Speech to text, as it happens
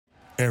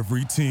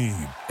Every team,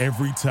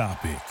 every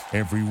topic,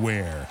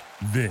 everywhere.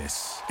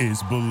 This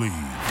is Believe.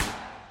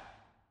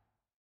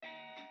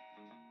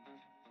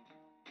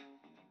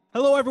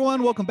 Hello,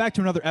 everyone. Welcome back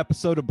to another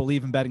episode of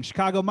Believe in Betting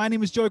Chicago. My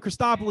name is Joey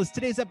Christopoulos.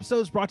 Today's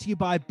episode is brought to you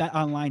by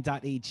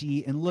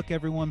BetOnline.ag. And look,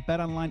 everyone,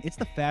 BetOnline, it's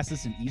the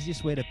fastest and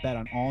easiest way to bet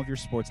on all of your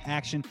sports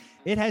action.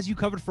 It has you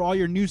covered for all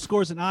your news,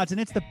 scores, and odds,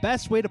 and it's the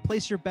best way to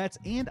place your bets.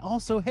 And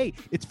also, hey,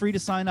 it's free to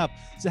sign up.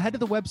 So head to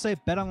the website,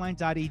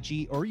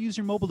 betonline.ag, or use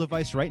your mobile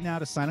device right now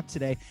to sign up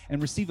today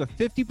and receive a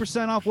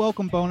 50% off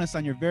welcome bonus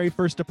on your very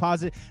first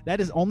deposit.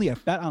 That is only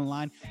at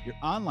BetOnline, your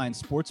online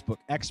sportsbook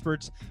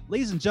experts.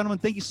 Ladies and gentlemen,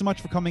 thank you so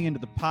much for coming into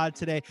the pod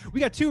today.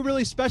 We got two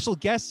really special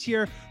guests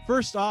here.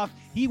 First off,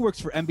 he works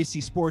for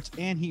NBC Sports,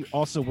 and he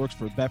also works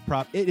for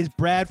BetProp. It is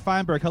Brad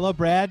Feinberg. Hello,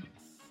 Brad.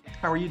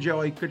 How are you,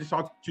 Joey? Good to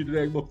talk to you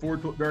today. Look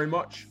forward to it very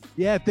much.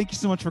 Yeah, thank you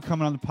so much for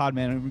coming on the pod,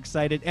 man. I'm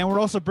excited. And we're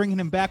also bringing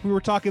him back. We were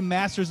talking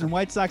Masters and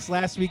White Sox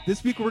last week.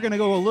 This week, we're going to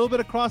go a little bit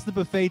across the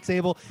buffet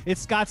table.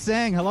 It's Scott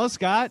Sang. Hello,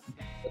 Scott.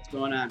 What's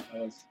going on,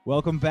 fellas?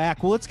 Welcome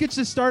back. Well, let's get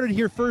you started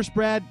here first,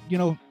 Brad. You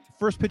know,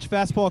 first pitch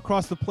fastball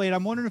across the plate.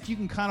 I'm wondering if you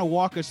can kind of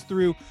walk us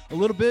through a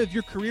little bit of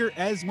your career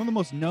as one of the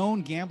most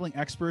known gambling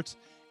experts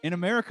in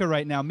America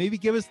right now. Maybe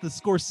give us the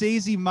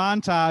Scorsese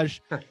montage,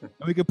 and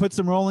we could put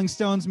some Rolling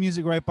Stones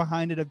music right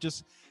behind it of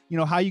just, you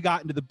know, how you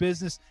got into the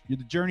business, the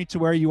journey to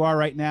where you are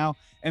right now.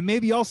 And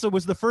maybe also,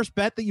 was the first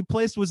bet that you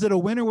placed, was it a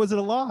win or was it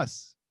a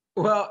loss?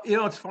 Well, you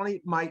know, it's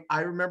funny. I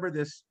remember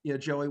this, you know,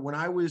 Joey, when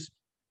I was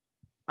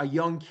a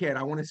young kid,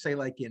 I want to say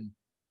like in,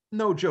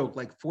 no joke,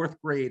 like fourth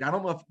grade. I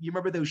don't know if you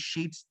remember those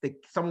sheets that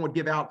someone would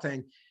give out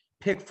saying,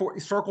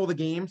 circle the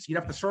games. You'd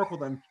have to circle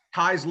them.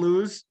 Ties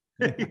lose.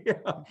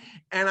 Yeah.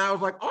 And I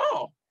was like,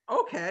 oh,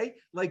 okay.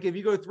 Like if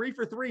you go 3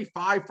 for 3,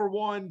 5 for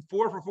 1,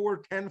 4 for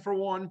 4, 10 for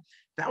 1,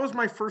 that was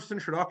my first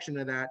introduction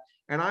to that.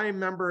 And I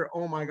remember,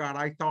 oh my God,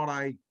 I thought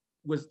I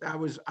was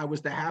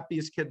the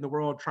happiest kid in the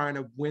world trying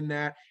to win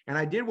that. And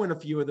I did win a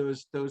few of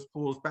those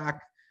pools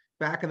back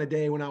in the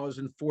day when I was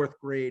in fourth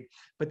grade,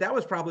 but that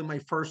was probably my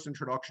first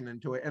introduction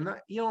into it. And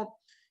you know,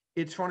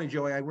 it's funny,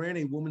 Joey, I ran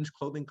a women's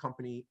clothing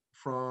company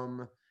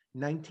from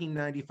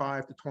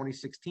 1995 to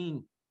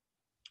 2016,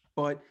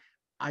 but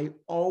I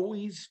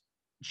always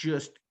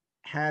just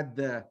had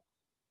the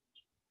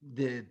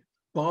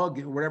bug,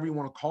 or whatever you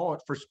want to call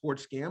it, for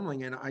sports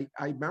gambling. And I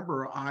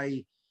remember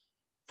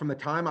from the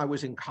time I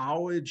was in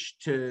college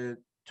till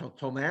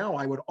now,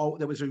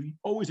 that was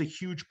always a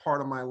huge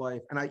part of my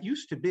life. And I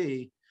used to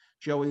be,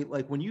 Joey,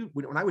 like when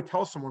I would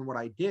tell someone what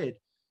I did,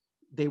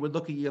 they would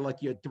look at you like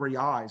you had three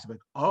eyes. I'm like,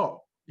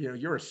 oh, you know,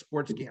 you're a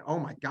sports gambler. Oh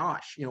my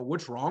gosh, you know,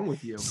 what's wrong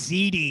with you?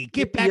 Seedy,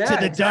 get back to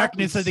the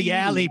darkness of the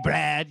alley,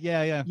 Brad.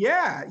 Yeah.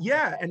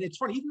 And it's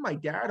funny. Even my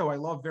dad, who I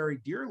love very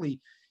dearly,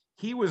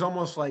 he was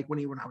almost like when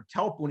he would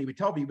tell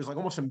me, he was like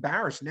almost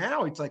embarrassed.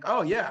 Now it's like,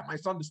 oh yeah, my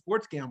son's a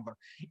sports gambler.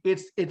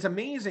 It's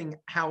amazing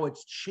how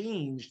it's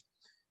changed.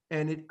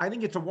 And I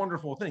think it's a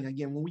wonderful thing.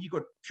 Again, when you go,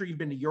 I'm sure you've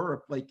been to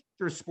Europe, like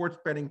there's sports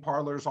betting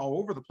parlors all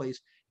over the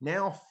place.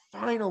 Now,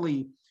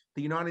 finally,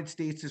 the United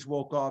States has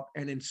woke up,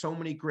 and in so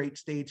many great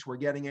states, we're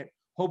getting it.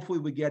 Hopefully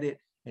we get it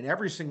in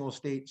every single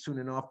state soon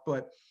enough.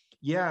 But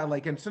yeah,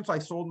 and since I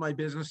sold my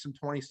business in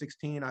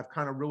 2016, I've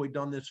kind of really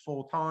done this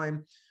full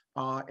time.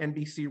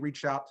 NBC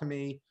reached out to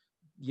me,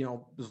 you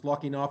know, was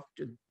lucky enough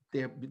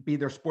to be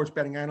their sports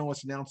betting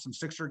analyst, announce some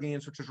Sixer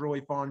games, which is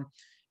really fun.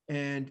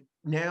 And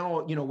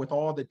now, you know, with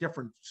all the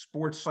different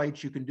sports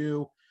sites you can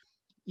do,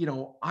 you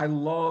know, I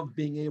love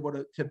being able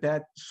to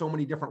bet so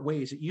many different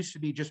ways. It used to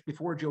be just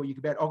before, Joe, you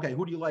could bet, okay,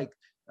 who do you like?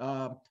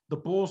 The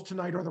Bulls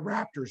tonight or the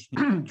Raptors?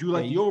 Do you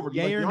like the over?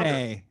 Yay or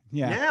nay?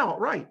 Yeah.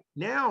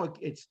 Now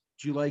it's,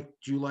 do you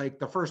like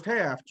the first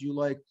half? Do you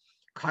like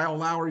Kyle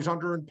Lowry's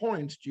under in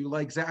points? Do you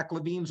like Zach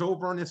LaVine's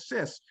over in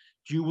assists?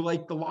 Do you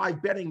like the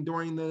live betting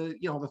during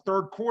the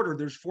third quarter?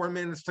 There's 4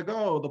 minutes to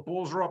go. The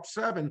Bulls are up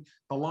 7.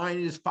 The line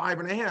is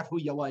 5.5. Who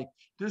you like?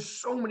 There's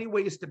so many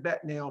ways to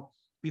bet now.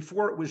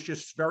 Before it was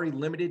just very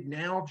limited.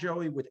 Now,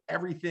 Joey, with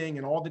everything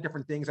and all the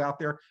different things out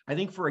there, I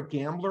think for a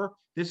gambler,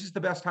 this is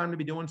the best time to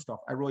be doing stuff.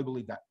 I really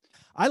believe that.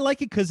 I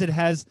like it because it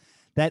has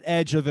that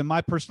edge of, in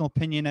my personal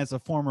opinion, as a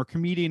former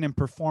comedian and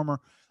performer,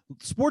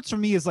 sports for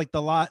me is like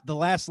the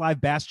last live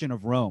bastion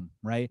of Rome,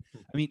 right?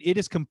 I mean, it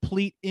is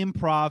complete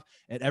improv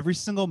at every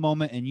single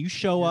moment, and you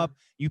show up,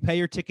 you pay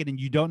your ticket, and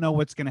you don't know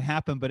what's going to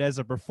happen. But as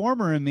a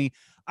performer in me,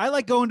 I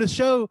like going to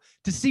show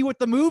to see what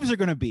the moves are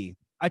going to be.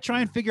 I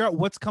try and figure out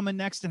what's coming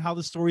next and how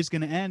the story's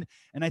going to end.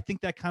 And I think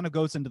that kind of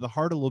goes into the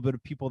heart a little bit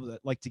of people that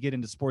like to get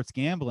into sports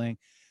gambling.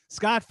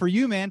 Scott, for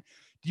you, man,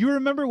 do you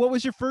remember what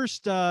was your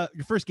first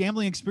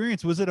gambling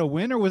experience? Was it a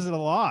win or was it a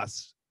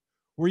loss?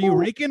 Were you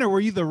raking or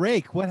were you the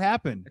rake? What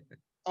happened?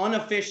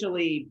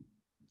 Unofficially,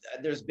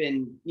 there's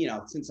been,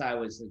 since I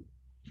was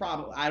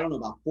probably, I don't know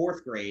about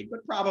fourth grade,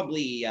 but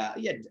probably,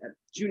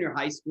 junior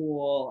high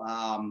school.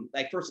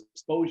 First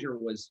exposure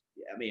was,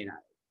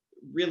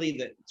 really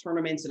the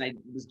tournaments, and I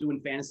was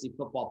doing fantasy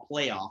football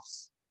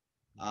playoffs,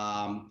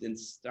 and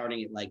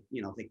starting at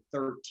I think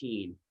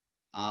 13,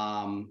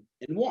 and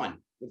won.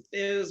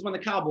 It was when the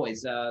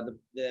Cowboys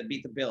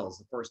beat the Bills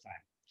the first time.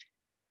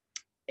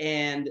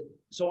 And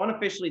so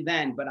unofficially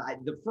then, but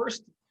the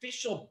first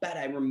official bet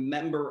I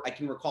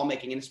can recall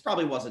making, and this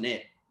probably wasn't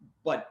it,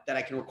 but that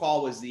I can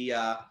recall was the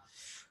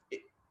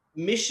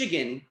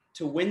Michigan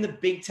to win the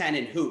Big Ten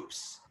in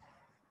hoops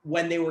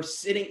when they were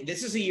sitting.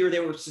 This is a year they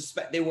were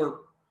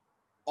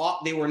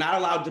not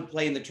allowed to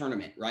play in the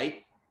tournament,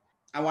 right?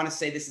 I want to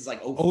say this is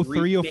like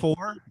 03 or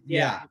 04.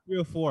 Yeah. 03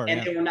 or 04.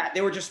 And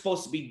they were just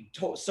supposed to be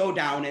so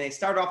down, and they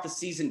started off the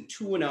season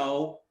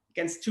 2-0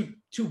 against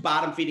two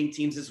bottom feeding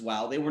teams as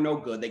well. They were no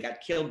good. They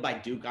got killed by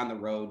Duke on the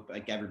road,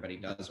 like everybody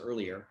does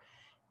earlier.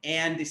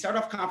 And they started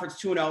off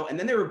conference 2-0, and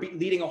then they were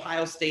leading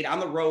Ohio State on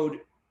the road,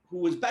 who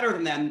was better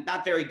than them,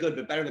 not very good,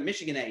 but better than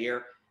Michigan that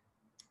year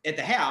at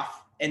the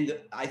half. And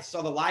I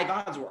saw the live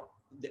odds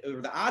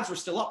the odds were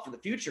still up for the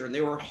future, and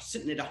they were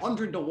sitting at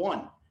 100 to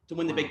 1 to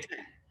win the Big Ten.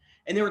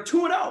 And they were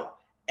 2-0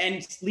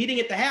 and leading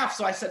at the half.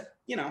 So I said,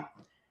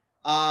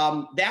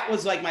 that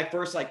was like my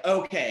first,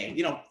 okay,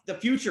 the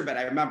future bet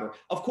I remember.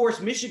 Of course,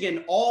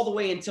 Michigan all the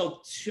way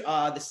until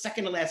the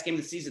second to last game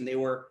of the season, they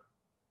were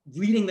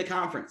leading the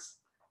conference.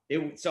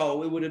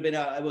 So it would have been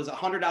it was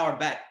 $100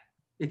 bet.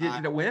 Did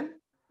it win?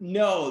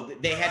 No,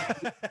 they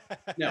had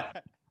no.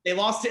 They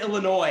lost to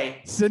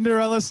Illinois.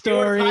 Cinderella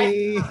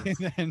story.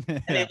 And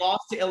they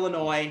lost to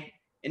Illinois.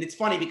 And it's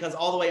funny because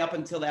all the way up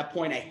until that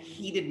point, I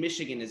hated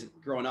Michigan as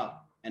growing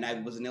up, and I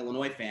was an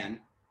Illinois fan.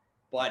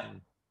 But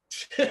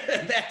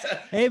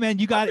hey man,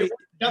 you got a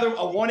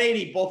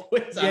 180 both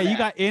ways. Yeah, you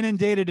got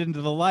inundated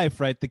into the life,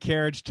 right? The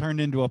carriage turned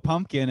into a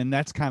pumpkin, and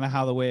that's kind of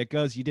how the way it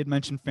goes. You did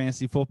mention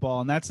fantasy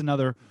football, and that's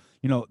another,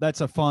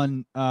 that's a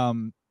fun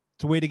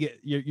way to get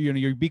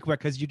your beak wet,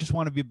 because you just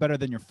want to be better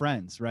than your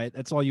friends, right?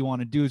 That's all you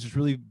want to do is just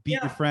really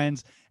beat your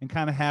friends and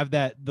kind of have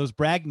those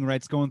bragging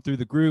rights going through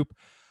the group.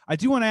 I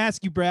do want to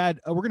ask you,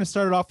 Brad, we're going to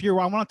start it off here.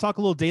 I want to talk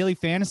a little daily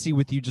fantasy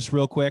with you just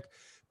real quick,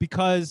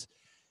 because,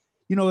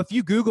 if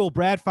you Google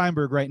Brad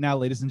Feinberg right now,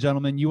 ladies and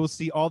gentlemen, you will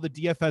see all the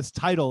DFS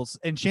titles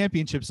and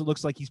championships it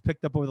looks like he's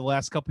picked up over the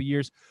last couple of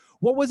years.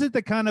 What was it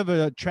that kind of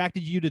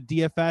attracted you to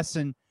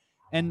DFS?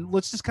 And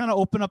let's just kind of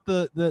open up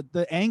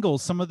the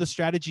angles, some of the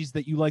strategies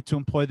that you like to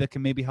employ that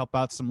can maybe help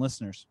out some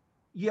listeners.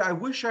 Yeah, I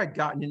wish I'd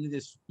gotten into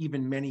this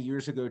even many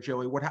years ago,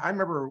 Joey. I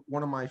remember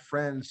one of my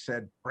friends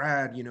said,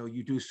 Brad,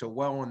 you do so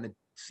well in the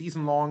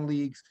season-long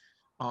leagues.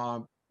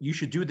 You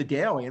should do the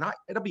daily. And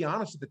it'll be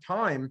honest, at the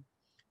time,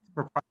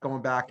 we're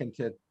going back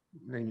into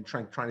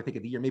trying to think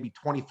of the year, maybe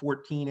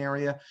 2014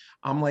 area.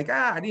 I'm like,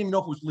 I didn't even know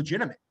if it was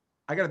legitimate.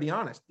 I got to be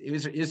honest.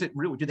 Is it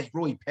real? Do they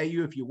really pay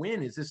you if you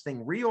win? Is this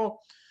thing real?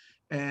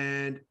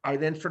 And I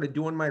then started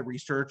doing my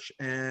research,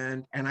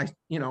 and I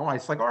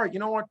was like, all right, you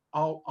know what?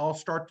 I'll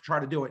start to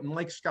try to do it. And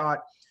like Scott,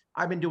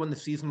 I've been doing the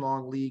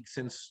season-long league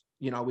since,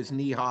 I was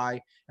knee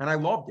high, and I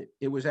loved it.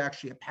 It was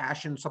actually a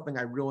passion, something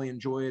I really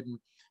enjoyed. And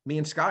me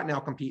and Scott now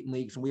compete in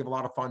leagues, and we have a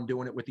lot of fun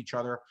doing it with each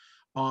other.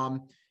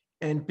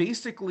 And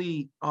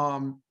basically,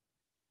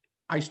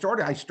 I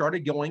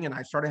started going, and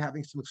I started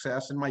having some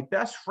success. And my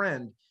best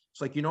friend was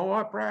like, you know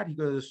what, Brad? He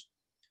goes,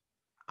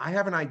 I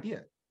have an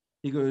idea.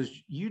 He goes,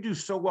 you do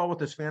so well with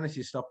this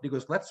fantasy stuff. He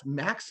goes, let's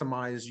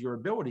maximize your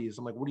abilities.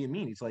 I'm like, what do you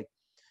mean? He's like,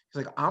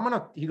 I'm going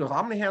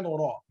to handle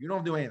it all. You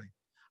don't do anything.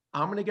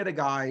 I'm going to get a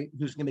guy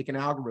who's going to make an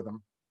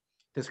algorithm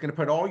that's going to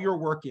put all your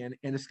work in,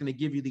 and it's going to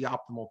give you the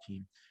optimal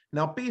team.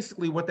 Now,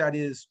 basically what that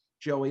is,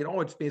 Joey, and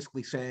all it's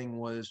basically saying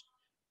was,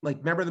 like,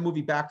 remember the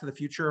movie Back to the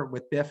Future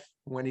with Biff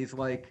when he's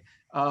like,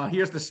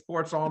 here's the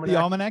sports almanac.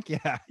 The almanac,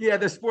 yeah. Yeah,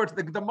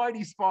 the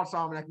mighty sports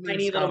almanac. Me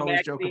and Scott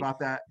always joke about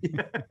that.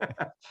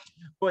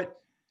 But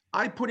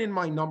I put in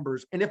my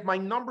numbers, and if my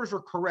numbers are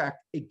correct,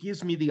 it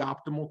gives me the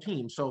optimal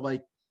team. So,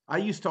 like, I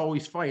used to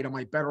always fight, am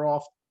I better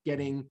off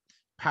getting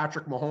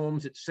Patrick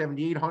Mahomes at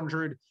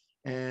 7,800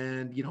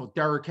 and,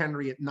 Derrick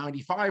Henry at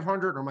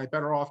 9,500, or am I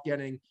better off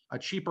getting a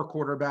cheaper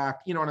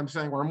quarterback, you know what I'm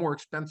saying, or a more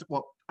expensive?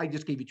 Well, I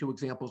just gave you two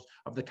examples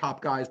of the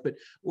top guys, but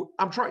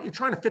you're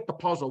trying to fit the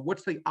puzzle.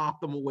 What's the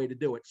optimal way to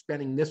do it?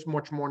 Spending this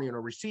much money on a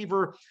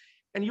receiver.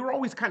 And you're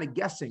always kind of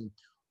guessing.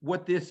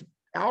 What this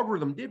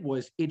algorithm did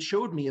was it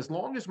showed me, as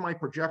long as my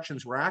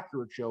projections were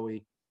accurate,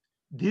 Joey,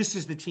 this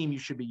is the team you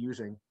should be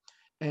using.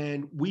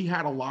 And we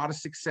had a lot of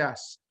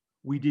success.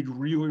 We did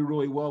really,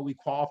 really well. We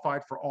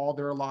qualified for all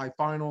their live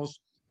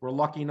finals. We're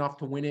lucky enough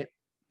to win it.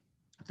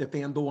 The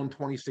FanDuel in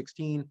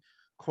 2016,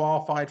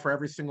 qualified for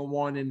every single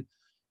one. And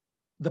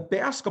the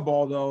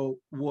basketball, though,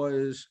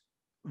 was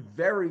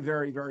very,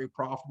 very, very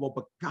profitable.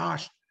 But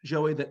gosh,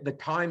 Joey, the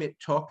time it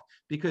took,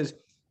 because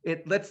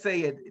let's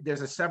say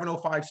there's a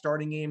 7:05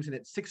 starting games, and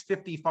at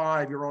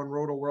 6:55 you're on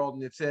Roto World,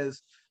 and it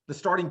says the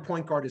starting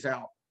point guard is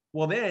out.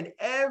 Well, then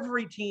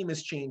every team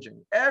is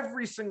changing,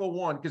 every single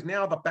one, because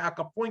now the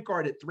backup point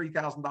guard at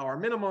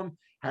 $3,000 minimum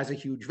has a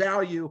huge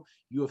value.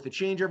 You have to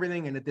change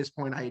everything. And at this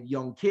point, I had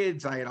young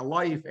kids, I had a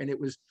life,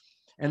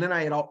 and then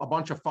I had a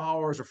bunch of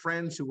followers or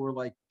friends who were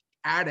like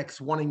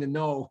addicts wanting to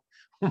know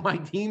who my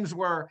teams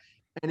were.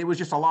 And it was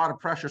just a lot of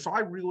pressure. So I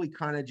really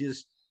kind of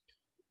just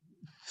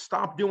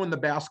stopped doing the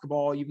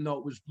basketball, even though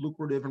it was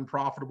lucrative and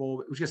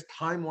profitable. It was just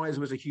time-wise, it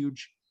was a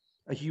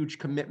huge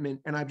commitment.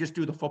 And I just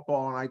do the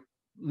football, and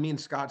me and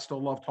Scott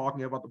still love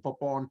talking about the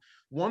football. And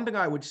one thing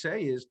I would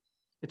say is,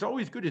 it's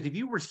always good if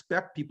you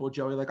respect people,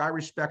 Joey. Like, I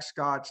respect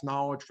Scott's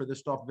knowledge for this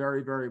stuff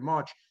very, very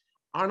much.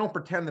 I don't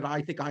pretend that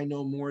I think I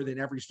know more than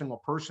every single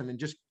person. And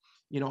just,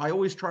 I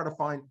always try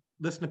to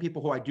listen to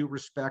people who I do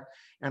respect.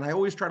 And I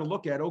always try to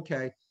look at,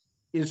 okay,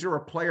 is there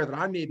a player that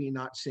I'm maybe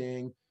not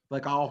seeing?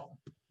 Like, I'll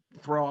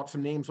throw out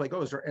some names like,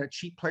 oh, is there a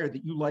cheap player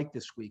that you like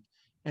this week?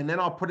 And then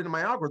I'll put it in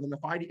my algorithm.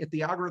 If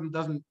the algorithm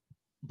doesn't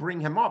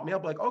bring him up, maybe I'll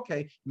be like,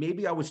 okay,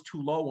 maybe I was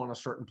too low on a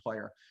certain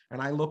player.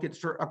 And I look at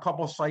a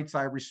couple of sites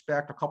I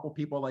respect, a couple of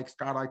people like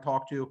Scott I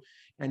talk to,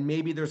 and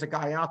maybe there's a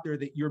guy out there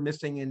that you're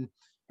missing.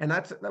 And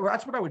that's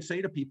what I would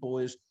say to people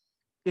is,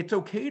 it's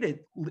okay to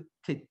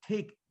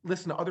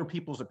listen to other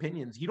people's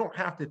opinions. You don't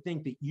have to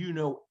think that you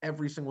know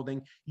every single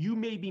thing. You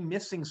may be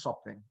missing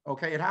something.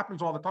 Okay. It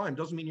happens all the time.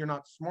 Doesn't mean you're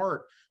not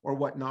smart or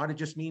whatnot. It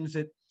just means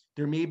that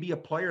there may be a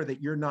player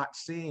that you're not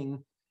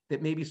seeing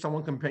that maybe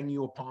someone can bring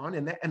you upon.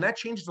 And that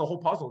changes the whole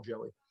puzzle,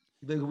 Joey.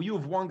 You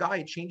have one guy,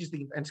 it changes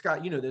and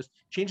Scott, this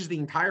changes the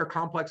entire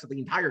complex of the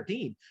entire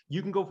team.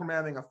 You can go from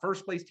having a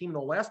first place team to a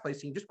last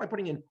place team just by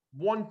putting in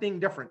one thing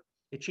different.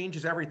 It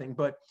changes everything.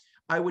 But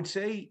I would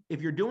say,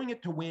 if you're doing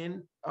it to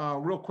win,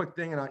 real quick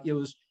thing, and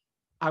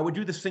I would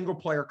do the single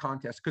player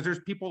contest, because there's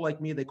people like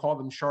me, they call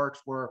them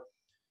sharks, where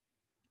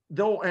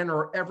they'll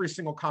enter every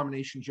single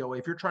combination, Joey.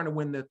 If you're trying to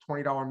win the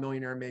 $20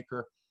 Millionaire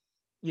Maker,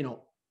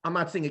 I'm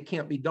not saying it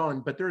can't be done,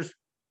 but there's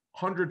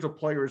hundreds of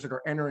players that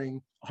are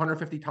entering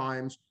 150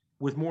 times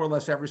with more or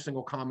less every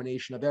single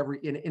combination of and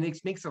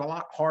it makes it a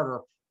lot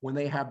harder when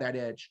they have that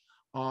edge.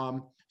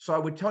 So I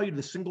would tell you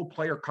the single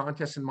player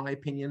contest, in my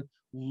opinion,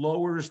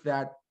 lowers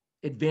that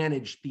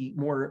advantage the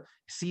more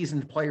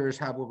seasoned players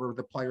have over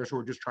the players who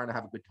are just trying to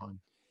have a good time.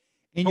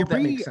 And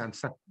that makes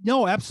sense.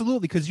 No,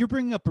 absolutely. Because you're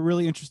bringing up a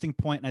really interesting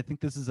point, and I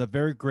think this is a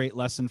very great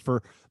lesson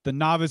for the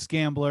novice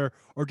gambler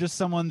or just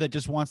someone that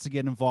just wants to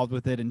get involved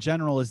with it in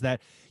general, is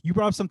that you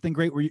brought up something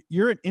great where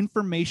you're an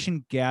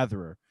information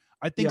gatherer.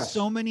 I think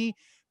so many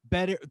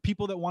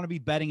people that want to be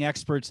betting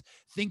experts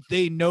think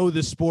they know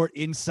the sport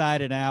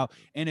inside and out,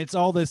 and it's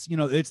all this,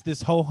 it's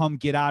this ho-hum,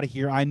 get out of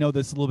here, I know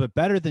this a little bit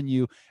better than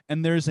you,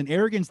 and there's an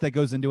arrogance that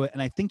goes into it,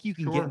 and I think you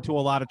can get into a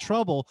lot of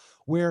trouble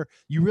where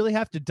you really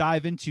have to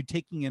dive into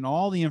taking in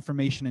all the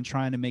information and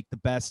trying to make the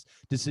best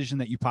decision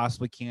that you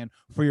possibly can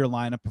for your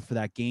lineup or for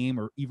that game,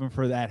 or even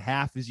for that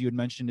half, as you had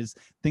mentioned, as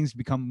things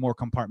become more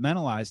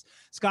compartmentalized.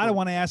 Scott, I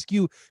want to ask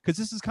you, because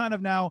this is kind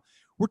of now,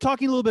 we're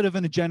talking a little bit of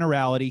in a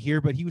generality here,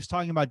 but he was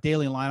talking about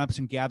daily lineups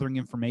and gathering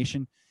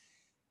information.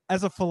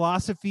 As a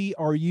philosophy,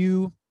 are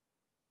you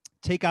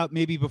take out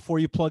maybe before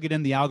you plug it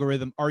in the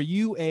algorithm, are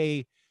you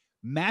a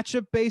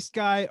matchup-based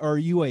guy or are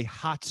you a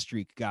hot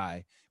streak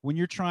guy when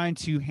you're trying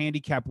to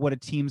handicap what a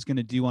team's going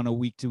to do on a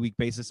week-to-week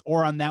basis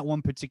or on that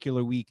one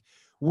particular week?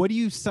 What do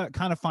you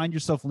kind of find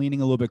yourself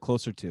leaning a little bit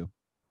closer to?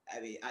 I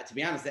mean, to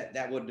be honest,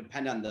 that would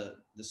depend on the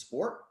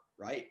sport,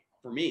 right?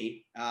 For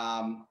me,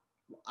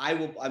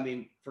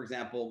 for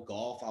example,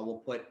 golf, I will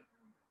put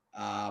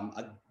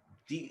a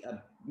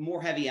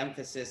more heavy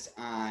emphasis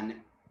on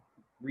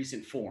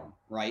recent form,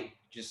 right?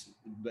 Just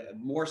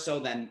more so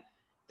than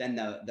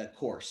the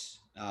course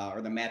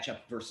or the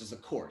matchup versus a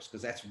course,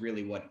 because that's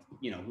really what,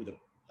 who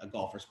a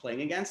golfer's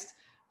playing against.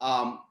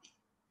 I'm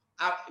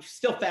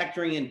still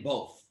factoring in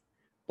both,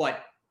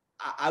 but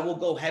I will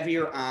go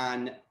heavier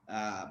on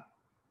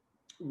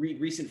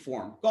recent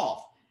form.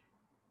 Golf.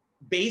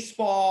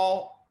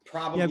 Baseball,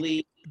 probably.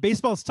 Yeah.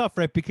 Baseball's tough,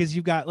 right? Because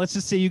let's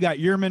just say you got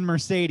Yerman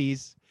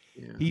Mercedes.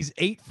 Yeah. He's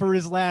 8 for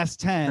his last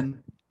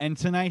 10. And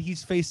tonight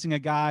he's facing a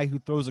guy who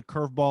throws a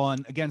curveball,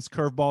 and against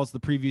curveballs the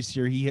previous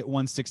year, he hit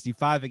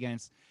 165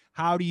 against.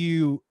 How do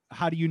you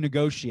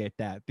negotiate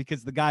that?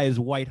 Because the guy is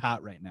white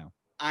hot right now.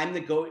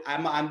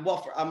 I'm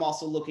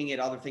also looking at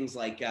other things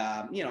like,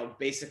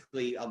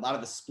 basically a lot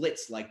of the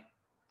splits, like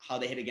how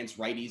they hit against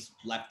righties,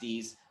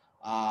 lefties,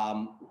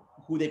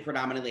 who they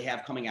predominantly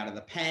have coming out of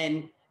the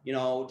pen.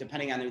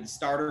 Depending on who the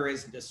starter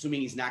is,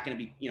 assuming he's not going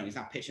to be, he's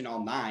not pitching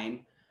all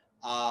 9.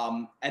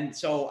 And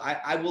so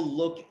I will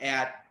look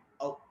at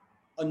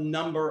a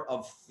number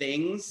of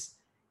things,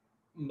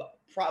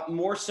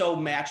 more so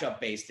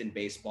matchup based in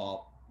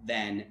baseball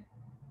than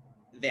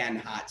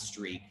hot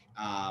streak.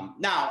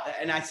 Now,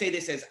 and I say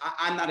this as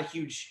I'm not a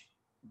huge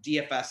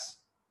DFS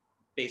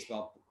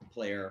baseball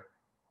player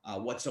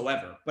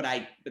whatsoever,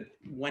 but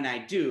when I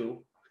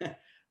do,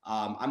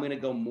 I'm going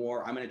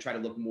to try to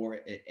look more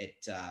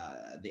at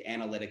the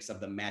analytics of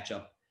the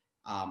matchup,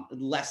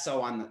 less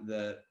so on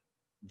the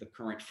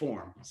current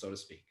form, so to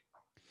speak.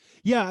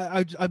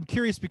 Yeah, I'm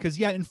curious because,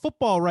 in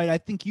football, right, I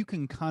think you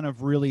can kind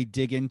of really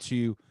dig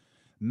into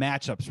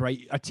matchups, right?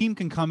 A team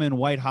can come in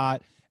white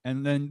hot,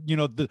 and then,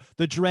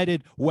 the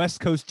dreaded West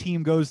Coast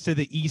team goes to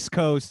the East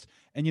Coast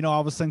and, all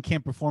of a sudden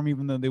can't perform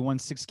even though they won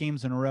 6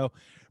 games in a row.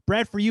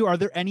 Brad, for you, are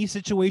there any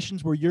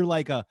situations where you're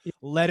like a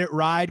let it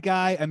ride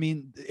guy? I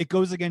mean, it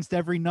goes against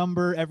every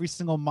number, every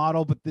single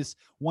model, but this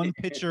one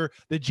pitcher,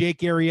 the Jake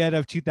Arrieta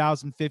of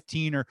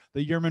 2015 or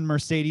the Yerman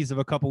Mercedes of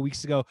a couple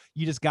weeks ago,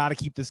 you just got to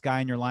keep this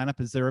guy in your lineup.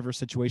 Is there ever a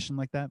situation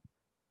like that?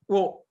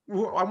 Well,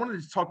 I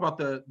wanted to talk about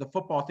the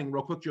football thing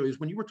real quick, Joey. Is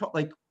when you were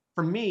talking, like,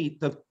 for me,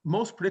 the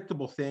most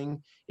predictable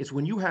thing is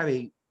when you have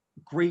a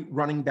great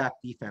running back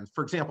defense.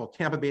 For example,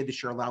 Tampa Bay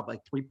this year allowed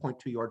like 3.2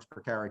 yards per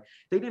carry.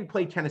 They didn't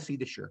play Tennessee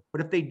this year, but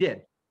if they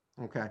did,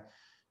 okay,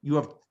 you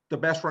have the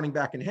best running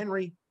back in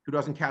Henry who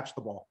doesn't catch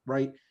the ball,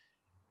 right?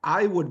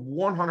 I would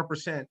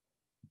 100%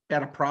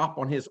 bet a prop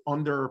on his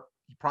under.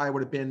 He probably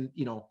would have been,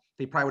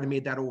 they probably would have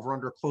made that over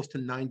under close to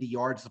 90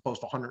 yards as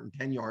opposed to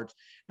 110 yards.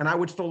 And I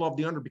would still love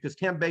the under because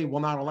Tampa Bay will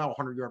not allow a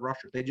 100-yard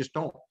rusher. They just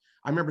don't.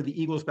 I remember the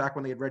Eagles back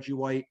when they had Reggie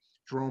White,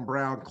 Jerome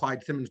Brown,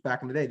 Clyde Simmons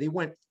back in the day. They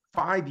went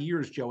 5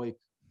 years, Joey,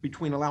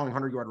 between allowing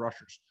 100-yard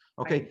rushers.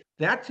 Okay,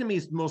 that to me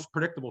is the most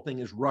predictable thing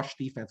is rush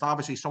defense.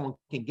 Obviously, someone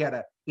can get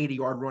a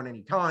 80-yard run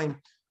anytime.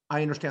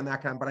 I understand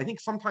that kind of, but I think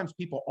sometimes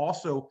people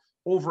also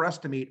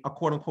overestimate a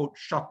quote-unquote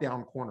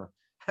shutdown corner.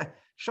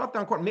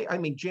 Shutdown corner. I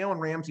mean, Jalen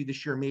Ramsey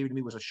this year maybe to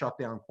me was a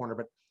shutdown corner,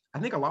 but I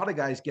think a lot of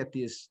guys get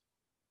this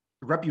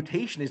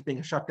reputation as being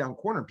a shutdown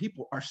corner.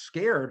 People are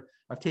scared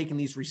of taking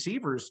these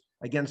receivers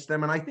against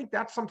them, and I think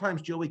that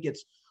sometimes Joey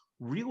gets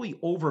really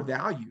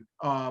overvalued.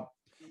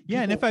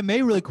 And if I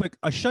may, really quick,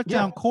 a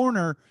shutdown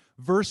corner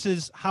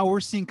versus how we're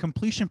seeing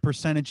completion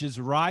percentages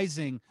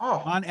rising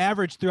on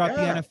average throughout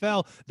the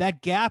NFL,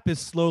 that gap is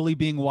slowly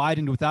being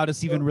widened without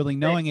us even really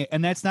knowing it.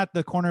 And that's not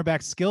the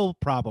cornerback skill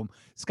problem.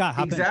 Scott,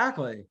 how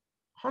exactly.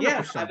 100%.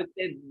 Yeah, I would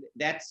say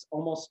that's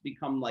almost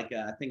become like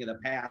a thing of the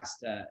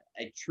past, a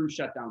true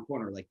shutdown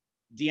corner. Like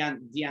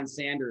Deion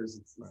Sanders,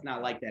 it's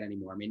not like that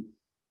anymore. I mean,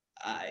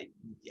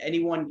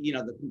 anyone,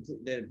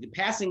 the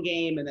passing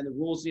game and then the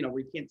rules, where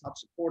you can't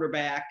touch the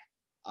quarterback.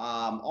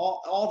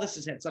 All this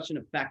has had such an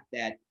effect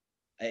that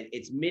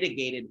it's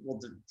mitigated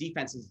the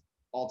defenses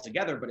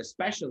altogether, but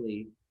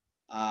especially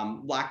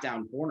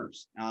lockdown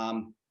corners.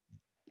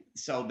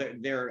 So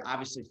they're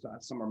obviously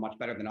some are much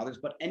better than others,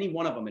 but any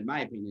one of them, in my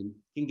opinion,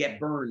 can get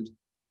burned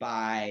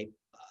by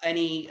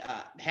any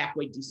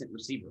halfway decent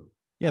receiver.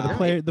 Yeah,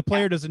 the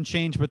player doesn't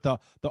change, but the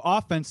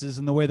offenses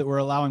and the way that we're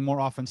allowing more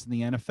offense in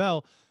the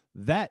NFL,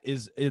 that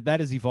is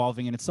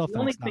evolving in itself. The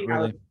only thing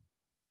I would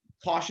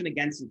caution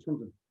against in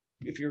terms of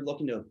if you're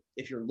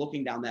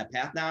looking down that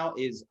path now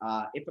is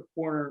if a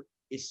corner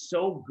is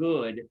so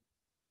good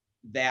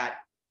that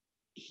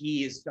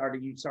you're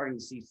starting to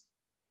see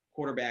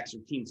quarterbacks or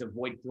teams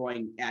avoid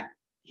throwing at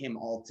him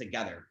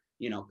altogether,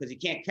 because he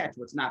can't catch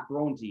what's not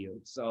thrown to you.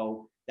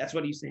 So that's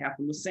what used to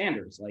happen with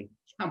Sanders. Like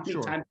how many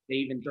times they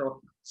even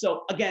throw?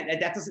 So again,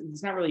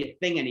 it's not really a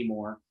thing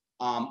anymore.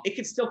 It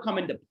could still come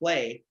into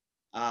play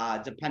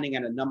depending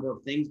on a number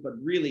of things, but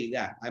really,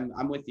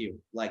 I'm with you.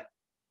 Like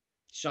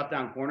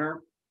shutdown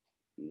corner.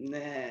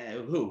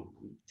 Who?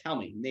 Tell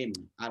me, name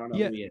me. I don't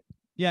know who he is.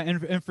 Yeah,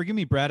 and forgive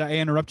me, Brad, I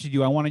interrupted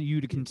you. I wanted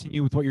you to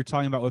continue with what you're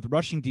talking about with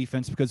rushing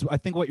defense, because I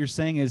think what you're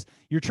saying is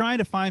you're trying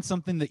to find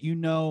something that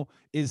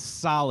is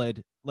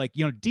solid. Like,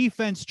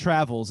 defense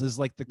travels is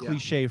like the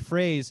cliche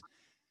phrase.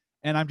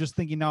 And I'm just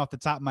thinking now off the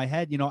top of my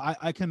head,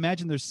 I can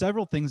imagine there's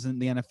several things in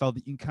the NFL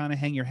that you can kind of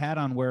hang your hat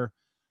on where,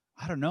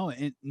 I don't know,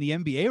 in the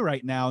NBA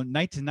right now,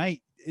 night to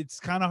night, it's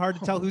kind of hard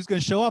to tell who's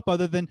going to show up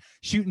other than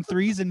shooting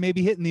threes and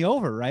maybe hitting the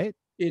over, right?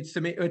 It's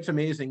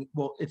amazing.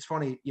 Well, it's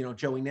funny,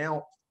 Joey,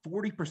 now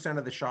 40%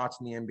 of the shots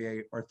in the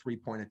NBA are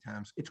 3-point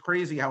attempts. It's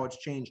crazy how it's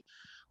changed.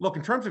 Look,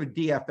 in terms of a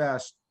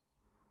DFS,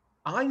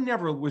 I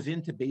never was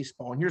into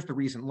baseball. And here's the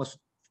reason. Listen,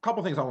 a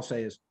couple things I will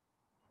say is,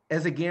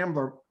 as a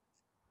gambler,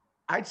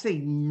 I'd say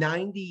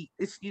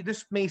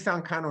this may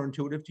sound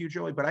counterintuitive to you,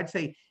 Joey, but I'd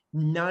say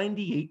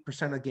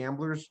 98% of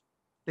gamblers,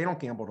 they don't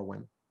gamble to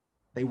win.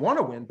 They want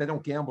to win, they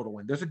don't gamble to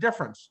win. There's a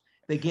difference.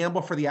 They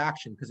gamble for the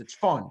action because it's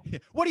fun.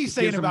 What are you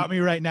saying about me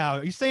right now?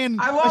 Are you saying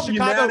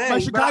my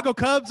Chicago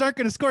Cubs aren't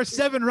going to score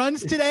 7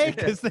 runs today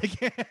because they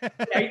can't?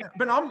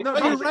 But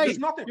you're right.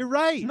 You're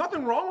right. There's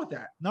nothing wrong with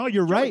that. No,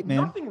 you're right, man.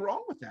 Nothing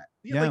wrong with that.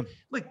 Yeah.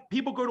 Like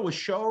people go to a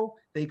show,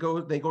 they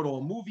go to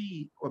a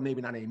movie, or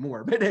maybe not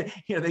anymore, but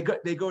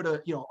they go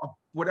to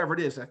whatever it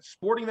is, a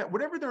sporting event,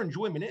 whatever their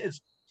enjoyment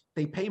is,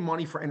 they pay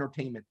money for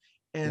entertainment.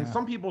 And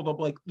some people they'll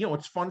be like,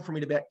 it's fun for me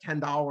to bet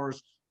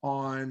 $10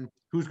 on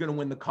who's going to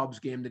win the Cubs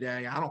game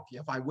today. I don't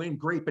care if I win,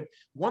 great. But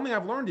one thing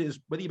I've learned is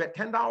whether you bet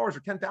 $10 or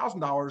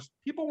 $10,000,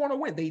 people want to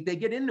win. They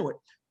get into it,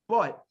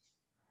 but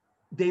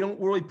they don't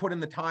really put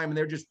in the time,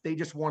 and they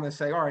just want to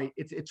say, all right,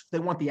 it's they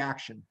want the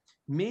action.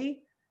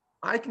 Me,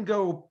 I can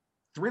go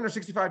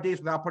 365 days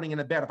without putting in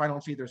a bet if I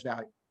don't see there's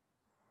value.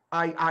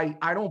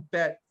 I don't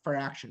bet for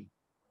action.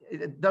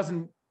 It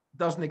doesn't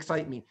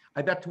excite me.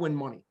 I bet to win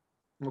money.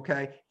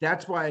 Okay,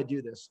 that's why I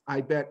do this. I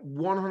bet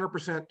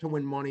 100% to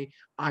win money.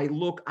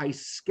 I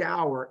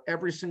scour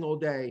every single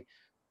day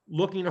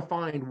looking to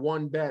find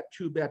 1 bet,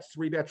 2 bets,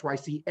 3 bets where I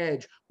see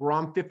edge, where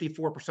I'm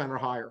 54% or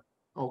higher.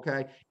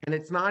 Okay, and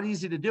it's not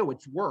easy to do.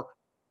 It's work.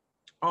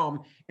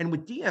 And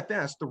with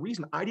DFS, the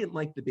reason I didn't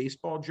like the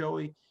baseball,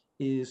 Joey,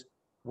 is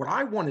what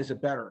I want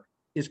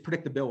is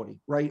predictability,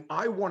 right?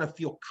 I want to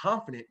feel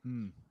confident.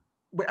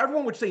 But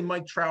everyone would say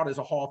Mike Trout is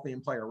a Hall of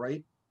Fame player,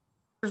 right?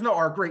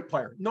 Or a great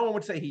player. No one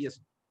would say he is.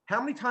 How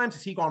many times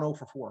has he gone 0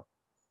 for 4?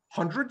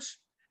 Hundreds?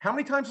 How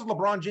many times has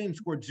LeBron James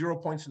scored 0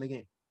 points in the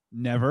game?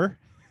 Never.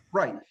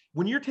 Right.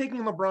 When you're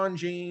taking LeBron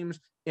James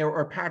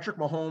or Patrick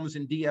Mahomes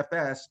in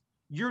DFS,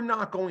 you're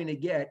not going to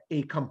get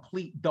a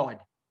complete dud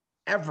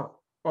ever.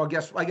 Well, I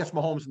guess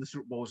Mahomes in the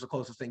Super Bowl is the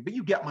closest thing, but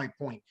you get my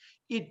point.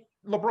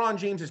 LeBron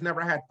James has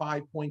never had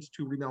 5 points,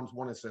 2 rebounds,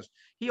 1 assist.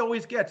 He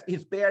always gets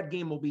his bad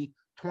game will be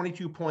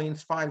 22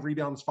 points, 5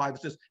 rebounds, 5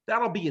 assists.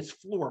 That'll be his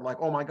floor. Like,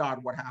 oh my God,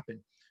 what happened?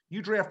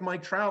 You draft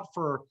Mike Trout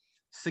for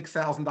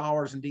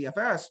 $6,000 in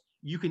DFS,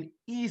 you can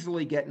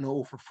easily get an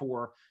 0 for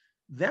 4.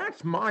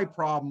 That's my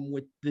problem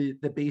with the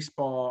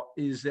baseball,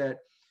 is that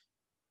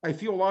I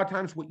feel a lot of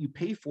times what you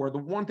pay for, the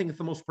one thing that's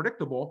the most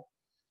predictable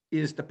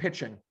is the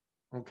pitching.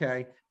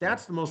 Okay.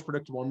 That's the most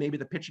predictable. And maybe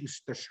the pitching,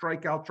 the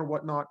strikeouts or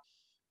whatnot.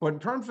 But in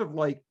terms of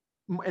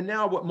and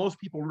now what most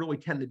people really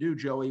tend to do,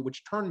 Joey,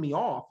 which turned me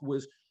off,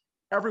 was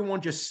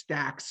everyone just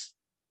stacks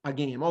a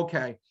game.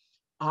 Okay.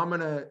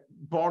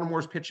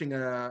 Baltimore's pitching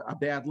a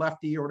bad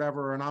lefty or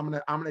whatever, and I'm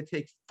gonna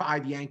take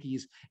 5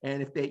 Yankees,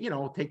 and if they,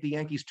 take the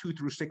Yankees 2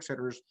 through 6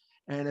 hitters,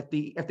 and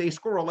if they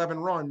score 11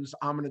 runs,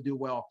 I'm gonna do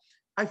well.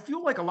 I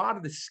feel like a lot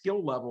of the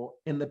skill level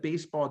in the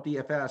baseball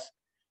DFS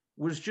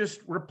was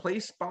just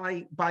replaced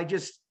by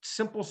just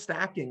simple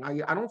stacking.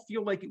 I don't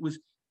feel like it was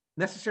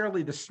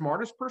necessarily the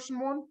smartest person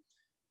won,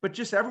 but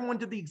just everyone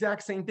did the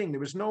exact same thing.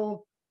 There was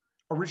no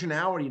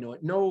originality,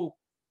 no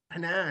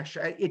panache.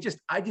 I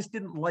just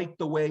didn't like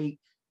the way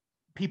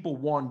people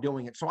won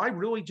doing it. So I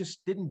really just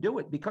didn't do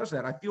it because of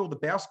that. I feel the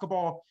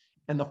basketball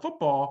and the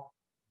football,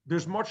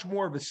 there's much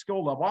more of a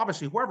skill level.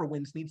 Obviously, whoever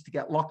wins needs to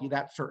get lucky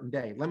that certain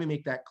day. Let me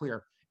make that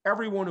clear.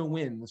 Everyone who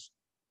wins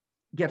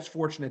gets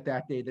fortunate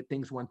that day that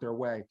things went their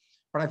way.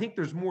 But I think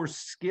there's more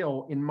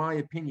skill, in my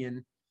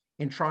opinion,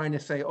 in trying to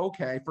say,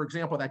 okay, for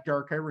example, that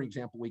Derrick Henry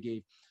example we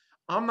gave,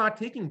 I'm not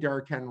taking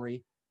Derrick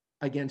Henry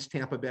against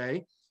Tampa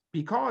Bay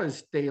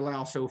because they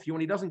allow so few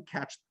and he doesn't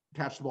catch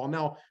the ball.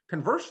 Now,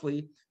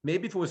 conversely,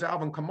 maybe if it was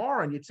Alvin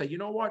Kamara and you'd say, you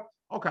know what?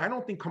 Okay, I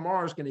don't think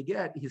Kamara is going to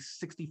get his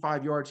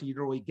 65 yards he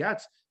usually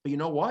gets, but you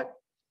know what?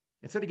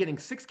 Instead of getting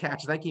 6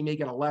 catches, I think he may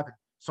get 11.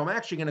 So I'm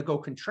actually going to go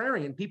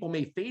contrarian. People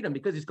may fade him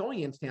because he's going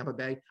against Tampa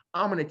Bay.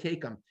 I'm going to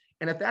take him.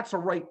 And if that's a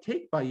right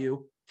take by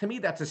you, to me,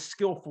 that's a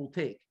skillful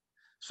take.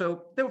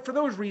 So for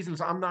those reasons,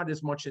 I'm not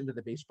as much into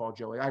the baseball,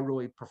 Joey. I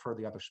really prefer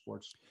the other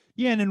sports.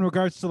 Yeah, and in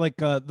regards to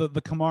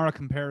the Kamara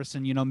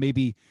comparison,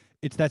 maybe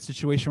it's that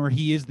situation where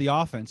he is the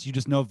offense. You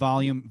just know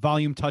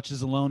volume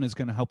touches alone is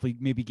going to help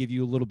maybe give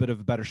you a little bit of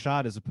a better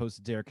shot as opposed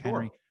to Derrick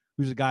Henry,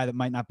 who's a guy that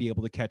might not be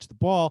able to catch the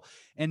ball.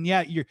 And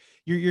yeah,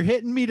 you're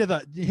hitting me to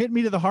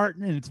the heart,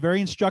 and it's very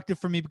instructive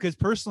for me because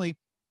personally,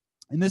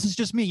 and this is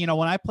just me,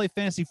 when I play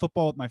fantasy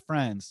football with my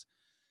friends,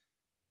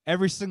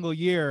 every single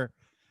year,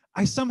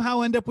 I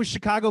somehow end up with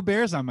Chicago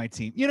Bears on my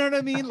team. You know what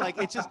I mean? Like,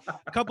 it's just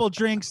a couple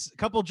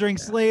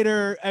drinks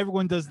later,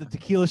 everyone does the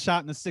tequila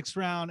shot in the 6th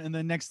round. And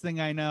the next thing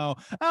I know,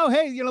 oh,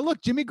 hey, look,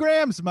 Jimmy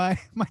Graham's my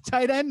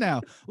tight end now.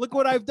 Look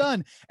what I've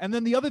done. And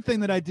then the other thing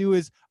that I do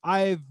is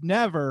I've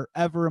never,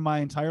 ever in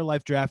my entire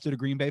life drafted a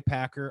Green Bay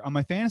Packer on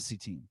my fantasy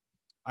team.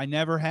 I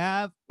never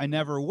have. I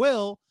never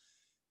will.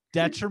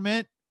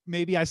 Detriment.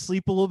 Maybe I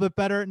sleep a little bit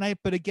better at night.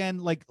 But again,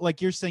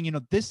 like you're saying,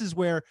 this is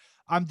where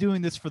I'm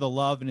doing this for the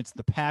love and it's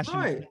the passion,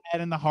 right, the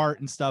head and the heart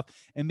and stuff.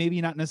 And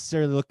maybe not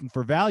necessarily looking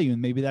for value. And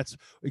maybe that's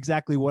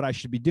exactly what I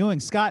should be doing.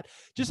 Scott,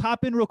 just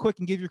hop in real quick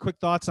and give your quick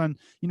thoughts on,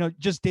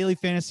 just daily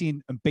fantasy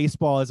and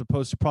baseball, as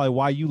opposed to probably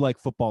why you like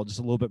football just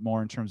a little bit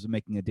more in terms of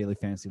making a daily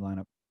fantasy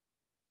lineup.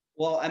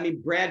 Well, I mean,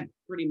 Brad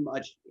pretty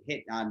much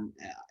hit on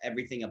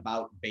everything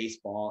about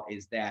baseball.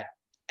 Is that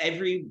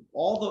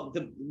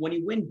when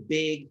you win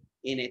big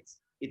in it,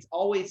 it's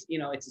always,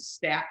 it's a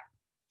stack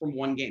from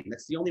one game.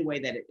 That's the only way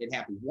that it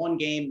happens. One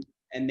game,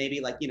 and maybe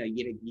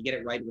you get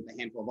it right with a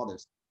handful of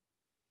others.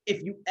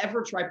 If you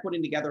ever try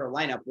putting together a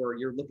lineup where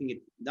you're looking at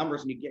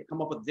numbers and you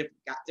come up with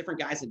different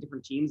guys and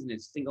different teams in a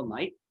single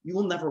night, you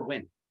will never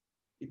win.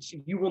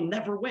 You will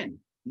never win,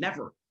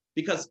 never,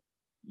 because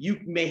you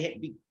may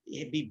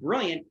be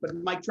brilliant, but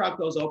Mike Trout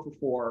goes 0 for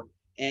 4,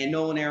 and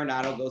Nolan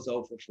Arenado goes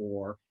 0 for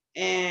 4.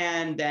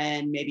 And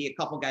then maybe a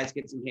couple guys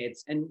get some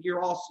hits, and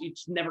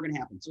it's never going to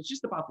happen. So it's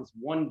just about this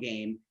one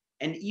game.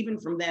 And even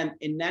from them,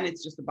 and then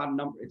it's just about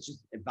number, it's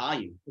just a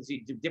volume, because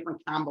you do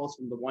different combos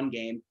from the one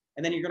game.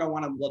 And then you're going to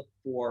want to look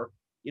for,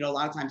 a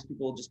lot of times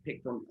people just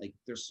pick from,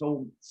 there's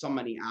so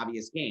many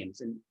obvious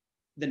games, and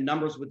the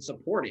numbers would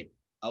support it.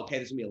 Okay,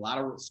 there's going to be a lot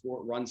of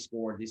runs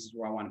scored. This is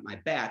where I want my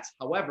bats.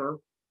 However,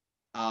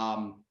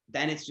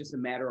 then it's just a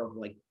matter of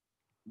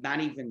not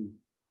even,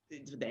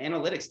 the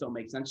analytics don't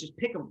make sense. Just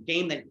pick a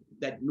game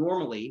that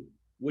normally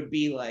would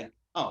be the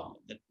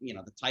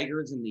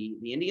Tigers and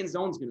the Indians,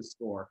 no one's going to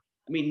score.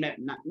 I mean,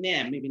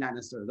 maybe not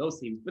necessarily those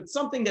teams, but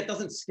something that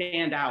doesn't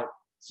stand out,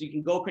 so you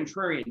can go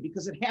contrarian,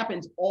 because it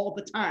happens all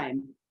the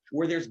time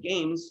where there's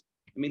games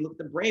I mean, look at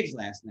the Braves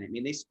last night. I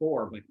mean, they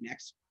score, but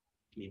Max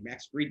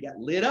Fried got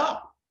lit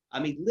up. I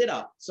mean, lit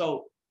up.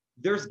 So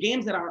there's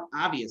games that aren't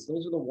obvious.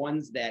 Those are the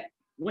ones that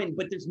win,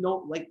 but there's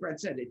no, like Brett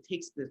said, it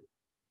takes the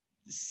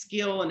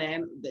skill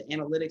and the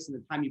analytics and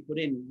the time you put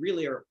in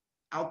really are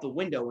out the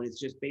window. And it's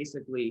just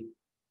basically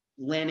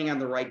landing on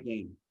the right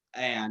game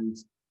and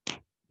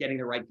getting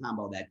the right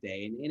combo that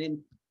day. And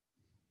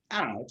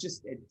I don't know, it's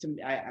just, to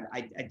me,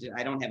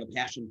 I don't have a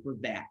passion for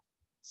that.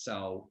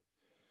 So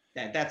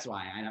that's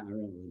why I don't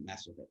really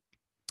mess with it.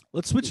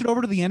 Let's switch it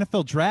over to the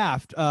NFL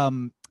draft.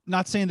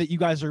 Not saying that you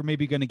guys are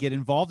maybe going to get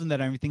involved in that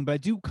or anything, but I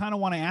do kind of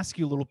want to ask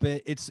you a little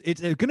bit. It's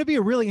going to be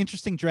a really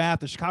interesting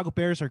draft. The Chicago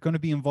Bears are going to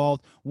be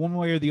involved one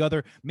way or the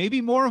other,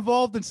 maybe more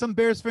involved than some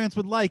Bears fans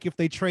would like if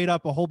they trade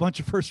up a whole bunch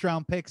of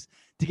first-round picks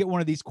to get one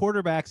of these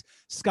quarterbacks.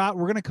 Scott,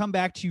 we're going to come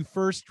back to you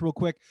first real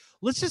quick.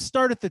 Let's just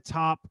start at the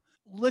top.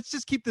 Let's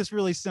just keep this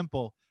really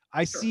simple.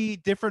 I see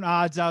different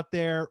odds out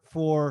there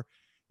for,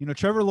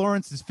 Trevor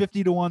Lawrence is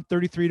 50-1,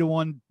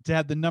 33-1 to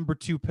have the number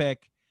 2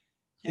 pick.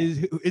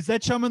 Is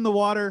that chum in the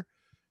water?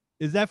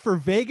 Is that for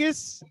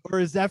Vegas, or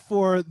is that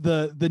for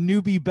the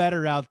newbie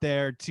bettor out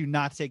there to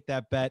not take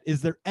that bet?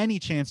 Is there any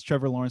chance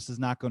Trevor Lawrence does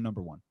not go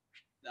number 1?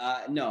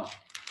 No.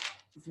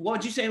 What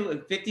would you say?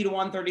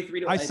 50-1,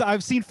 33-1?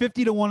 I've seen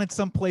 50-1 at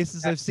some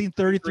places. I've seen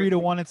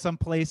 33-1 at some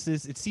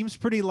places. It seems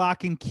pretty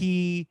lock and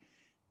key.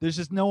 There's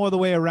just no other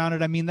way around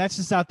it. I mean, that's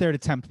just out there to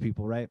tempt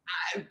people, right?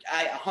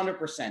 I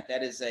 100%.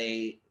 That is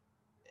I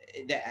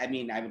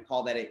would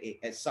call that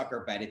a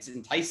sucker bet. It's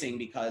enticing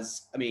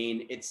because, I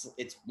mean, it's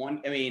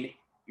one. I mean,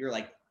 you're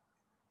like,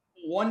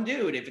 one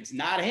dude. If it's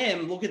not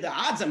him, look at the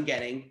odds I'm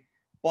getting,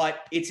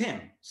 but it's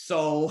him.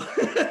 So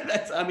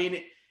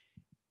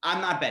I'm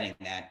not betting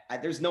that.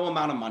 There's no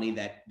amount of money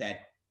that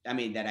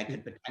I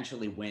could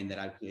potentially win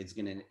it's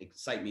going to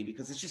excite me,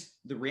 because it's just,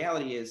 the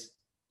reality is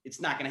it's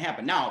not going to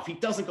happen. Now, if he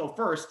doesn't go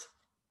first,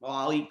 well,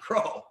 I'll eat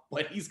crow,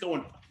 but he's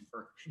going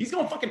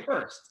fucking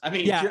first. I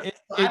mean,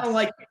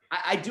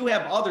 I do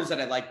have others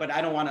that I like, but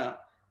I don't want to,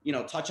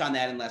 touch on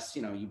that unless,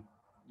 you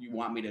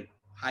want me to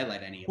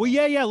highlight any of them. Well,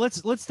 yeah.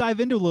 Let's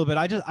dive into a little bit.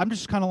 I'm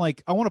just kind of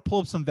like, I want to pull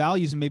up some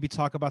values and maybe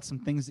talk about some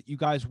things that you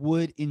guys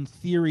would in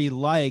theory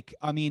like.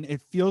 I mean,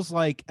 it feels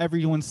like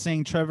everyone's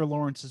saying Trevor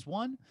Lawrence is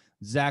 1,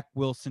 Zach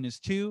Wilson is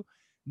 2.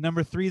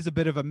 Number 3 is a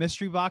bit of a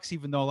mystery box,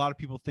 even though a lot of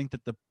people think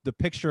that the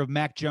picture of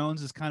Mac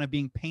Jones is kind of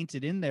being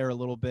painted in there a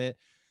little bit.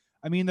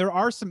 I mean, there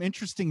are some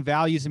interesting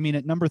values. I mean,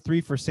 at number 3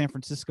 for San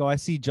Francisco, I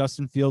see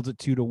Justin Fields at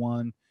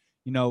 2-1,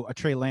 a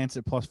Trey Lance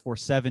at plus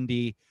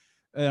 470.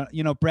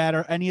 Brad,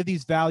 are any of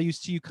these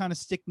values to you kind of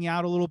sticking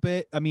out a little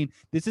bit? I mean,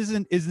 is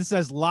this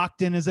as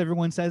locked in as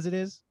everyone says it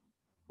is?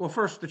 Well,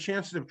 first, the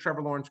chances of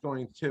Trevor Lawrence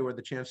going 2 are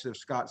the chances of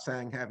Scott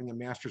Sang having a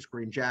Masters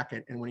green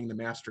jacket and winning the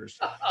Masters.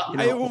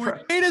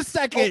 Wait a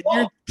second.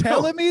 You're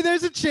telling me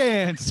there's a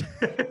chance?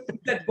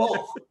 Said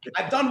both.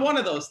 I've done one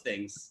of those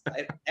things.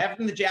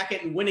 Having the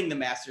jacket and winning the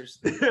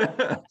Masters.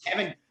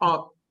 Haven't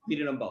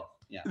needed them both.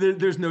 Yeah.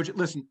 There's no,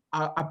 listen,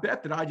 I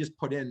bet that I just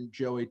put in,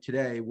 Joey,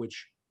 today,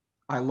 which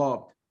I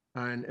loved,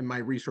 and in my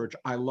research,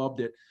 I loved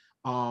it.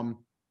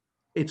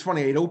 It's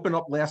funny. It opened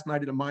up last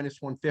night at a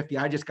minus 150.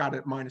 I just got it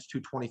at minus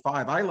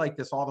 225. I like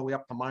this all the way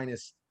up to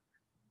minus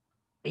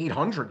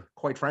 800,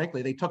 quite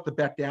frankly. They took the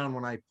bet down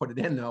when I put it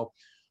in, though.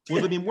 Will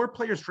there be more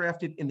players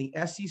drafted in the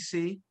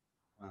SEC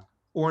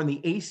or in the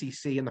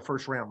ACC in the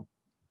first round?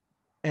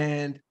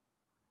 And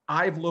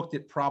I've looked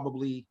at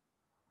probably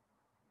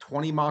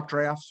 20 mock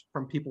drafts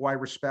from people I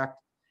respect.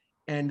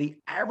 And the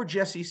average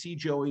SEC,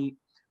 Joey,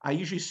 I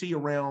usually see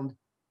around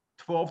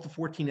 12 to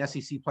 14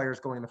 SEC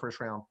players going in the first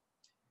round.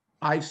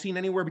 I've seen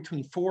anywhere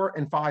between 4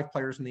 and 5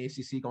 players in the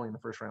ACC going in the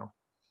first round.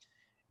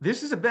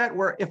 This is a bet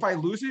where if I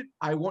lose it,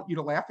 I want you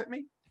to laugh at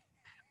me.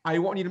 I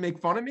want you to make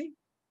fun of me.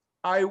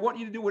 I want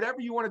you to do whatever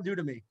you want to do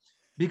to me.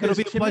 Because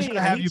it'll be a pleasure to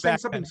have you back.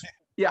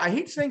 I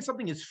hate saying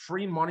something is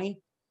free money,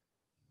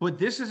 but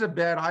this is a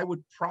bet I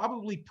would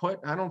probably put,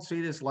 I don't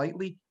say this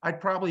lightly,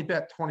 I'd probably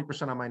bet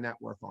 20% of my net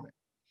worth on it,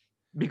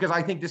 because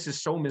I think this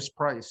is so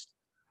mispriced.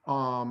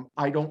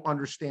 I don't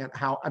understand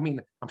how, I mean,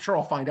 I'm sure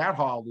I'll find out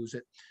how I'll lose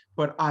it,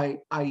 but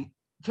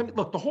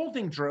look, the whole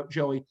thing,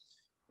 Joey,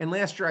 and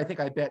last year, I think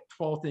I bet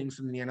 12 things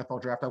in the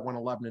NFL draft. I won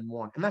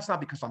 11-1. And that's not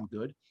because I'm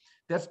good.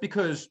 That's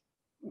because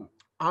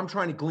I'm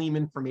trying to glean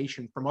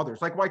information from others.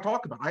 Like what I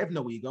talk about, I have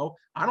no ego.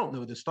 I don't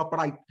know this stuff, but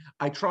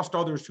I trust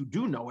others who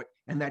do know it,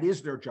 and that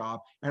is their job.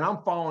 And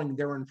I'm following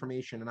their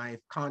information, and I have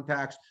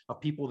contacts of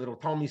people that'll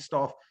tell me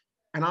stuff,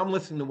 and I'm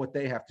listening to what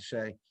they have to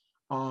say.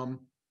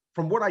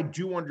 From what I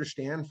do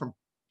understand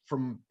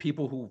from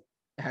people who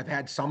have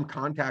had some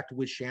contact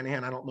with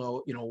Shanahan, I don't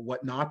know,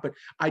 whatnot, but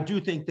I do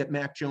think that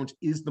Mac Jones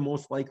is the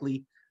most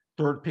likely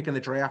third pick in the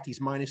draft. He's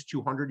minus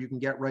 200 you can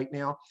get right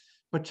now.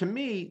 But to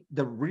me,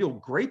 the real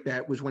great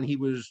bet was when he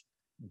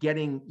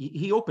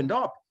opened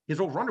up,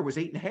 his over-under was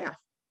 8.5.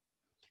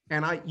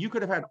 And you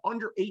could have had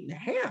under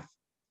 8.5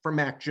 for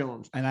Mac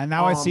Jones. And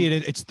I see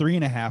it, it's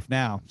 3.5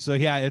 now. So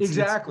yeah,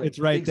 it's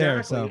right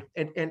there. So,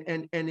 and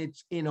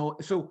it's,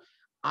 so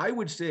I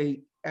would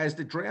say as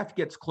the draft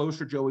gets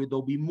closer, Joey,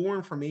 there'll be more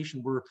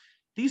information where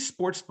these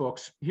sports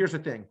books, here's the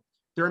thing.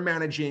 They're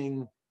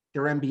managing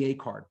their NBA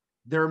card.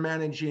 They're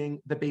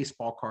managing the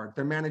baseball card.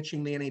 They're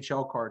managing the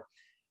NHL card.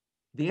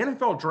 The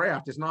NFL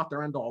draft is not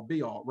their end all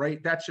be all,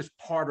 right? That's just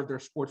part of their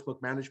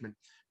sportsbook management.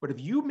 But if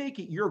you make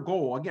it your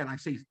goal, again, I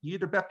say you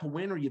either bet to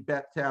win or you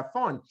bet to have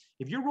fun.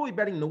 If you're really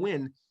betting to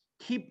win,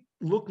 keep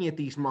looking at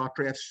these mock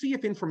drafts, see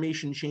if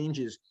information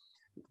changes.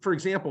 For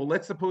example,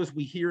 let's suppose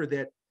we hear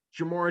that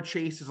Ja'Marr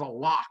Chase is a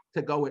lock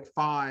to go at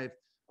 5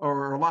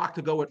 or a lock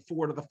to go at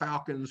 4 to the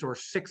Falcons or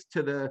 6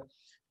 to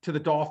the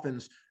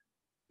Dolphins.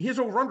 His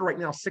over-under right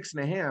now is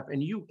 6.5.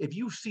 And if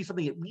you see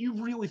something that you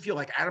really feel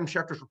like Adam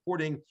Schefter's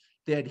reporting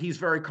that he's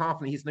very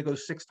confident he's going to go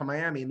 6 to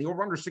Miami and the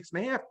over-under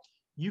 6.5,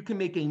 you can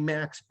make a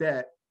max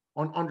bet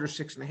on under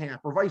 6.5,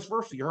 or vice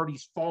versa. You heard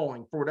he's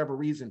falling for whatever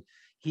reason.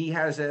 He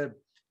has a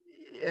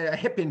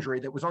hip injury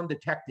that was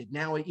undetected.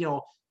 Now,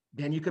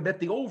 then you could bet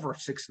the over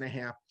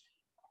 6.5.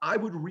 I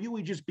would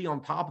really just be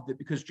on top of it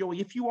because,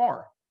 Joey, if you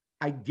are,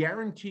 I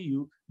guarantee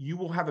you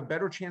will have a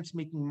better chance of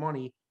making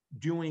money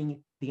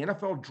doing the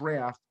NFL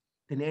draft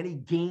than any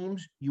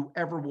games you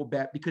ever will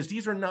bet, because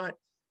these are not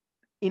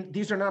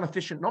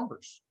efficient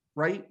numbers,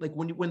 right? Like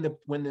when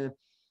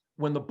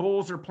the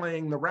Bulls are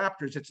playing the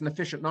Raptors, it's an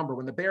efficient number.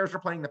 When the Bears are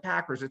playing the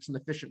Packers, it's an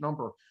efficient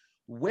number.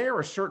 Where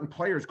a certain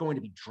player is going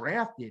to be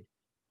drafted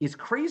is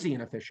crazy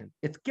inefficient.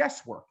 It's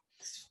guesswork.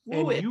 It's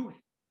fluid.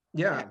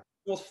 And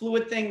most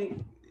fluid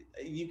thing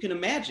you can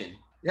imagine.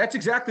 That's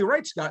exactly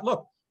right, Scott.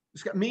 Look,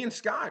 me and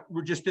Scott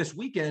were just this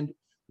weekend,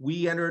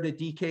 we entered a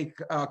DK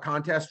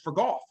contest for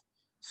golf.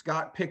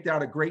 Scott picked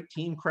out a great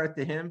team, credit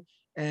to him,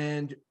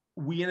 and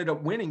we ended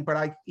up winning,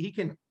 but he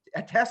can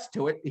attest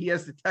to it. He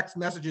has the text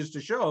messages to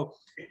show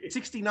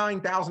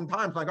 69,000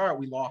 times. Like, all right,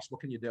 we lost.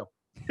 What can you do?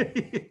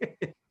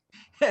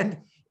 and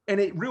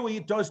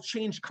it does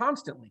change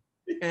constantly.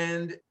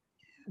 And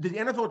the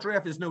NFL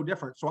draft is no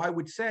different. So I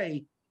would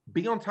say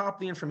be on top of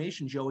the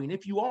information, Joey. And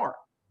if you are,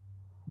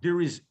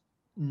 there is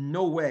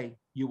no way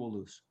you will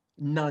lose.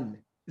 None.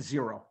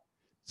 Zero.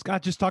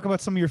 Scott, just talk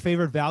about some of your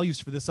favorite values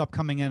for this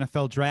upcoming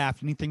NFL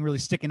draft. Anything really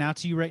sticking out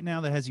to you right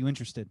now that has you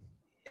interested?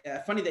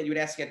 Funny that you would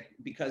ask it,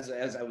 because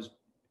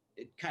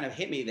it kind of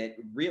hit me that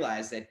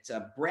realized that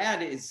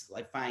Brad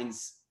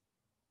finds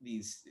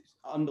these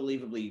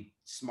unbelievably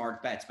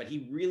smart bets, but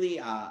he really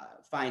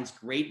finds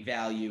great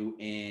value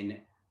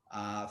in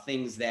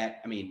things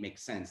that, make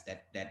sense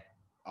that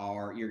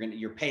are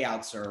your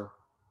payouts are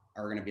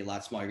going to be a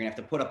lot smaller. You're going to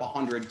have to put up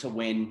 100 to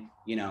win,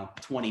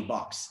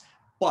 $20,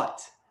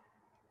 but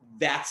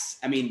that's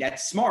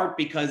smart,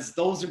 because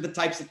those are the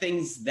types of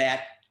things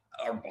that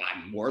are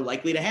more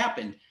likely to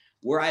happen.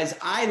 Whereas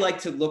I like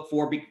to look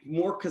for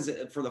more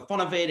for the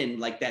fun of it and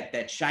like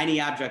that shiny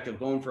object of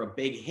going for a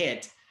big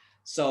hit.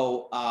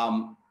 So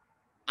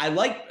I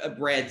like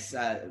Brad's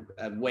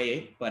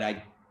way, but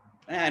I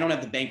don't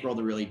have the bankroll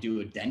to really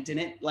do a dent in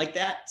it like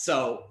that.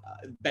 So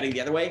betting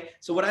the other way.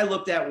 So what I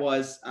looked at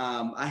was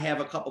I have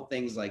a couple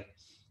things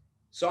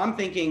so I'm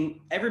thinking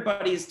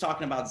everybody's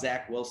talking about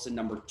Zach Wilson,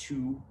 number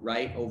 2,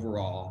 right,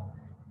 overall.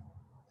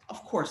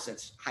 Of course,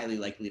 that's highly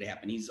likely to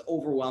happen. He's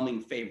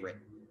overwhelming favorite.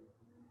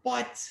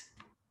 But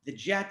the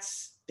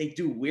Jets, they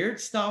do weird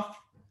stuff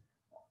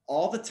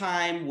all the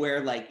time where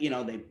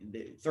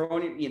they throw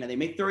in, they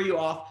may throw you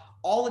off.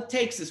 All it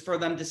takes is for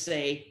them to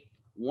say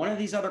one of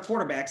these other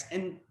quarterbacks,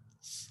 and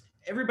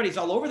everybody's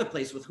all over the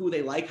place with who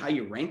they like, how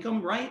you rank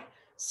them, right?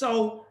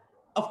 So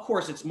of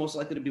course it's most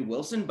likely to be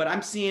Wilson, but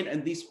I'm seeing,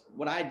 at least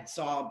what I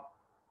saw,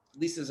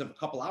 at least as of a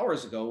couple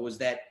hours ago, was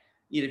that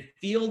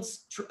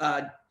Fields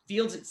at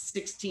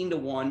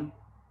 16-1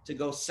 to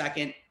go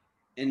second,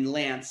 and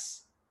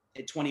Lance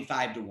at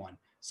 25-1.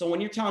 So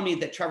when you're telling me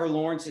that Trevor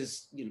Lawrence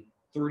is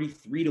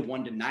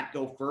 33-1 to not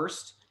go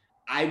first,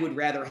 I would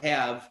rather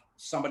have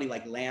somebody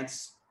like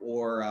Lance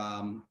or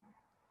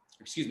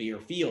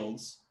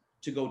Fields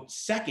to go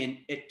second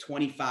at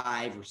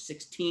 25 or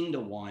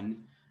 16-1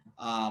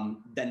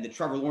 than the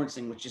Trevor Lawrence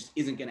thing, which just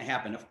isn't going to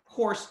happen. Of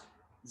course,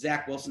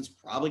 Zach Wilson's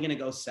probably going to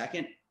go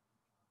second,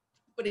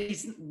 but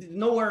he's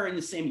nowhere in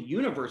the same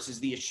universe as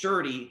the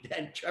assurity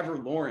that Trevor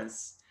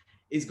Lawrence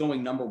is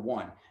going number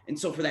 1. And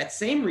so for that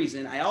same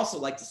reason, I also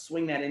like to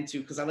swing that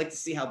into, because I like to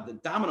see how the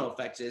domino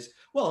effect is.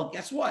 Well,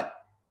 guess what?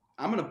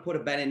 I'm going to put a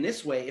bet in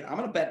this way. I'm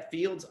going to bet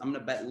Fields. I'm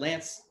going to bet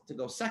Lance to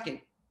go second.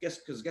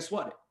 Guess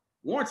what?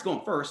 Lawrence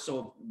going first.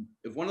 So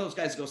if one of those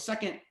guys goes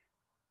second,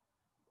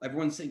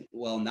 everyone's saying,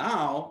 well,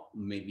 now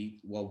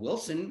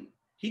Wilson,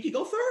 he could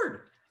go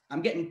third.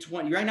 I'm getting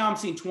 20 right now. I'm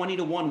seeing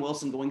 20-1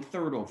 Wilson going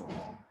third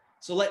overall.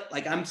 So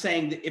I'm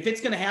saying that if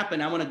it's going to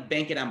happen, I want to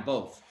bank it on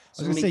both.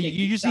 So I was gonna say,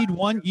 you just need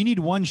one. You need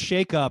one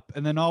shakeup,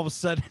 and then all of a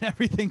sudden,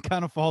 everything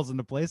kind of falls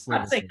into place.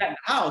 I'm saying that in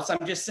the house.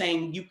 I'm just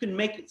saying you can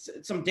make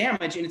some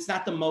damage, and it's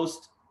not the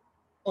most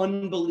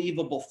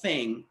unbelievable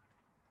thing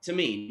to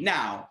me.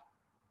 Now,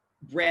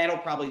 Brad will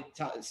probably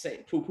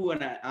say poo-poo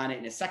on it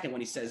in a second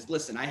when he says,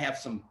 "Listen, I have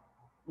some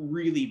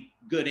really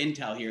good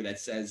intel here that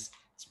says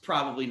it's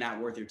probably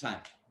not worth your time."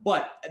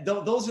 But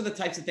those are the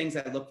types of things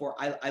that I look for.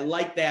 I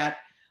like that.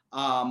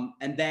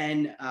 And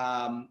then,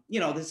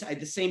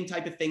 the same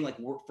type of thing, like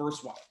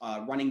first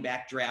running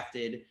back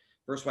drafted,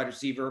 first wide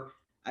receiver.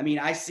 I mean,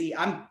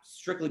 I'm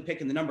strictly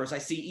picking the numbers. I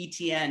see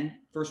ETN,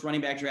 first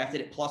running back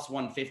drafted at plus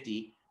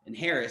 150, and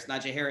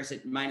Najee Harris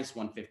at minus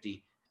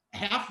 150.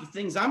 Half the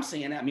things I'm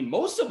seeing, I mean,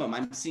 most of them,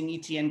 I'm seeing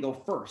ETN go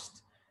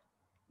first.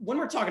 When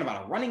we're talking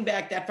about a running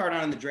back that far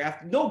down in the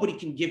draft, nobody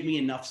can give me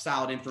enough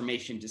solid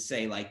information to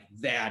say like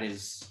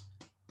that's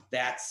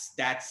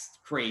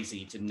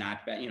crazy to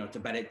not bet, to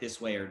bet it this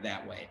way or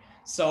that way.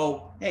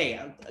 So hey,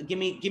 give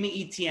me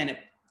ETN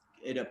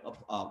at a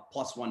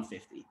plus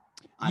 150.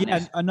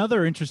 Yeah,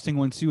 another interesting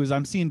one too is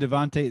I'm seeing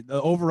the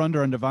over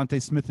under on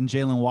Devontae Smith and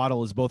Jalen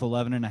Waddle is both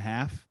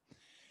 11.5.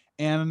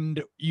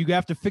 And you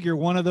have to figure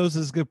one of those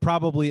is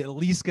probably at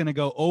least going to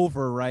go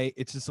over, right?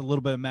 It's just a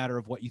little bit of a matter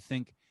of what you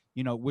think,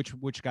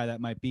 which guy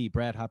that might be.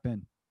 Brad, hop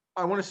in.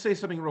 I want to say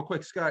something real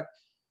quick, Scott.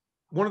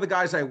 One of the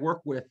guys I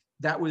work with,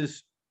 that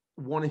was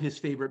one of his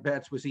favorite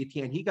bets was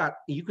ETN.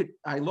 You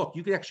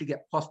could actually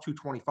get plus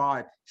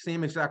 225.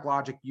 Same exact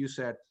logic you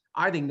said.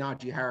 I think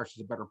Najee Harris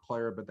is a better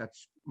player, but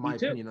that's my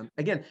opinion.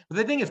 Again, but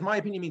the thing is, my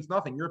opinion means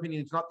nothing. Your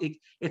opinion is not.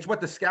 It's what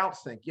the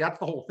scouts think. Yeah, that's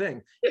the whole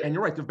thing. And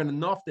you're right. There've been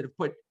enough that have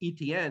put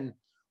ETN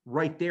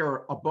right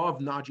there above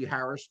Najee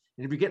Harris.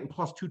 And if you're getting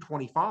plus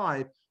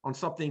 225 on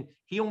something,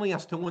 he only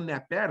has to win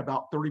that bet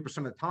about 30%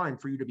 of the time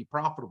for you to be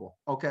profitable.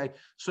 Okay,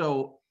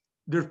 so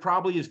there's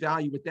probably is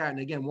value with that. And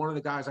again, one of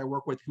the guys I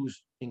work with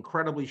who's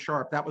incredibly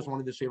sharp, that was one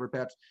of his favorite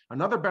bets.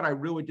 Another bet I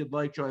really did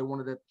like, Joe, I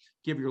wanted to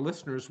give your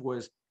listeners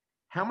was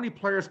how many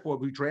players will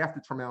be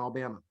drafted from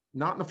Alabama?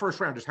 Not in the first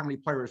round, just how many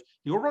players.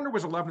 The over-under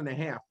was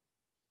 11.5.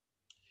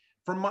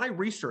 From my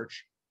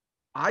research,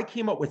 I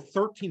came up with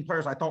 13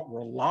 players I thought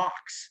were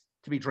locks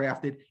to be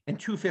drafted and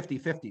 2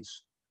 50-50s.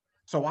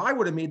 So I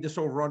would have made this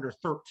over-under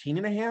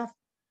 13.5.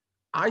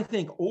 I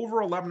think over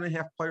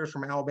 11.5 players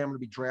from Alabama to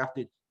be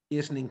drafted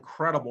is an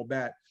incredible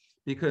bet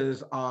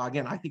because,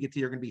 again, I think it's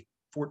either going to be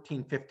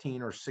 14,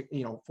 15, or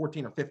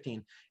 14 or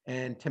 15.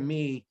 And to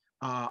me,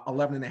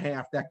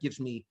 11.5, that gives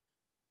me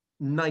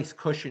nice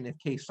cushion in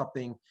case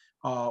something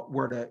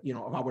were to,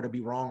 if I were to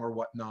be wrong or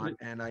whatnot.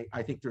 And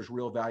I think there's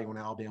real value in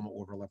Alabama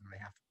over 11.5.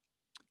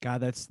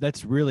 God,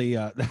 that's really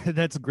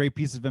that's a great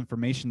piece of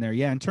information there.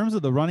 Yeah, in terms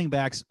of the running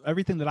backs,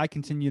 everything that I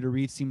continue to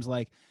read seems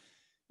like,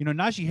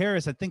 Najee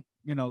Harris, I think,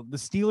 the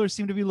Steelers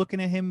seem to be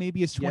looking at him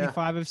maybe as 25.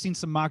 Yeah. I've seen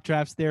some mock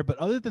drafts there, but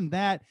other than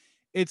that,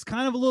 it's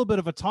kind of a little bit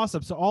of a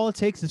toss-up. So all it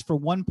takes is for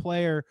one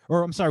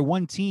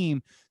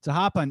team to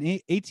hop on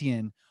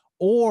Etienne,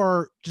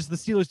 or just the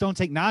Steelers don't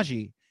take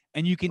Najee,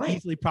 and you can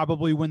easily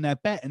probably win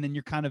that bet, and then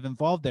you're kind of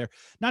involved there.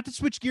 Not to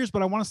switch gears,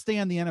 but I want to stay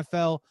on the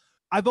NFL.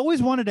 I've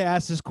always wanted to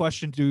ask this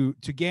question to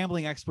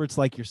gambling experts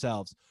like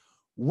yourselves.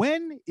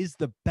 When is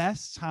the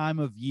best time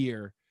of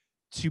year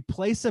to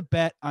place a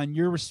bet on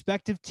your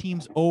respective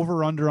teams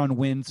over/under on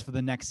wins for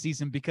the next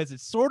season? Because it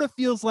sort of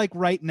feels like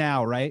right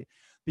now, right?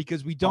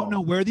 Because we don't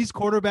know where these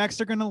quarterbacks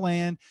are going to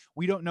land.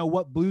 We don't know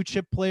what blue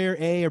chip player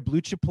A or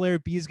blue chip player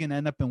B is going to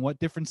end up in what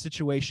different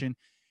situation.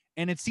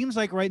 And it seems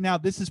like right now,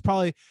 this is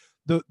probably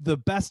the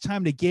best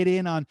time to get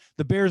in on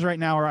the Bears right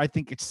now, or I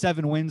think it's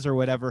 7 wins or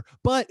whatever.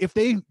 But if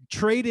they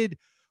traded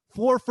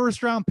 4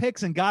 first-round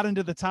picks and got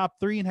into the top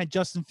 3 and had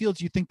Justin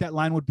Fields, you think that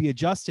line would be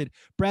adjusted.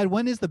 Brad,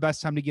 when is the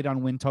best time to get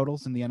on win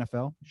totals in the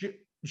NFL?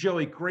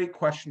 Joey, great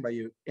question by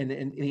you. And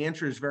the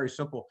answer is very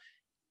simple.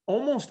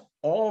 Almost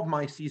all of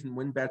my season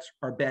win bets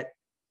are bet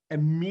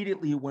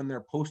immediately when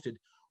they're posted.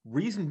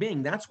 Reason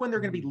being, that's when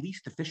they're going to be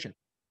least efficient.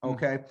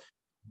 Okay.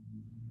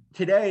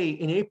 Today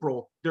in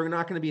April, they're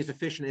not going to be as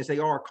efficient as they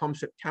are come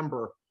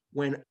September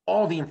when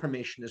all the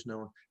information is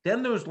known.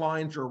 Then those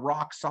lines are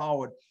rock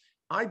solid.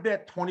 I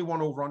bet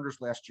 21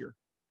 over-unders last year.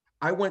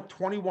 I went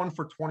 21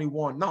 for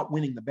 21, not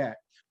winning the bet,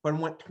 but I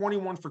went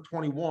 21 for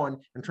 21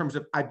 in terms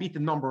of I beat the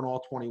number in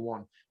all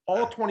 21.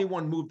 All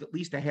 21 moved at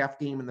least a half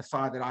game in the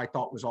side that I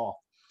thought was off.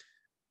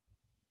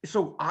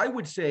 So I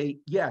would say,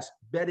 yes,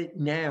 bet it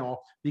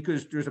now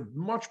because there's a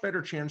much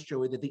better chance,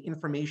 Joey, that the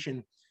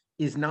information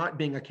is not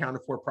being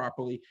accounted for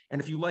properly.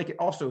 And if you like it,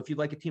 also, if you'd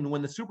like a team to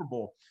win the Super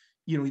Bowl,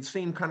 the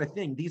same kind of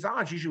thing. These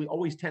odds usually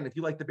always tend, if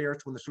you like the Bears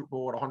to win the Super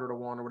Bowl at 100 to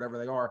 1 or whatever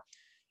they are,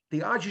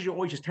 the odds usually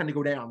always just tend to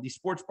go down. These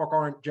sportsbook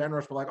aren't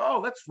generous. We're like, oh,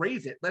 let's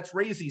raise it. Let's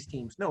raise these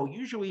teams. No,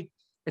 usually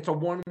it's a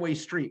one-way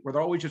street where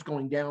they're always just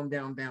going down,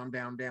 down, down,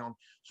 down, down.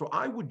 So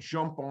I would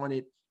jump on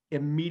it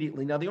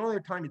immediately. Now, the only other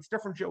time it's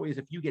different, Joey, is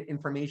if you get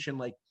information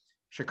like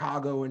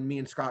Chicago, and me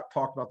and Scott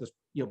talked about this,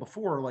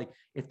 before, like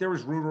if there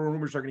was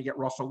rumors they're going to get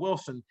Russell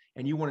Wilson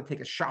and you want to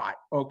take a shot.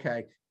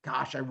 Okay,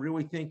 gosh, I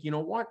really think, you know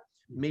what?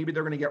 Maybe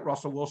they're going to get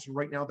Russell Wilson.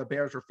 Right now, the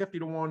Bears are 50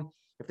 to 1.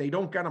 If they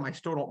don't get him, I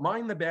still don't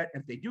mind the bet.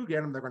 If they do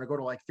get him, they're going to go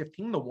to like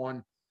 15 to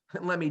 1.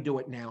 Let me do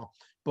it now.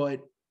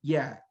 But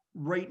yeah,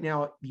 right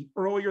now, the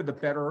earlier the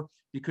better,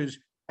 because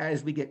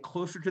as we get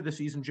closer to the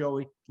season,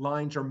 Joey,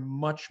 lines are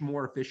much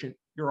more efficient.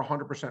 You're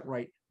 100%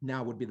 right.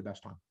 Now would be the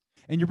best time.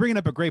 And you're bringing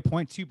up a great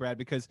point too, Brad,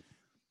 because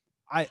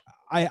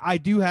I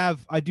do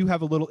have a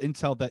little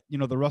intel that,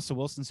 the Russell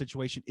Wilson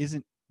situation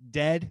isn't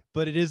dead,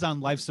 but it is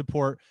on life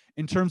support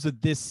in terms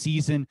of this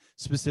season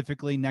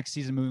specifically. Next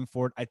season moving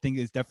forward, I think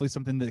is definitely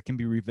something that can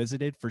be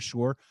revisited for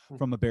sure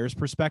from a Bears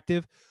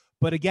perspective.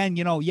 But again,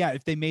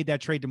 if they made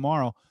that trade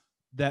tomorrow,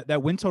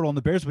 that win total on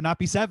the Bears would not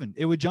be 7.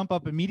 It would jump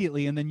up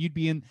immediately, and then you'd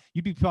be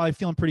probably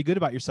feeling pretty good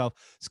about yourself.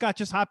 Scott,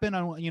 just hop in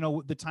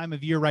on the time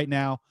of year right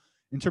now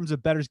in terms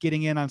of bettors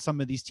getting in on some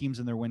of these teams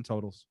and their win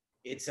totals.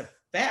 It's a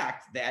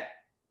fact that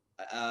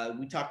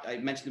I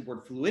mentioned the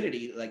word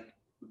fluidity, like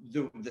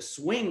the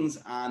swings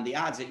on the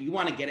odds, that you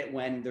want to get it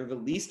when they're the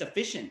least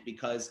efficient,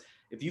 because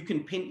if you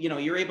can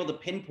you're able to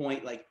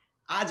pinpoint, like,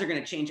 odds are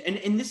going to change.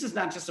 And this is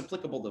not just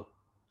applicable to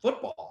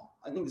football.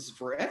 I think this is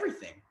for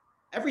everything,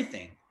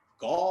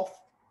 golf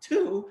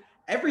too,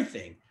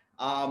 everything.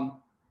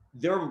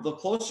 The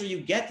closer you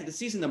get to the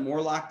season, the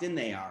more locked in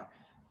they are.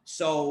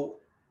 So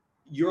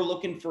you're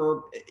looking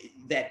for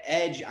that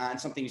edge on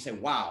something. You say,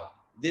 wow,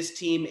 this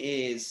team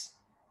is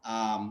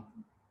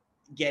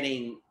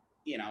getting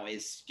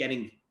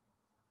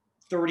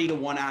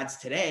 30-1 odds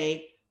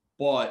today,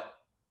 but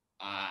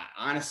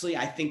honestly,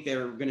 I think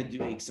they're going to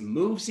make some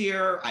moves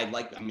here. They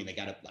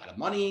got a lot of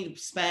money to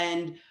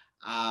spend.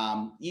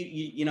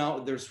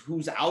 There's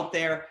who's out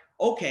there.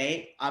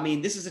 Okay,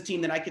 this is a team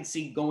that I could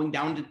see going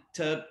down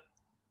to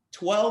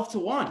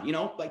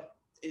 12-1.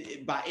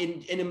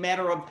 In a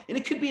matter of, and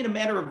it could be in a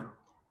matter of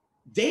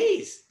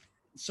days.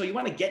 So you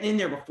want to get in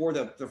there before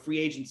the free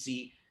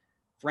agency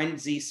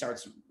frenzy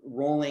starts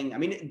rolling.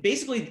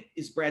 Basically,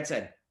 as Brad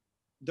said,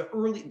 the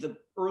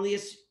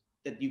earliest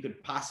that you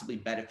could possibly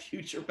bet a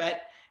future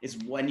bet is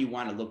when you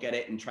want to look at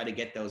it and try to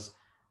get those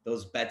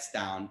bets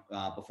down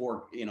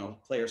before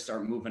players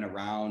start moving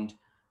around.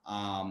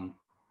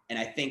 And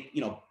I think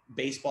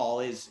baseball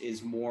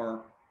is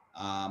more.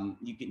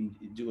 You can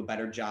do a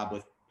better job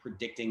with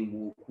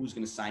predicting who's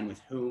going to sign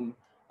with whom,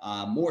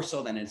 more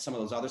so than in some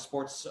of those other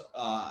sports.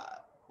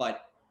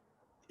 But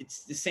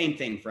it's the same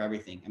thing for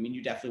everything.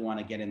 You definitely want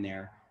to get in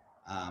there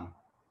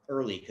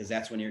early, because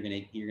that's when you're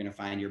gonna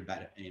find your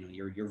bet,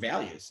 your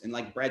values. And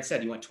like Brad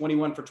said, you went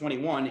 21 for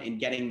 21 in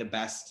getting the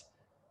best.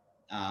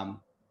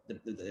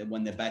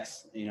 When the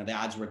bets, the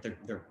odds were at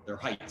their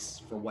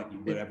heights for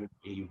whatever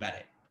you bet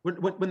it.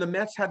 When the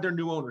Mets had their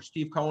new owner,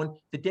 Steve Cohen,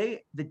 the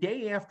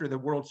day after the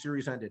World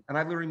Series ended, and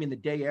I literally mean the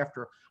day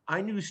after,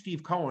 I knew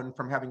Steve Cohen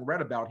from having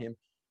read about him.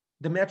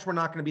 The Mets were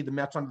not going to be the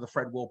Mets under the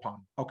Fred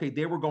Wilpon. Okay,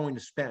 they were going to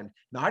spend.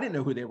 Now, I didn't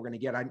know who they were going to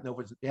get. I didn't know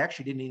they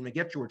actually didn't even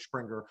get George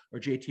Springer or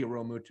JT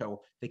Realmuto.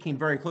 They came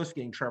very close to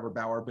getting Trevor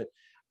Bauer, but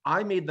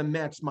I made the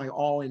Mets my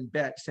all-in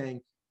bet, saying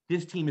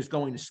this team is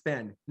going to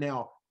spend.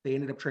 Now, they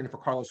ended up trading for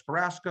Carlos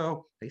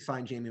Carrasco. They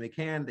signed Jamie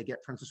McCann. They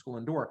get Francisco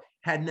Lindor.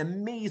 Had an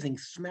amazing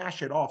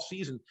smash it off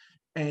season.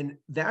 And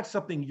that's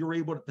something you're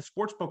able to, the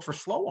sports books are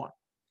slow on.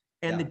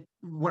 And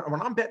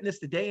when I'm betting this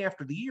the day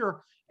after the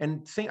year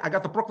and saying I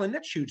got the Brooklyn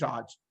Nets huge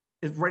odds,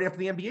 is right after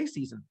the NBA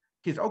season,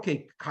 because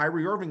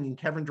Kyrie Irving and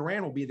Kevin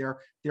Durant will be there.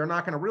 They're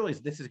not going to realize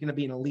this is going to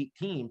be an elite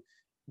team.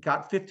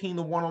 Got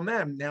 15-1 on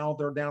them. Now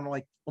they're down to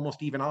like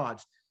almost even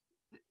odds.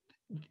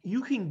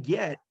 You can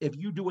get, if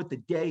you do it the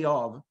day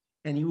of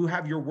and you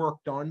have your work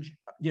done,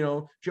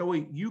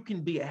 Joey, you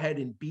can be ahead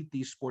and beat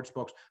these sports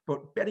books.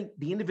 But betting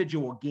the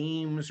individual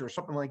games or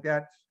something like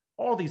that,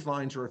 all these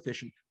lines are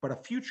efficient. But a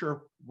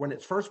future, when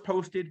it's first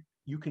posted,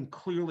 you can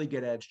clearly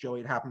get edge,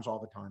 Joey. It happens all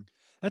the time.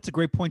 That's a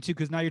great point too,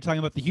 because now you're talking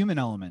about the human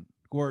element,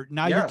 or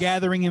now you're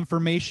gathering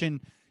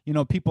information.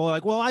 People are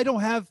like, well, I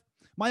don't have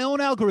my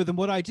own algorithm.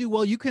 What I do,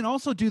 well, you can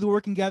also do the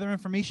work and gather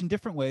information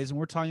different ways. And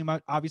we're talking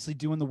about obviously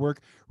doing the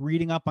work,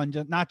 reading up on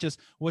not just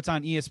what's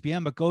on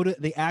ESPN, but go to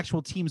the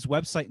actual team's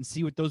website and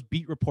see what those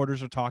beat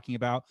reporters are talking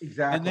about.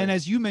 Exactly. And then,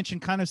 as you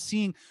mentioned, kind of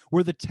seeing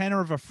where the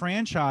tenor of a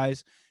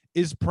franchise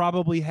is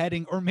probably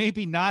heading, or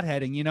maybe not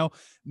heading.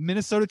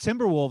 Minnesota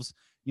Timberwolves,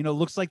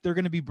 looks like they're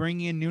going to be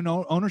bringing in new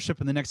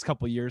ownership in the next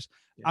couple of years.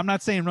 Yeah. I'm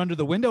not saying run to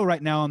the window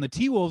right now on the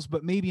T-Wolves,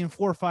 but maybe in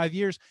 4 or 5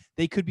 years,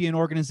 they could be an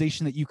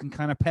organization that you can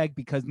kind of peg,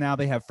 because now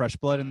they have fresh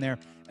blood in there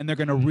and they're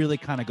going to really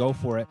kind of go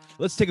for it.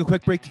 Let's take a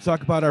quick break to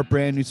talk about our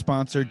brand new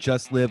sponsor,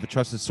 Just Live, a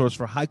trusted source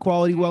for high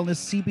quality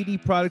wellness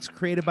CBD products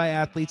created by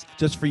athletes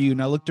just for you.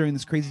 Now look, during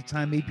this crazy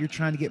time, maybe you're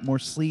trying to get more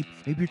sleep.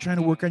 Maybe you're trying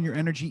to work on your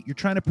energy. You're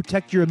trying to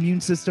protect your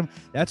immune system.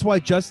 That's why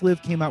Just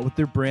Live came out with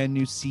their brand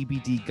new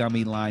CBD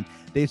gummy line.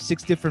 They have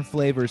 6 different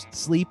flavors: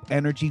 sleep,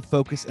 energy,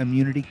 focus,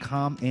 immunity,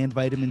 calm, and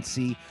vitamin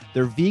C.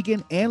 They're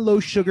vegan and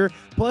low sugar.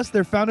 Plus,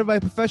 they're founded by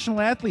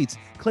professional athletes,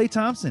 Klay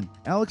Thompson,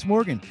 Alex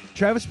Morgan,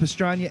 Travis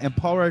Pastrana, and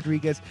Paul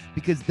Rodriguez,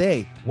 because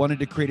they wanted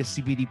to create a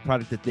CBD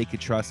product that they could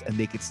trust and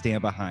they could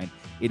stand behind.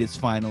 It is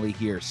finally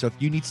here. So if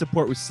you need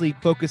support with sleep,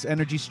 focus,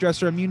 energy,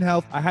 stress, or immune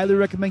health, I highly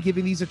recommend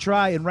giving these a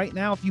try. And right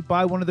now, if you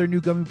buy one of their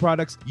new gummy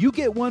products, you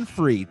get one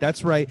free.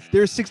 That's right.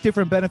 There are 6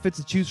 different benefits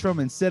to choose from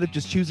instead of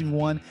just choosing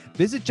one.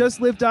 Visit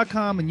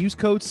justlive.com and use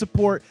code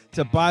SUPPORT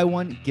to buy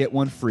one, get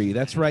one free.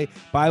 That's right.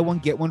 Buy one,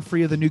 get one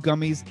free of the new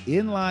gummies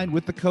in line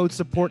with the code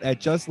SUPPORT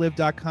at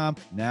justlive.com.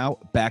 Now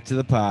back to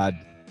the pod.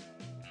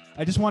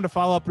 I just wanted to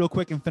follow up real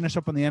quick and finish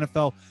up on the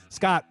NFL.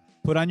 Scott,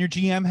 put on your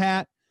GM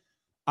hat.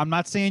 I'm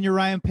not saying you're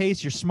Ryan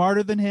Pace. You're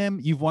smarter than him.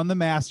 You've won the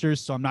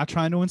Masters, so I'm not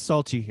trying to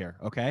insult you here.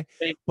 Okay.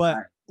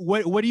 But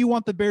what do you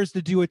want the Bears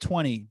to do at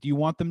 20? Do you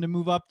want them to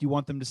move up? Do you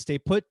want them to stay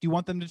put? Do you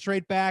want them to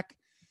trade back?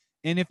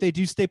 And if they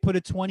do stay put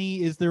at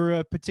 20, is there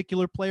a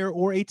particular player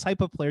or a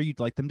type of player you'd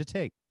like them to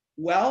take?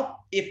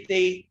 Well, if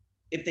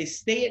they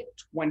stay at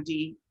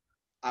 20,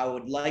 I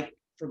would like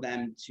for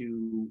them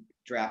to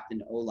draft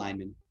an O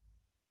lineman.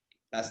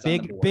 Best on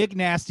the board. Big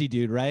nasty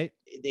dude, right?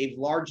 They've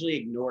largely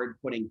ignored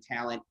putting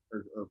talent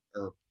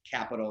or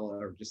capital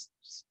or just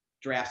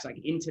drafts like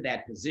into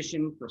that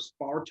position for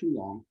far too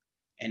long,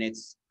 and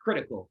it's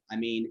critical. I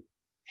mean,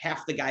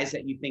 half the guys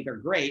that you think are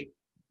great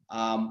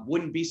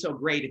wouldn't be so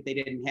great if they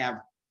didn't have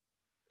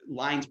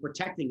lines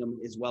protecting them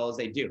as well as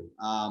they do.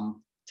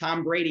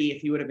 Tom Brady,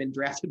 if he would have been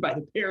drafted by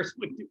the Bears,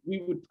 we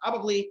would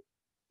probably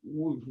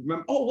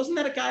remember. Oh, wasn't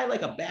that a guy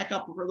like a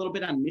backup for a little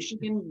bit on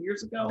Michigan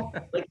years ago?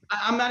 Like,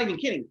 I'm not even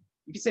kidding.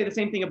 You can say the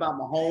same thing about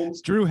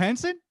Mahomes. Drew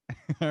Henson?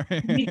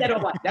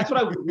 That's what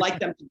I would like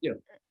them to do.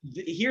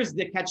 Here's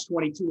the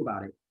catch-22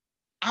 about it.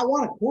 I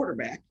want a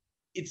quarterback.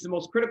 It's the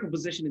most critical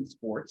position in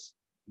sports.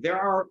 There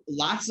are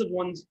lots of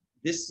ones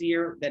this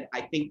year that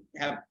I think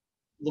have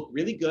looked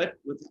really good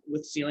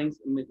with ceilings.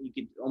 I mean, you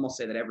could almost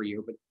say that every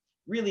year, but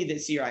really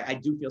this year I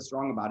do feel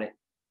strong about it.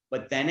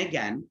 But then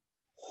again,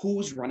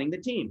 who's running the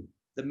team?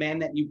 The man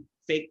that you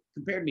fake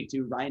compared me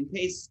to, Ryan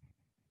Pace,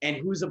 and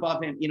who's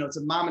above him? You know, it's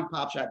a mom and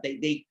pop shop.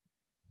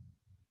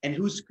 And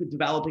who's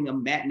developing a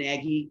Matt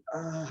Nagy?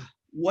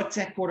 What's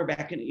that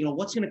quarterback? And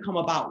what's going to come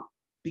about?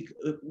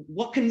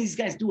 What can these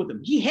guys do with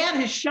him? He had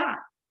his shot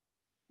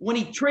when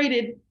he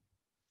traded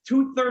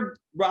 2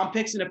 third-round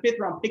picks and a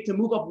 5th-round pick to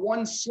move up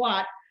one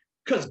slot,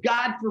 because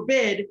God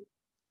forbid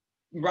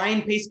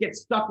Ryan Pace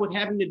gets stuck with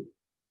having to,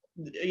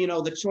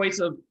 the choice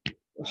of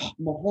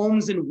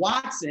Mahomes and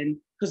Watson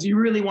because he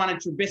really wanted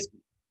Trubisky.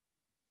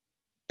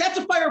 That's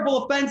a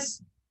fireable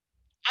offense.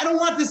 I don't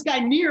want this guy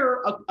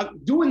near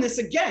doing this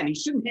again. He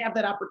shouldn't have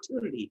that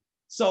opportunity.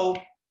 So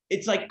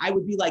it's like I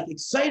would be like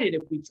excited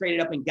if we traded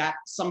up and got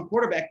some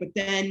quarterback, but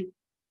then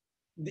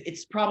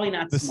it's probably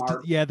not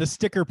smart. The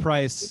sticker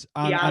price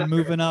on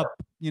moving up,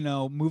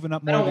 moving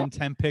up more than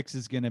 10 picks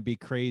is going to be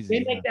crazy.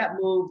 They make that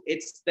move.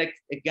 It's like,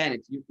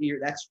 again,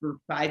 that's for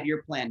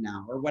 5-year plan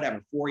now or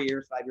whatever, 4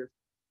 years, 5 years.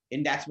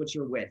 And that's what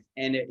you're with.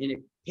 And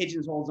it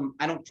pigeonholes them.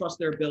 I don't trust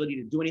their ability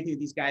to do anything with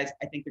these guys.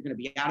 I think they're going to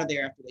be out of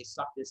there after they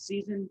suck this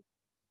season.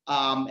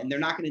 And they're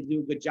not going to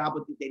do a good job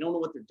with it. They don't know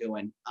what they're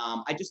doing.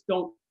 I just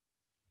don't.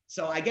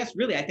 So I guess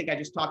really, I think I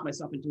just talked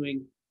myself into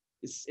doing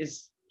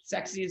as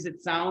sexy as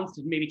it sounds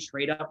to maybe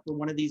trade up for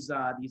one of these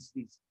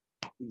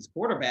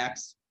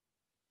quarterbacks.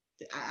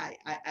 I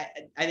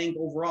think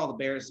overall the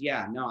Bears,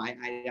 I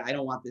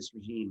don't want this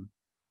regime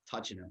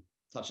touching the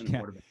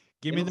quarterback.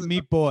 Give me the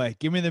meat boy.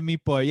 Give me the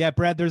meat boy. Yeah,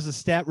 Brad, there's a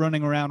stat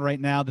running around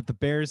right now that the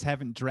Bears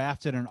haven't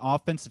drafted an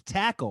offensive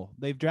tackle.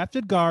 They've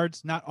drafted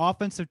guards, not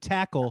offensive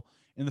tackle,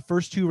 in the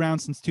first 2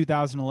 rounds since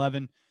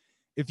 2011.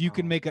 If you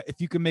can make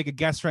a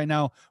guess right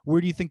now,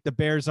 where do you think the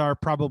Bears are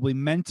probably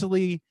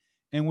mentally,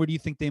 and where do you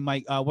think they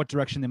might what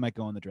direction they might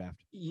go in the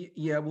draft?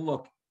 Yeah, well,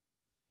 look,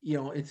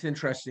 it's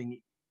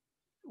interesting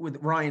with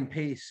Ryan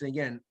Pace.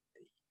 Again,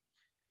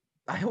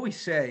 I always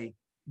say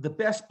the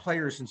best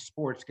players in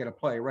sports get to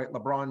play, right?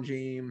 LeBron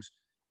James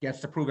gets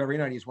to prove every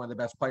night he's one of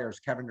the best players.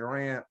 Kevin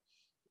Durant,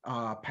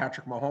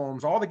 Patrick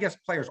Mahomes, all the guest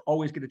players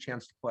always get a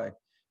chance to play.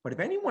 But if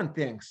anyone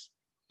thinks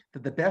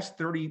that the best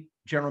 30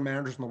 general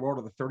managers in the world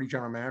are the 30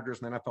 general managers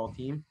in the NFL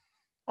team,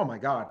 oh my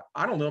God,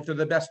 I don't know if they're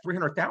the best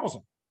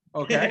 300,000.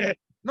 Okay.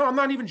 No, I'm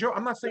not even joking.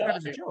 I'm not saying that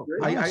as a joke.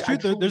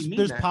 It's true.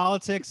 There's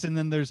politics, and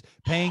then there's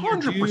paying your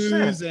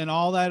dues and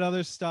all that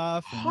other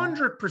stuff.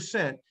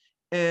 100%.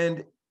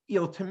 And,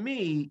 to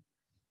me,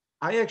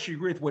 I actually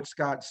agree with what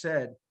Scott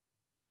said.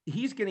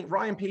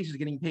 Ryan Pace is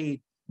getting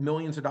paid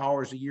millions of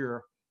dollars a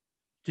year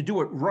to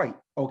do it right.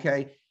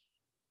 Okay.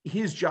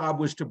 His job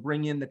was to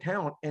bring in the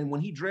talent. And when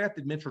he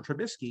drafted Mitchell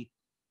Trubisky,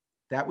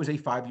 that was a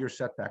 5-year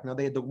setback. Now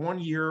they had the 1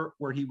 year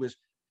where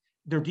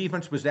their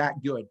defense was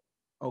that good.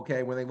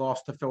 Okay. When they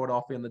lost to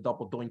Philadelphia in the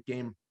double doink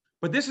game,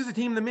 but this is a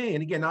team to me.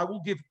 And again, I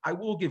will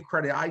give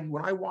credit.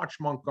 When I watched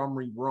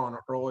Montgomery run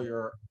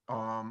earlier,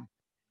 I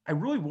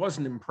really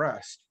wasn't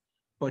impressed,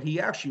 but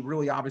he actually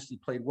really obviously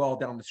played well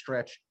down the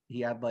stretch.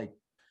 He had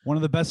one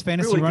of the best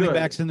fantasy running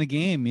backs in the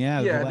game.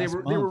 Yeah. They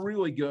were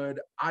really good.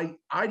 I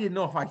didn't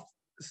know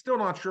still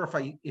not sure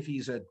if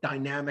he's a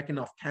dynamic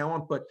enough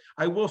talent, but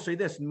I will say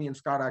this, and me and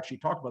Scott actually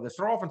talked about this.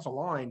 Their offensive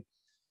line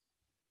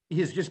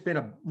has just been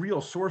a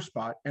real sore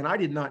spot. And I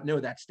did not know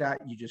that stat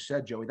you just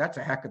said, Joey. That's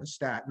a heck of a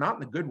stat, not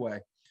in a good way.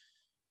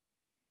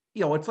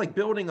 It's like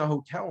building a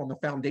hotel on the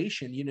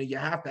foundation. You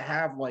have to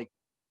have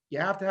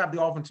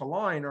the offensive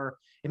line, or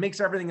it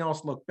makes everything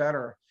else look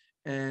better.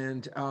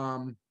 And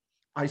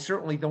I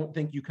certainly don't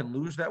think you can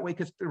lose that way,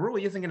 because there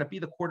really isn't going to be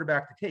the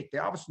quarterback to take. They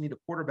obviously need a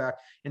quarterback.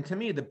 And to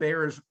me, the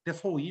Bears,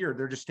 this whole year,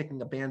 they're just sticking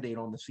a Band-Aid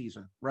on the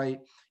season, right?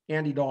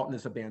 Andy Dalton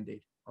is a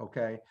Band-Aid,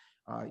 okay?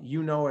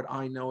 You know it.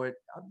 I know it.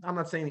 I'm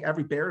not saying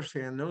every Bears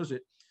fan knows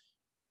it.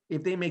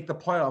 if they make the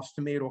playoffs,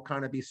 to me, it'll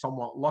kind of be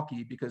somewhat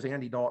lucky because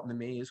Andy Dalton to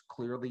me is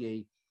clearly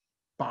a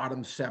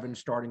bottom 7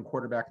 starting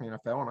quarterback in the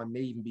NFL. And I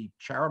may even be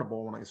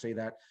charitable when I say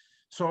that.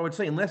 So I would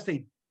say unless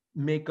they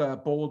make a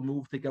bold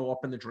move to go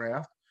up in the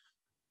draft,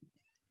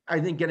 I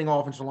think getting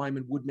offensive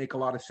linemen would make a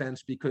lot of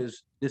sense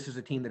because this is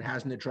a team that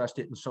hasn't addressed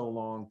it in so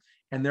long.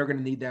 And they're going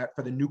to need that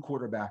for the new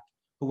quarterback,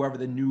 whoever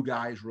the new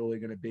guy is really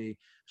going to be.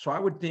 So I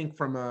would think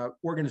from an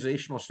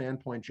organizational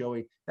standpoint,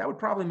 Joey, that would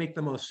probably make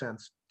the most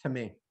sense to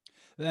me.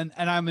 And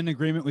I'm in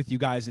agreement with you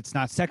guys. It's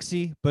not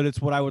sexy, but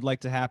it's what I would like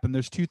to happen.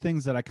 There's two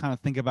things that I kind of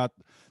think about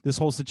this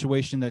whole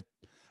situation that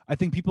I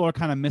think people are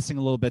kind of missing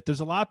a little bit. There's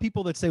a lot of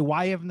people that say,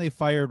 why haven't they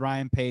fired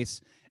Ryan Pace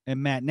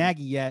and Matt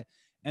Nagy yet?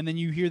 And then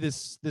you hear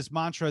this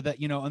mantra that,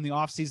 you know, in the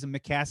offseason,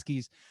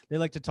 McCaskies, they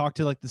like to talk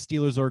to like the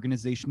Steelers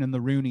organization and the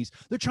Rooneys.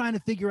 They're trying to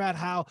figure out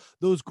how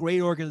those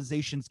great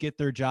organizations get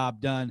their job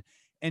done.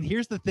 And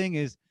here's the thing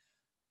is,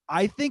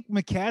 I think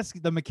the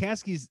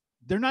McCaskies,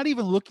 they're not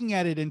even looking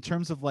at it in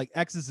terms of like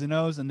X's and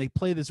O's, and they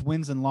play this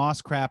wins and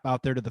loss crap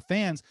out there to the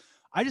fans.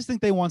 I just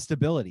think they want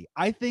stability.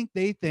 I think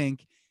they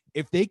think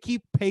if they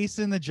keep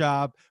pacing the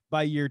job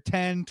by year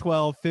 10,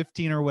 12,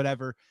 15 or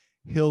whatever,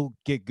 he'll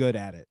get good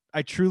at it.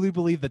 I truly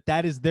believe that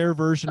that is their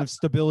version of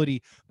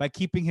stability by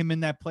keeping him in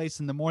that place.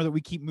 And the more that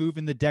we keep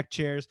moving the deck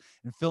chairs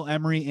and Phil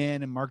Emery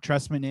in and Mark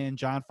Trestman in,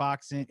 John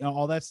Fox in, you know,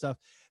 all that stuff,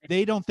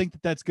 they don't think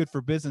that that's good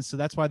for business. So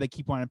that's why they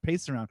keep wanting to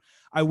pace around.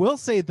 I will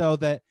say though,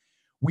 that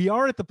we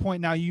are at the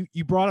point now,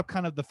 you brought up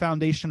kind of the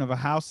foundation of a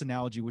house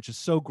analogy, which is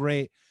so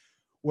great,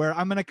 where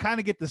I'm going to kind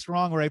of get this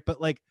wrong, right?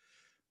 But like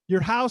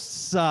your house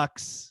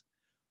sucks,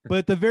 but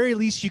at the very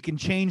least you can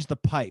change the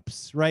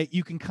pipes, right?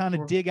 You can kind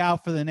of dig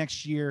out for the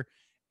next year.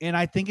 And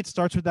I think it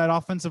starts with that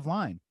offensive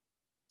line.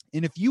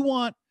 And if you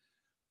want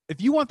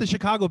the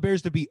Chicago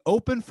Bears to be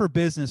open for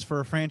business for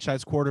a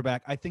franchise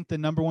quarterback, I think the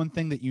number one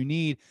thing that you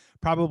need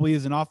probably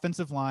is an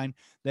offensive line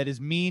that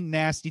is mean,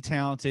 nasty,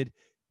 talented,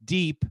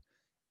 deep,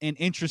 and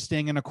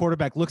interesting. And a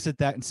quarterback looks at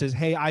that and says,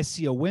 hey, I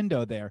see a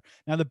window there.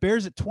 Now the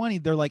Bears at 20,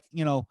 they're like,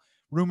 you know,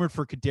 rumored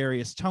for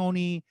Kadarius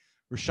Toney,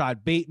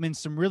 Rashad Bateman,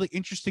 some really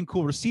interesting,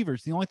 cool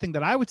receivers. The only thing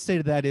that I would say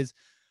to that is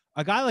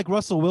a guy like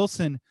Russell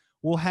Wilson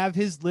will have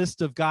his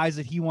list of guys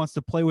that he wants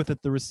to play with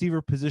at the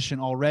receiver position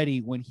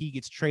already when he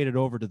gets traded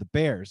over to the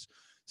Bears.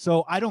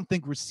 So I don't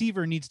think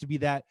receiver needs to be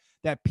that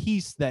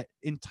piece that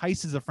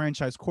entices a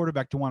franchise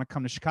quarterback to want to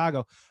come to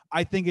Chicago.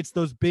 I think it's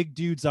those big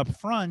dudes up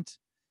front,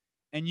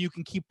 and you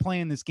can keep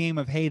playing this game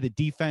of, hey, the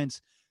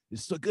defense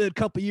is so good,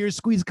 couple years,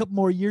 squeeze a couple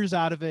more years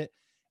out of it.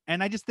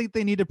 And I just think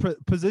they need to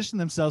position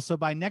themselves so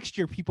by next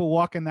year people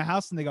walk in the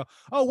house and they go,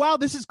 oh, wow,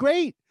 this is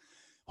great.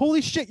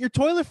 Holy shit, your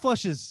toilet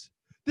flushes.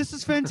 This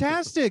is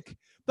fantastic.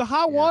 The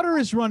hot water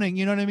is running,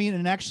 you know what I mean?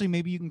 And actually,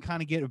 maybe you can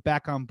kind of get it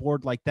back on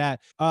board like that.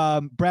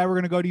 Brad, we're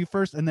going to go to you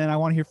first, and then I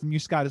want to hear from you,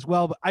 Scott, as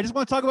well. But I just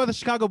want to talk about the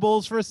Chicago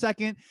Bulls for a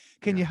second.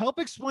 Can you help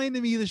explain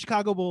to me the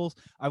Chicago Bulls?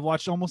 I've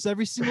watched almost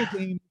every single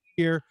game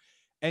here,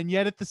 and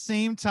yet at the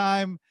same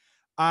time,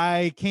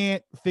 I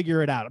can't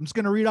figure it out. I'm just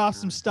going to read off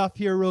some stuff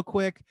here real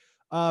quick.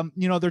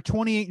 You know, they're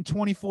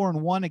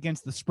 28-24-1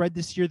 against the spread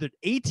this year. They're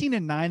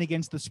 18-9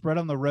 against the spread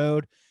on the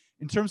road.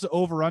 In terms of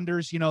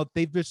over-unders, you know,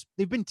 they've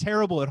been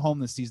terrible at home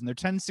this season. They're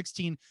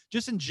 10-16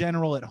 just in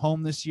general at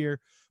home this year,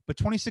 but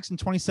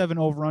 26-27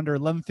 over-under,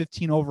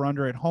 11-15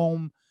 over-under at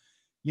home.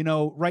 You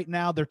know, right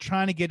now they're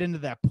trying to get into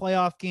that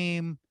playoff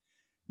game.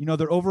 You know,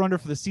 their over-under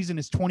for the season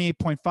is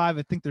 28.5.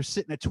 I think they're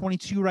sitting at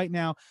 22 right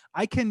now.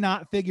 I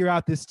cannot figure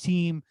out this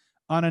team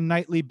on a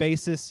nightly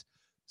basis.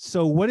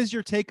 So what is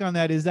your take on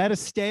that? Is that a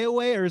stay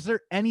away, or is there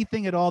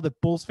anything at all that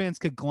Bulls fans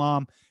could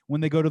glom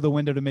when they go to the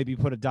window to maybe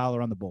put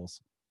 $1 on the Bulls?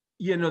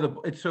 Yeah,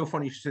 no, it's so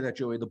funny you say that,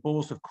 Joey. The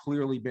Bulls have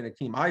clearly been a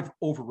team. I've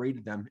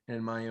overrated them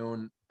in my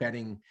own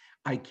betting.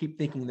 I keep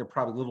thinking they're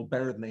probably a little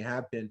better than they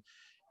have been.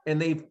 And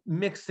they've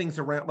mixed things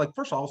around. Like,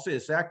 first of all, I'll say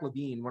Zach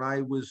LaVine, when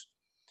I was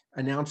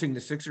announcing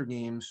the Sixer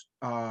games,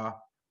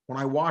 when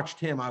I watched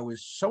him, I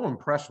was so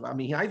impressed with him. I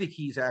mean, I think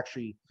he's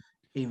actually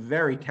a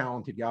very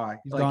talented guy.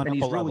 He's gone up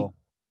a level.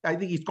 I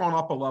think he's gone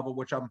up a level,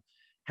 which I'm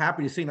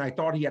happy to see. And I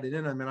thought he had it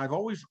in him. And I've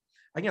always,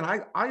 again,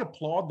 I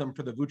applaud them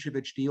for the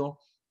Vucevic deal.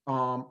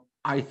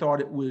 I thought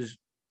it was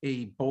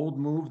a bold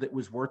move that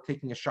was worth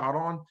taking a shot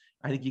on.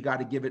 I think you got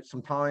to give it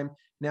some time.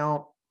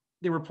 Now,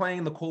 they were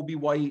playing the Kobe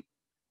White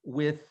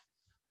with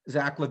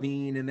Zach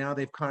LaVine, and now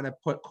they've kind of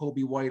put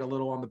Kobe White a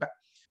little on the back.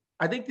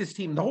 I think this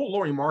team, the whole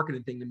Lauri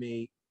Markkanen thing to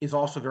me is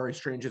also very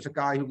strange. As a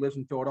guy who lives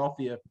in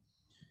Philadelphia,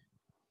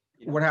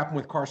 what happened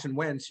with Carson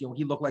Wentz, you know,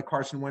 he looked like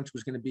Carson Wentz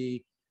was going to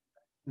be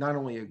not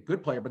only a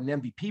good player, but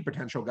an MVP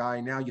potential guy.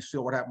 Now you see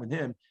what happened with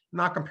him.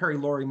 Not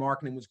comparing Lauri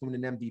Markkanen was going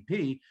to an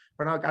MVP,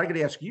 but I got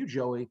to ask you,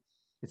 Joey.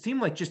 It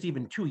seemed like just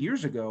even 2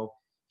 years ago,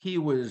 he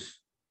was,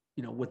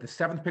 you know, with the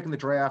 7th pick in the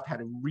draft,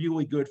 had a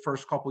really good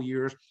first couple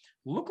years.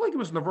 Looked like it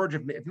was on the verge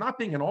of, if not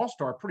being an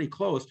all-star, pretty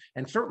close,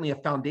 and certainly a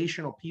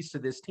foundational piece to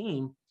this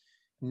team.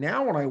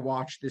 Now, when I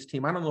watch this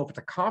team, I don't know if it's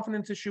a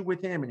confidence issue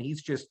with him, and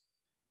he's just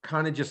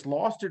kind of just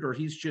lost it, or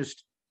he's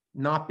just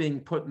not being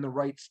put in the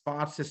right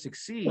spots to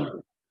succeed.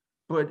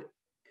 But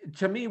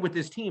to me, with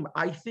this team,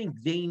 I think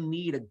they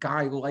need a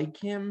guy like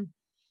him,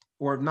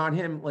 or if not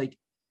him, like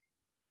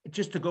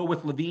just to go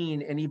with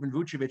Levine and even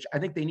Vucevic. I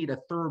think they need a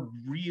third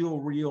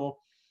real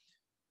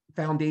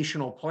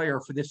foundational player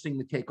for this thing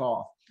to take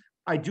off.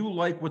 I do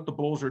like what the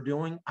Bulls are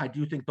doing. I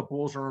do think the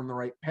Bulls are on the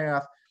right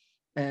path.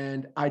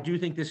 And I do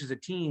think this is a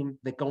team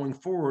that going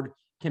forward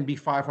can be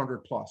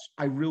 500 plus.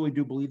 I really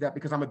do believe that,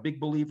 because I'm a big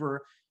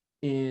believer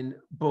in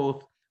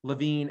both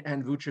Levine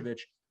and Vucevic.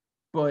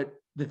 But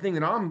the thing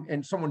that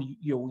and someone,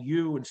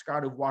 you and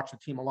Scott have watched the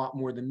team a lot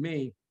more than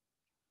me.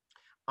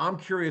 I'm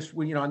curious,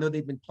 I know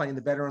they've been playing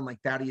the veteran like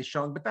Thaddeus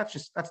Young, but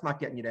that's not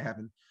getting you to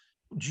heaven.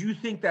 Do you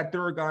think that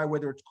third guy,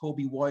 whether it's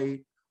Kobe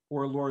White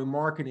or Lauri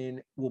Markkanen,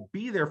 will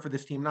be there for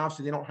this team? And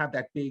obviously they don't have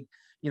that big,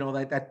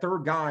 that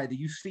third guy. Do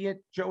you see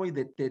it, Joey,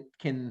 that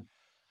can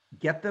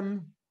get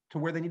them to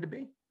where they need to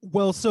be?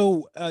 Well,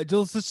 so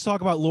let's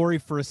talk about Lauri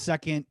for a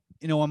second.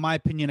 In my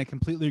opinion, I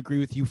completely agree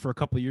with you for a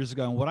couple of years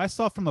ago. And what I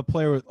saw from a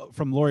player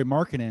from Lauri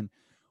Markkanen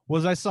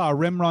was I saw a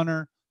rim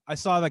runner. I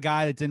saw the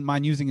guy that didn't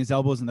mind using his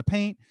elbows in the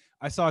paint.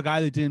 I saw a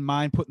guy that didn't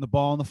mind putting the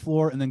ball on the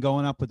floor and then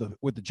going up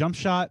with the jump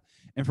shot.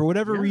 And for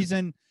whatever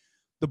reason,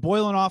 the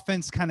Boylen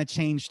offense kind of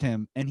changed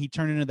him, and he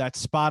turned into that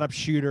spot up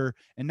shooter.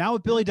 And now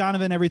with Billy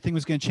Donovan, everything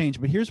was going to change.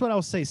 But here's what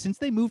I'll say. Since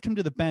they moved him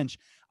to the bench,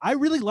 I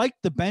really liked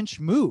the bench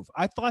move.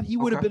 I thought he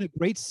would have been a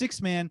great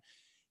six-man,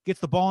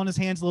 gets the ball in his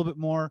hands a little bit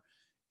more.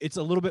 It's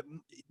a little bit,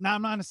 now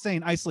I'm not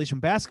saying isolation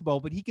basketball,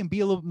 but he can be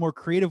a little bit more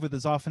creative with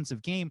his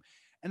offensive game.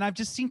 And I've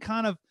just seen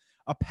kind of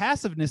a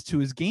passiveness to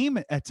his game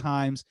at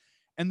times.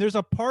 And there's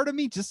a part of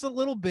me, just a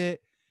little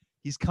bit,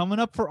 he's coming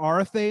up for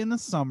RFA in the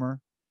summer.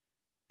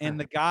 And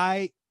the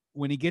guy,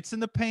 when he gets in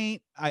the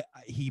paint,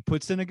 he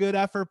puts in a good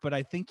effort, but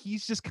I think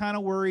he's just kind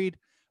of worried.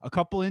 A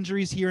couple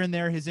injuries here and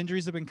there. His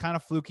injuries have been kind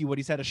of fluky.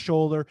 He's had a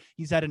shoulder,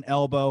 he's had an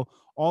elbow,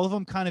 all of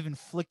them kind of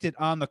inflicted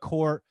on the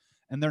court,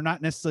 and they're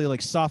not necessarily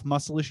like soft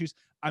muscle issues.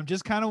 I'm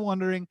just kind of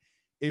wondering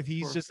if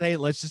he's just, hey,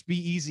 let's just be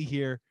easy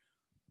here.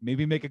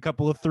 Maybe make a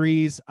couple of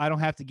threes. I don't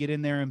have to get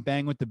in there and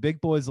bang with the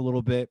big boys a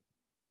little bit.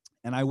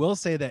 And I will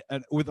say that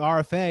with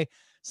RFA,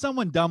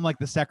 someone dumb like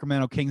the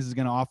Sacramento Kings is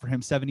going to offer him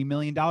 $70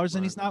 million,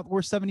 and he's not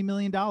worth $70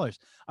 million.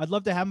 I'd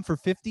love to have him for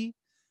 50.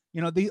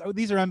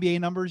 These are NBA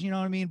numbers, you know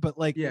what I mean? But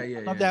like,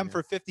 I'd love to have him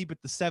for 50, but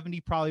the 70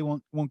 probably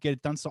won't get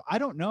it done. So I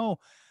don't know.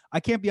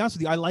 I can't be honest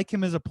with you. I like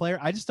him as a player.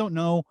 I just don't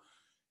know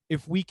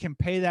if we can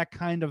pay that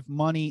kind of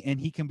money and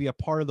he can be a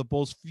part of the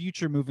Bulls'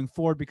 future moving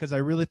forward, because I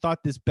really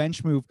thought this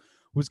bench move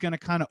was going to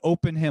kind of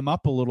open him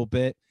up a little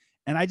bit.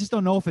 And I just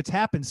don't know if it's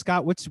happened.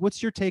 Scott,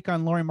 what's your take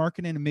on Lauri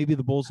Markkanen and maybe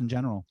the Bulls in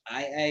general?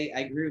 I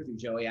agree with you,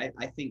 Joey. I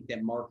think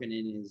that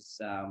Markkanen is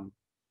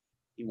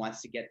he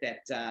wants to get that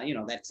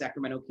that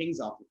Sacramento Kings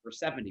offer for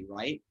 70,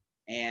 right?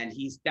 And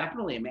he's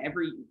definitely, I mean,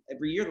 every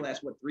year, the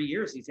last 3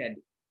 years, he's had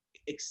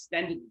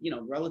extended,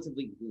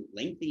 relatively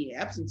lengthy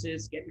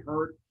absences, getting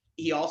hurt.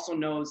 He also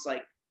knows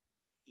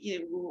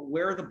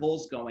where are the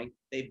Bulls going?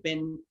 They've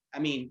been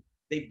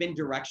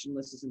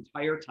directionless this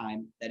entire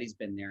time that he's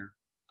been there.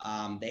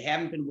 They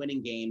haven't been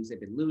winning games. They've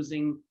been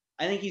losing.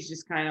 I think he's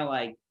just kind of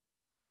like,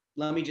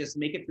 let me just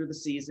make it through the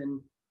season,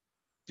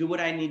 do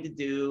what I need to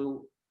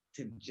do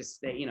to just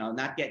stay,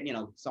 not get,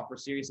 suffer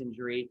serious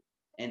injury,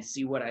 and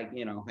see what I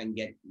can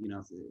get,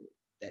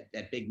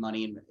 that big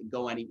money and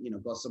go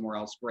go somewhere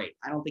else. Great.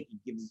 I don't think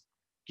he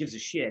gives a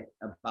shit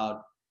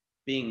about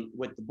being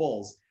with the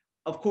Bulls.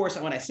 Of course,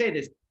 when I say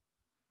this,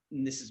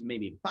 and this is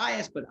maybe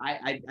biased, but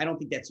I don't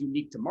think that's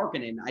unique to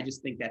Markkanen. I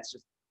just think that's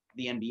just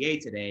the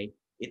NBA today.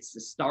 It's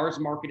the stars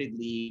marketed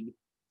league.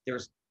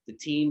 There's the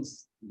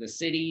teams, the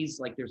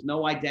cities, there's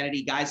no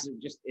identity. Guys are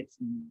it's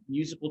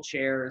musical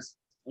chairs,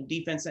 no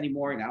defense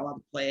anymore. You're not allowed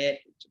to play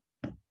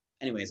it.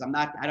 Anyways, I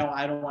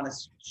don't want to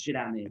shit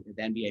on the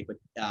NBA, but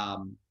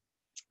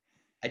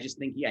I just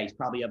think, he's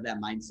probably of that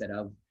mindset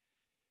of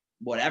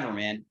whatever,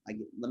 man.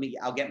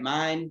 I'll get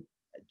mine.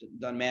 It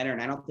doesn't matter.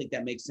 And I don't think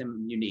that makes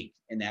him unique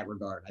in that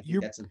regard. I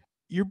think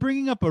you're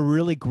bringing up a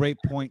really great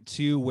point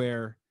too,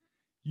 where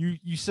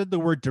you said the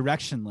word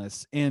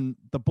directionless, and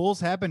the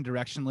Bulls have been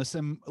directionless,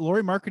 and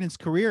Lauri Markkanen's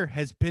career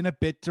has been a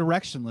bit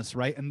directionless,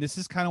 right? And this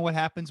is kind of what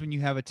happens when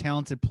you have a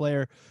talented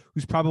player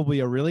who's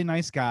probably a really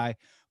nice guy,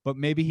 but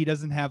maybe he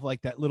doesn't have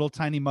that little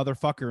tiny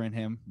motherfucker in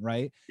him,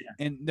 right?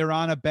 Yeah. And they're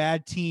on a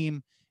bad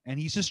team, and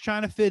he's just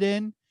trying to fit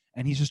in,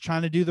 and he's just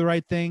trying to do the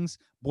right things.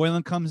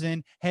 Boylen comes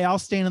in, hey, I'll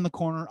stand in the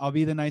corner, I'll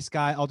be the nice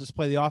guy, I'll just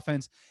play the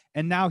offense.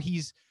 And now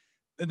he's,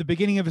 at the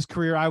beginning of his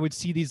career, I would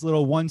see these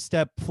little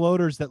one-step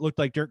floaters that looked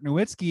like Dirk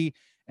Nowitzki,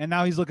 and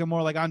now he's looking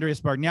more like Andreas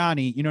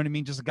Bargnani, you know what I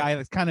mean? Just a guy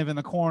that's kind of in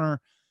the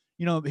corner,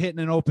 hitting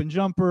an open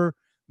jumper,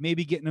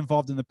 maybe getting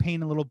involved in the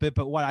paint a little bit.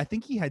 But I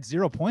think he had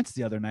 0 points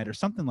the other night or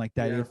something like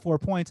that. Yeah. He had 4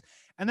 points.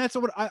 And that's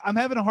what I'm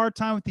having a hard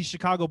time with these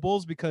Chicago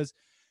Bulls, because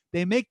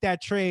they make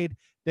that trade,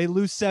 they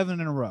lose 7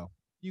 in a row.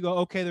 You go,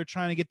 okay, they're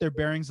trying to get their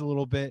bearings a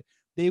little bit.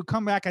 They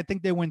come back, I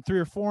think they win 3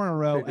 or 4 in a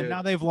row, and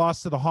now they've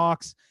lost to the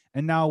Hawks.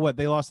 And now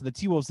they lost to the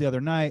T-Wolves the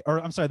other night, or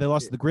I'm sorry, they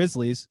lost to the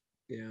Grizzlies.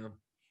 Yeah.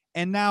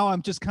 And now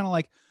I'm just kind of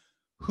like,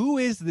 who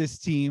is this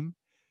team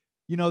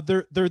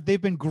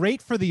they've been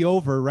great for the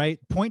over, right?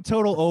 Point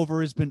total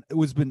over has been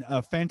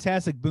a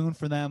fantastic boon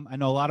for them. I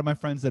know a lot of my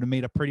friends that have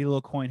made a pretty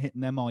little coin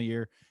hitting them all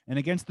year, and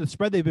against the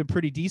spread they've been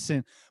pretty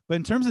decent. But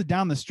in terms of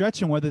down the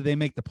stretch and whether they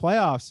make the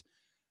playoffs,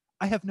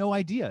 I have no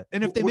idea.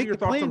 And if they make the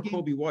play-in game,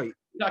 Kobe White,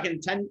 you're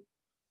talking 10.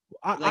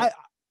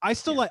 I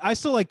still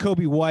like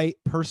Kobe White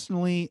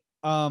personally.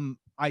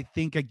 I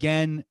think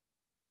again,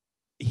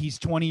 he's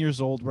 20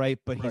 years old, right?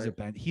 But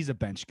he's a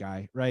bench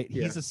guy, right?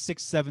 Yeah. He's a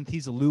 6th, 7th.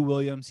 He's a Lou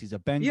Williams. He's a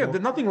Ben. Yeah,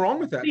 there's nothing wrong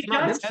with that. It's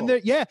not his fault.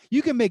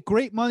 You can make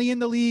great money in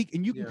the league,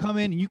 and you can come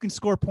in and you can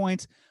score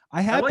points.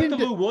 I like the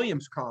Lou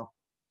Williams comp.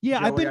 Yeah,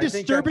 Joey.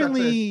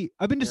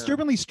 I've been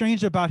disturbingly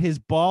strange about his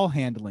ball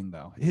handling,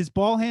 though. His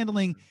ball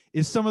handling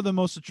is some of the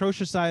most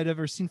atrocious I had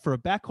ever seen for a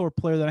backcourt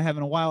player that I have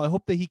in a while. I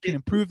hope that he can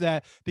improve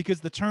that,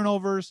 because the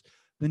turnovers,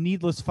 the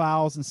needless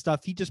fouls and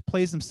stuff, he just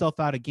plays himself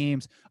out of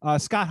games.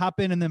 Scott, hop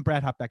in, and then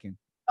Brad, hop back in.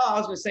 I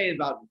was going to say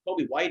about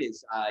Kobe White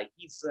is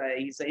he's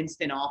an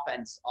instant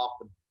offense off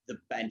the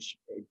bench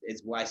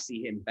is where I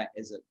see him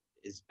as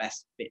his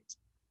best fit.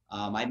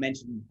 I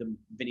mentioned the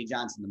Vinnie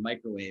Johnson, the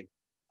microwave,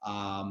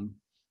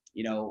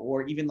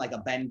 or even like a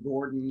Ben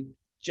Gordon,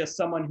 just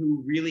someone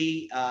who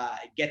really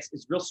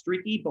is real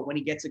streaky, but when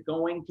he gets it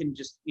going, he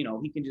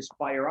can just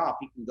fire off.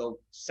 He can go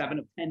 7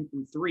 of 10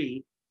 from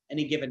 3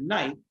 any given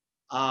night,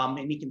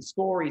 and he can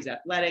score. He's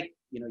athletic,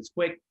 he's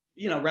quick,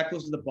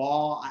 reckless with the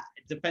ball,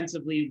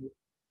 defensively.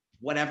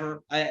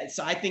 Whatever.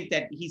 So I think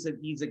that he's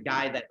a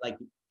guy that like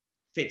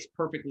fits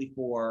perfectly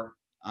for,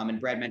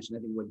 and Brad mentioned,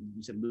 I think what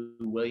you said, Lou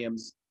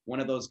Williams, one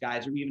of those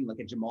guys, or even like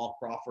a Jamal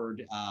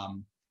Crawford.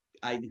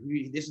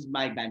 This is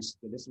my bench.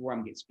 This is where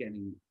I'm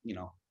getting,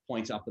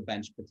 points off the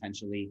bench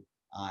potentially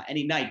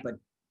any night,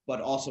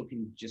 but also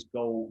can just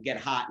go get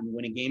hot and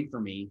win a game for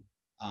me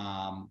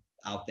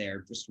out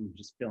there just from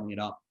just filling it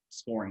up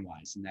scoring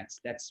wise. And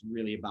that's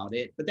really about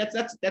it. But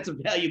that's a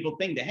valuable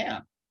thing to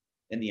have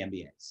in the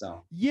NBA.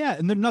 So yeah,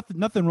 and there's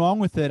nothing wrong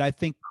with it. I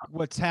think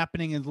what's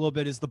happening a little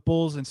bit is the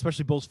Bulls, and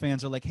especially Bulls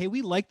fans, are like, hey,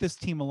 we like this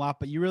team a lot,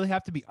 but you really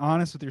have to be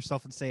honest with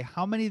yourself and say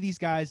how many of these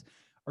guys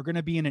are going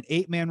to be in an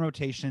 8-man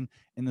rotation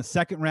in the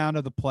second round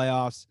of the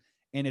playoffs,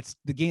 and it's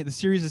the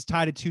series is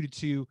tied at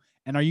 2-2,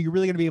 and are you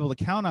really going to be able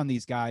to count on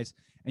these guys?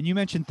 And you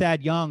mentioned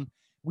Thad Young.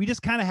 We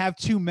just kind of have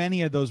too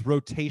many of those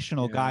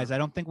rotational guys. I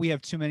don't think we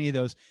have too many of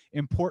those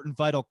important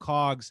vital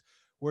cogs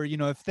where,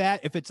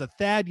 if it's a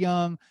Thad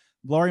Young,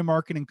 Lauri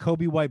Markkanen, and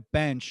Kobe White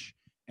bench,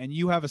 and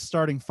you have a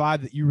starting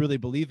 5 that you really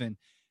believe in,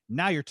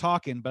 now you're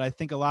talking. But I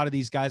think a lot of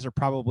these guys are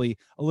probably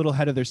a little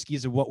ahead of their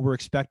skis of what we're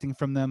expecting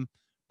from them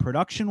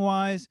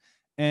production-wise,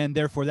 and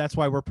therefore that's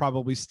why we're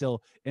probably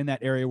still in that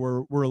area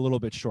where we're a little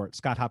bit short.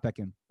 Scott, hop back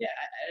in. Yeah,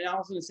 and I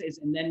was going to say,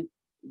 and then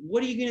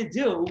what are you going to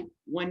do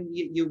when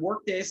you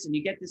work this and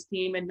you get this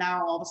team, and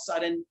now all of a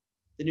sudden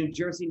the New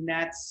Jersey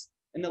Nets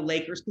and the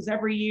Lakers, because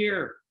every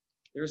year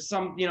there's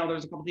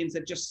there's a couple teams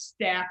that just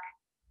stack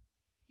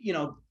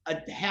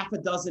a half a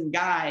dozen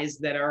guys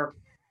that are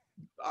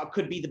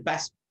could be the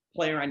best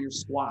player on your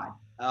squad.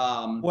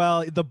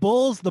 Well, the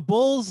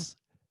Bulls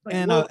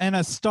and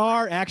a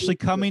star actually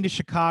coming to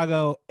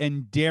Chicago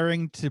and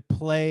daring to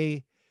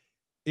play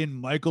in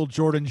Michael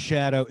Jordan's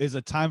shadow is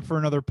a time for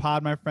another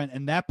pod, my friend.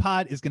 And that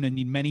pod is going to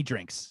need many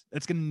drinks.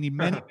 It's going to need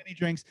many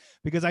drinks,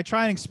 because I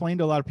try and explain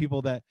to a lot of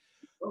people that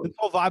the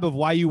whole vibe of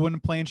why you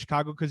wouldn't play in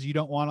Chicago, because you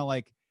don't want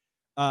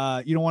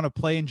to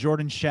play in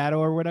Jordan's shadow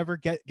or whatever.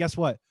 Guess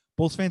what?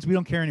 Bulls fans, we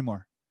don't care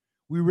anymore.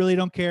 We really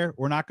don't care.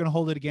 We're not going to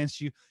hold it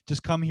against you.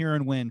 Just come here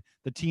and win.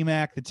 The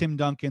T-Mac, the Tim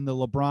Duncan, the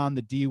LeBron,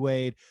 the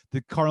D-Wade,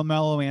 the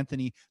Carmelo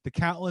Anthony, the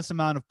countless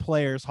amount of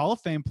players, Hall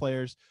of Fame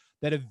players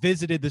that have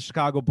visited the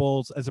Chicago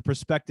Bulls as a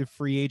prospective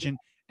free agent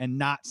and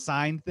not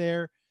signed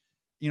there.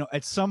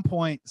 At some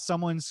point,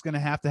 someone's going to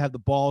have the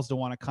balls to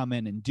want to come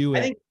in and do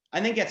it.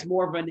 I think that's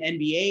more of an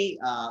NBA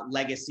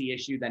legacy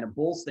issue than a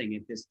Bulls thing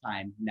at this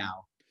time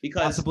now,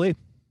 because possibly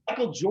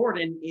Michael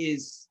Jordan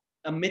is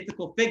a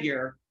mythical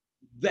figure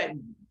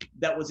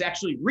that was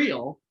actually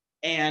real,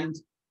 and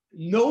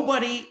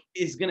nobody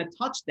is going to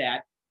touch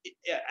that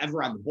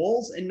ever on the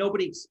Bulls, and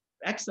nobody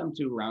expects them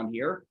to around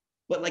here.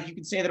 But like, you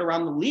can say that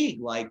around the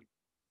league, like,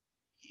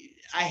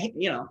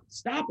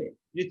 stop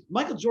it.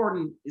 Michael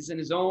Jordan is in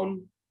his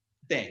own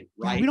thing,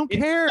 right? We don't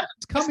care.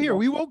 Come here.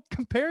 We won't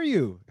compare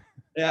you.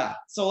 Yeah.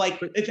 So like,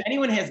 if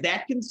anyone has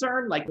that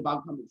concern, like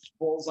about coming to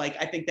Bulls, like,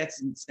 I think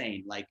that's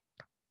insane. Like,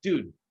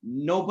 dude,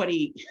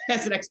 nobody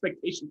has an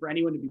expectation for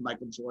anyone to be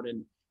Michael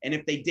Jordan. And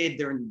if they did,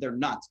 they're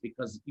nuts,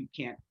 because you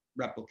can't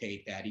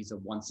replicate that. He's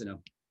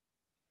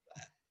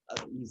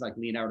he's like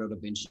Leonardo da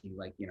Vinci,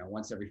 like,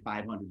 once every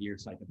 500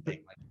 years type of thing.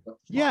 Like,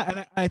 yeah.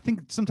 And I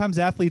think sometimes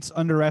athletes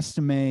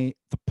underestimate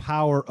the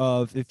power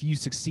of, if you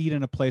succeed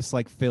in a place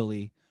like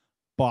Philly,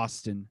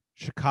 Boston,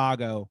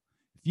 Chicago,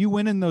 if you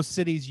win in those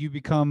cities, you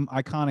become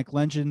iconic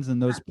legends in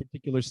those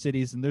particular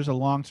cities. And there's a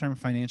long-term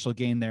financial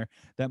gain there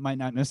that might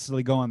not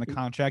necessarily go on the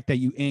contract that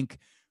you ink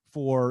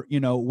for,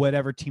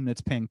 whatever team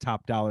that's paying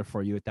top dollar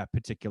for you at that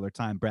particular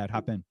time. Brad,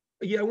 hop in.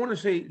 Yeah, I want to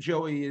say,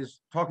 Joey, is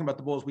talking about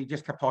the Bulls. We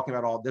just kept talking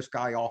about all this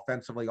guy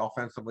offensively.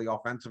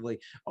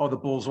 Oh, the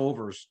Bulls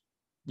overs.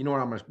 You know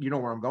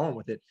where I'm going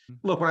with it.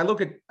 Look, when I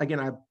look at, again,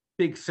 I have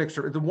big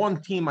Sixer. The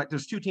one team,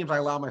 there's two teams I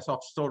allow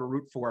myself still to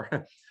root for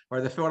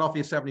are the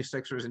Philadelphia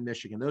 76ers and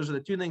Michigan. Those are the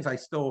two things I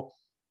still.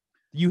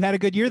 You had a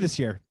good year this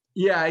year.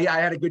 Yeah, I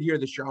had a good year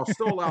this year. I'll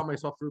still allow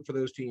myself to root for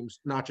those teams,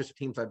 not just the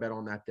teams I bet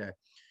on that day.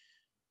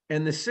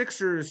 And the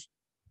Sixers,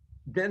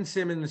 Ben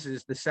Simmons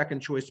is the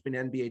second choice to be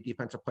an NBA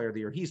Defensive Player of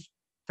the Year. He's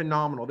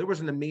phenomenal. There was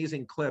an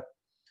amazing clip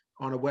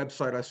on a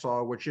website I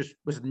saw, which just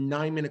was a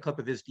 9-minute clip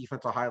of his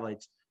defensive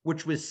highlights,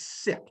 which was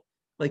sick.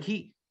 Like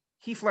he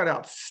flat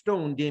out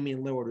stoned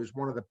Damian Lillard, who's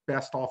one of the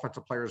best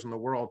offensive players in the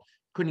world.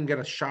 Couldn't get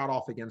a shot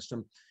off against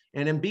him.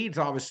 And Embiid's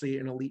obviously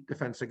an elite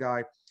defensive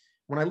guy.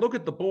 When I look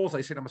at the Bulls,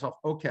 I say to myself,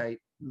 okay,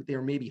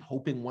 they're maybe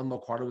hoping Wendell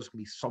Carter was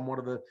going to be somewhat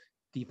of a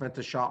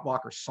defensive shot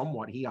blocker,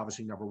 somewhat. He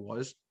obviously never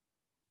was.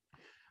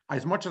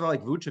 As much as I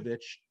like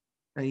Vucevic,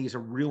 and he's a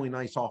really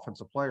nice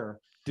offensive player,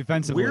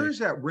 defensively, where's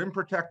that rim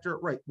protector?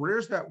 Right.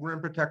 Where's that rim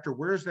protector?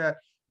 Where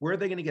are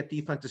they going to get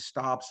defensive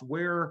stops?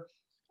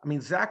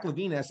 Zach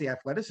LaVine has the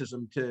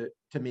athleticism to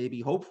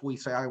maybe hopefully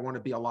say, I want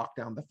to be a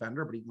lockdown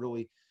defender, but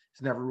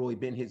it's never really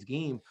been his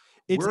game.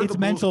 It's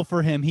mental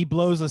for him. He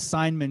blows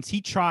assignments.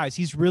 He tries.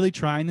 He's really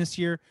trying this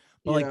year,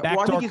 but like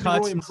backdoor cuts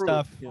really and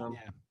stuff. Yeah.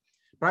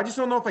 But I just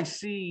don't know if I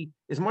see,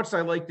 as much as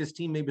I like this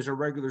team, maybe as a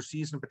regular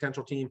season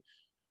potential team,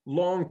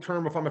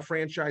 long-term, if I'm a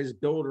franchise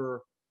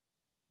builder,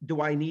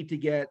 do I need to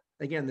get,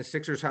 again, the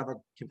Sixers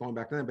keep going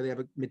back to them, but they have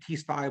a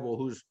Matisse Thybulle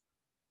who's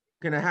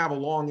going to have a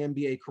long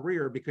NBA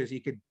career because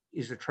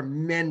he's a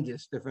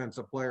tremendous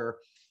defensive player.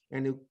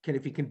 And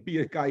if he can be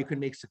a guy who can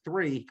make a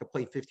three, he could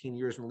play 15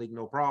 years in the league,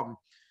 no problem.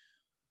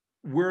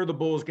 Where are the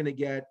Bulls going to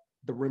get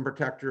the rim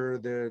protector,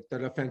 the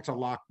defensive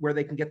lock, where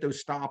they can get those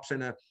stops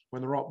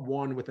when they're up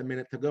 1 with a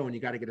minute to go and you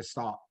got to get a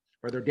stop,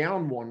 or they're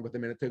down 1 with a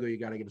minute to go, you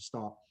got to get a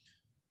stop.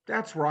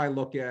 That's where I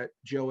look at,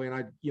 Joey,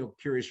 and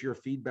curious your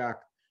feedback.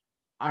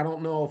 I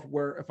don't know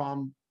if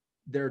I'm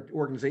their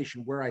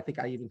organization, where I think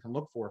I even can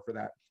look for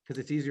that, because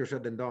it's easier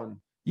said than done.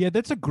 Yeah,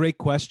 that's a great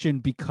question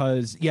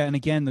because, and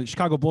again, the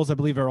Chicago Bulls, I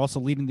believe, are also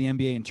leading the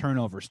NBA in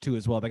turnovers too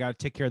as well. They got to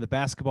take care of the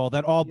basketball.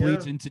 That all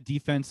bleeds into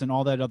defense and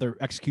all that other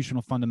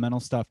executional fundamental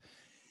stuff.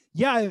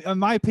 Yeah, in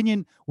my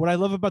opinion, what I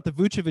love about the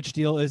Vucevic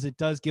deal is it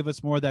does give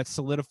us more of that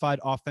solidified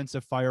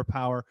offensive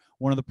firepower.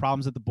 One of the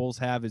problems that the Bulls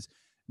have is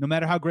no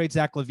matter how great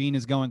Zach LaVine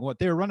is going,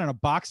 they were running a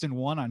box and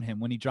one on him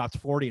when he dropped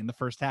 40 in the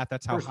first half.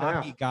 That's how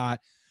hot he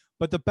got.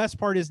 But the best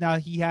part is now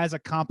he has a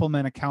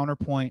complement, a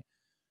counterpoint,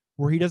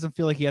 where he doesn't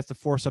feel like he has to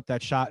force up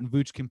that shot, and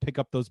Vooch can pick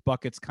up those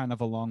buckets kind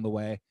of along the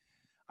way.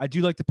 I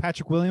do like the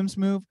Patrick Williams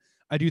move.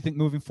 I do think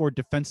moving forward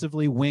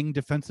defensively, wing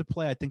defensive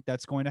play, I think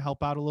that's going to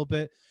help out a little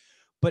bit.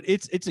 But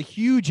it's a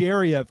huge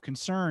area of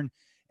concern,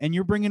 and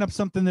you're bringing up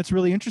something that's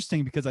really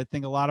interesting because I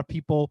think a lot of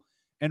people,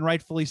 and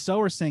rightfully so,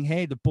 are saying,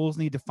 hey, the Bulls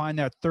need to find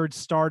that third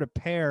star to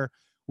pair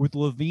with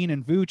LaVine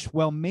and Vooch.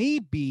 Well,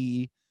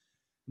 maybe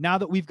now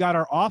that we've got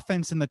our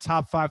offense in the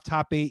top 5,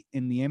 top 8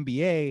 in the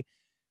NBA,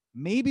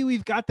 maybe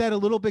we've got that a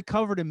little bit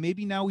covered, and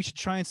maybe now we should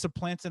try and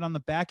supplant it on the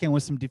back end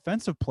with some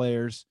defensive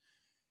players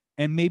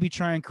and maybe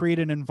try and create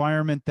an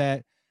environment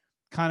that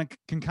can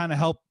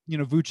help,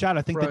 Vooch out.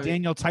 I think the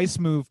Daniel Tice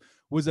move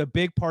was a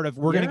big part of,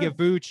 we're going to get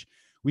Vooch.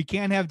 We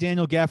can't have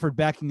Daniel Gafford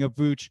backing up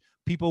Vooch.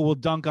 People will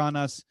dunk on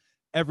us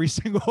every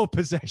single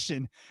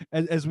possession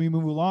as we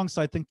move along.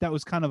 So I think that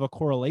was kind of a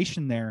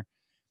correlation there.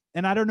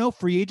 And I don't know,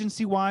 free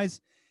agency wise,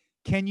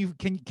 can you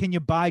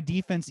buy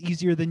defense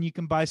easier than you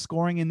can buy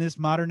scoring in this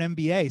modern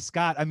NBA?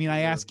 Scott, I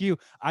ask you,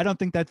 I don't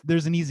think that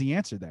there's an easy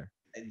answer there.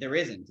 There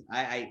isn't.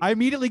 I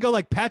immediately go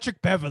like Patrick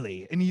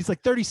Beverley, and he's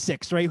like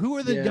 36, right? Who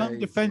are the young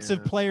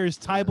defensive players?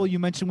 Thybulle, you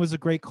mentioned, was a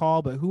great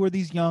call, but who are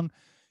these young,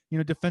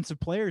 defensive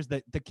players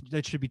that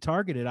should be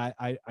targeted?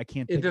 I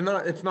can't think.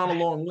 It's not a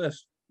long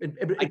list.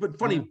 But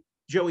funny,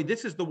 Joey,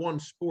 this is the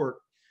one sport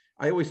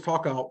I always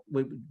talk about.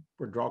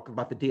 We're talking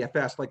about the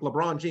DFS. Like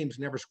LeBron James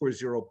never scores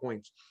 0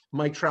 points.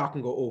 Mike Trout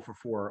can go 0 for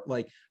 4.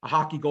 Like a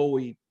hockey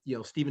goalie,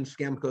 Steven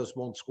Stamkos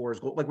won't score his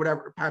goal. Like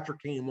whatever, Patrick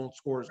Kane won't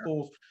score his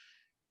goals.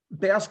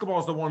 Basketball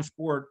is the one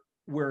sport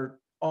where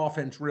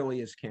offense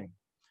really is king.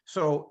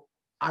 So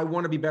I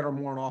want to be better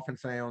more on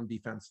offense than I on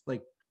defense,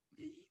 like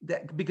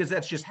that, because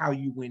that's just how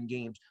you win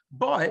games.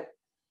 But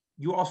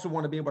you also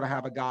want to be able to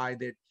have a guy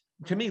that,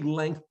 to me,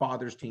 length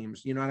bothers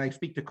teams. And I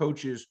speak to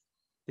coaches.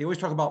 They always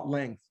talk about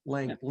length,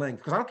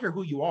 because I don't care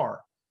who you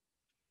are.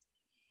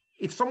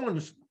 If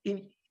someone's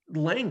in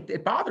length,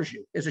 it bothers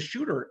you as a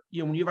shooter.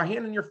 When you have a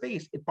hand in your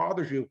face, it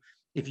bothers you.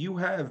 If you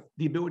have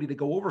the ability to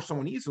go over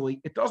someone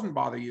easily, it doesn't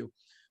bother you.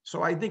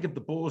 So I think if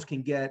the Bulls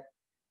can get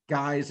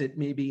guys that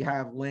maybe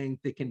have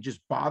length that can just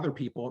bother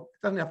people,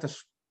 it doesn't have to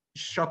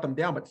shut them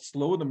down, but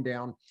slow them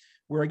down.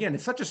 Where again,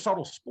 it's such a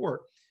subtle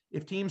sport.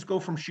 If teams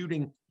go from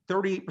shooting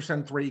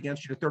 38% three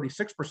against you to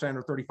 36%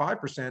 or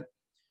 35%,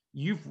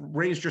 you've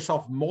raised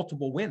yourself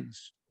multiple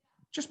wins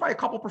just by a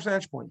couple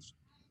percentage points.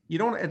 You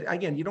don't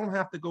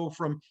have to go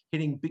from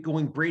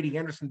going Brady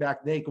Anderson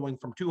back day, going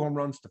from 2 home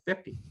runs to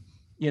 50.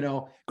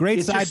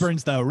 Great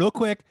sideburns though, real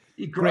quick.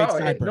 Great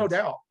sideburns. No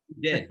doubt.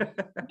 Did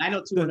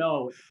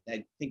 902-0.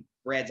 I think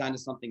Brad's onto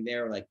something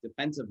there. Like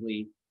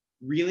defensively,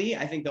 really,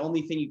 I think the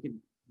only thing you can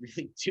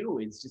really do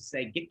is just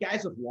say, get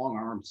guys with long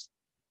arms,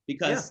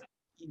 because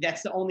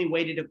that's the only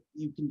way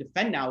you can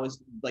defend now,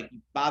 is like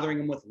bothering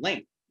them with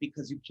length,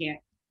 because you can't,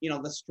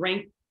 the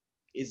strength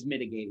is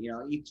mitigated.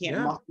 You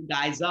can't muffle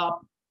guys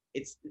up.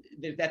 That's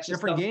just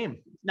different game.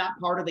 It's not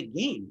part of the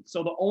game.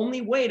 So the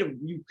only way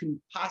you can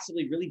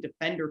possibly really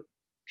defend or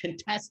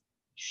contest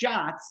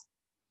shots,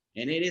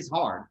 and it is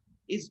hard,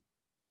 is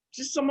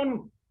just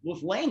someone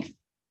with length.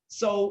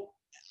 So,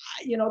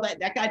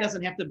 that guy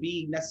doesn't have to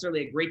be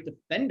necessarily a great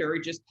defender.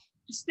 Just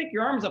stick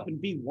your arms up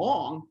and be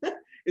long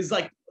is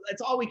like,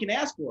 that's all we can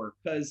ask for.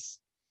 Because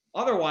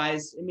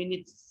otherwise, I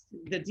mean,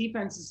 the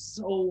defense is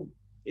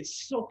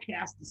it's so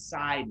cast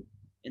aside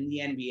in the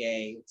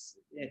NBA.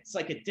 It's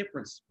like a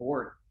different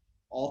sport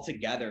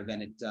altogether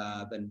than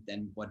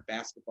what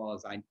basketball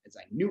as I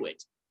knew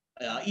it.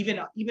 Even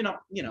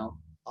up,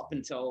 up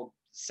until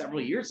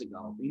several years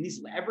ago. I mean,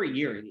 every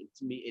year,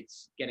 to me,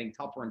 it's getting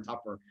tougher and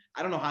tougher.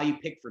 I don't know how you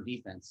pick for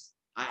defense.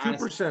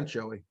 2%,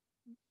 Joey.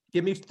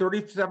 Give me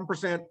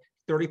 37%,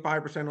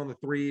 35% on the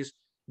threes.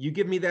 You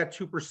give me that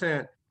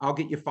 2%, I'll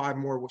get you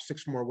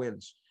 6 more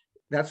wins.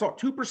 That's all.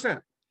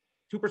 2%.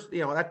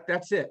 2%,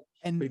 that's it.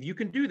 But if you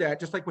can do that,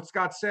 just like what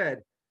Scott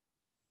said,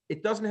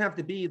 it doesn't have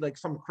to be like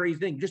some crazy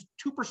thing. Just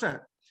 2%.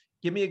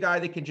 Give me a guy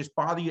that can just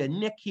bother you, a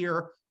nick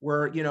here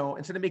where,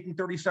 instead of making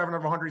 37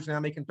 of 100, he's now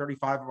making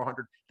 35 of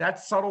 100. That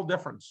subtle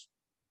difference,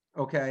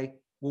 okay,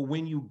 will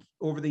win you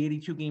over the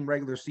 82-game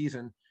regular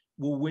season,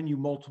 will win you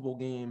multiple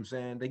games.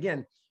 And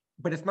again,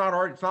 but it's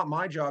not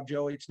my job,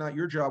 Joey. It's not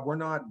your job. We're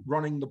not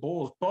running the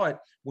Bulls. But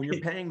when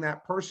you're paying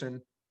that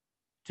person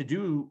to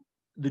do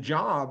the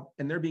job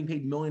and they're being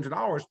paid millions of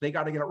dollars, they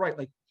got to get it right.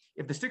 Like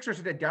if the Sixers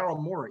had Daryl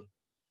Morey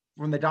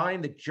from the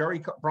time that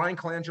Brian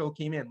Colangelo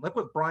came in, look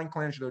what Brian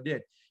Colangelo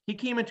did. He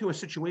came into a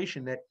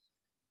situation that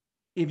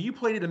if you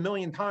played it a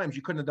million times,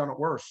 you couldn't have done it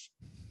worse.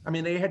 I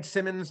mean, they had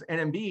Simmons and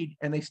Embiid,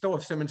 and they still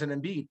have Simmons and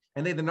Embiid,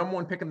 and they had the number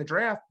 1 pick in the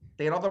draft.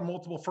 They had other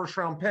multiple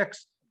first-round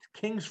picks,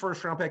 Kings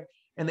first-round pick,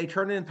 and they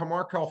turned it into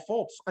Markelle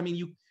Fultz. I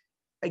mean,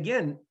 I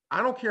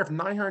don't care if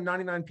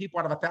 999 people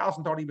out of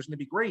 1,000 thought he was going to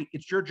be great.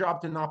 It's your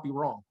job to not be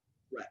wrong.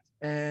 Right.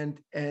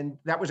 And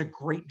that was a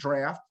great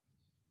draft.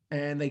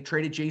 And they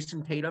traded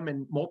Jason Tatum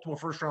and multiple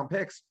first-round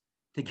picks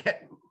to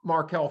get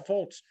Markelle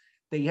Fultz.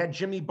 They had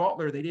Jimmy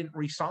Butler. They didn't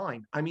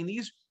re-sign. I mean,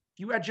 if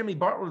you had Jimmy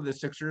Butler to the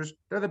Sixers,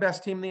 they're the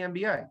best team in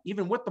the NBA,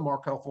 even with the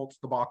Markelle Fultz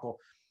debacle.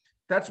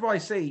 That's why I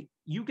say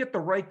you get the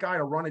right guy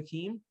to run a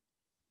team,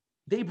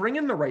 they bring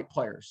in the right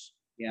players.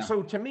 Yeah.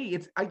 So to me,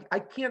 I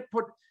can't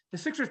put the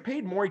Sixers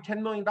paid Morey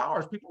 $10 million.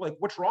 People are like,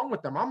 what's wrong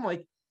with them? I'm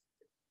like,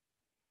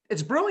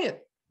 it's brilliant.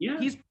 Yeah.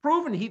 He's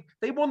proven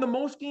they won the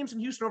most games in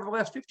Houston over the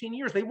last 15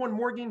 years. They won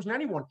more games than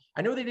anyone.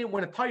 I know they didn't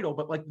win a title,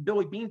 but like the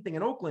Billy Bean thing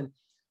in Oakland,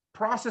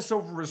 process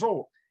over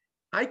result.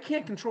 I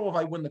can't control if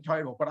I win the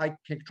title, but I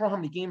can control how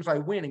many games I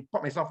win and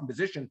put myself in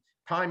position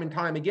time and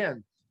time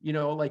again.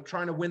 Like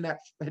trying to win that.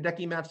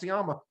 Hideki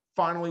Matsuyama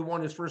finally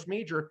won his first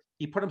major.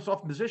 He put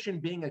himself in position,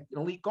 being an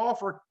elite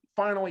golfer.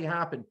 Finally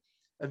happened.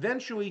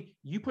 Eventually,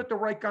 you put the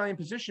right guy in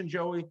position,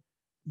 Joey,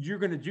 you're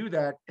going to do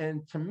that.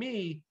 And to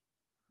me,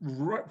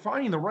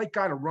 finding the right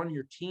guy to run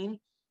your team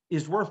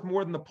is worth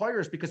more than the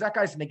players, because that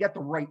guy's going to get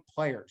the right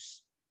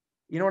players.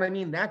 You know what I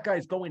mean? That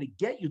guy's going to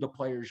get you the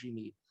players you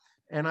need.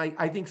 And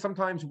I think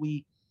sometimes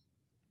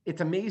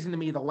it's amazing to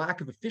me the lack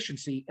of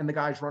efficiency in the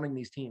guys running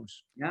these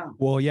teams. Yeah.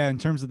 Well, yeah, in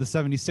terms of the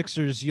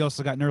 76ers, you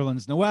also got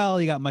Nerlens Noel,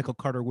 you got Michael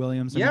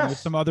Carter-Williams. Yes. There's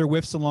some other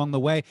whiffs along the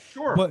way.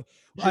 Sure. But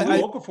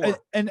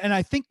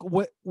I think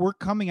what we're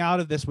coming out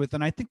of this with,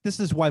 and I think this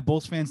is why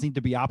Bulls fans need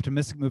to be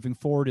optimistic moving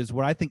forward, is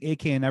what I think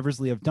AK and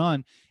Eversley have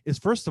done is,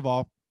 first of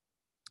all,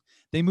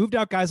 they moved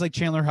out guys like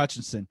Chandler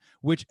Hutchinson,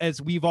 which,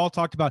 as we've all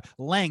talked about,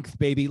 length,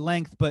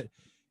 but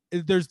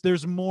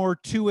there's more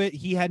to it.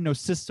 He had no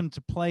system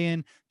to play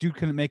in. Dude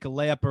couldn't make a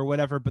layup or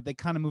whatever, but they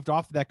kind of moved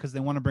off of that because they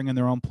want to bring in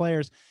their own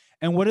players.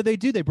 And what did?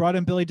 They brought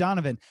in Billy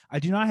Donovan. I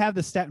do not have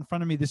the stat in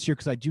front of me this year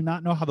because I do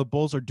not know how the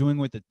Bulls are doing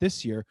with it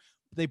this year.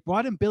 But they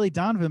brought in Billy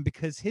Donovan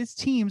because his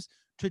teams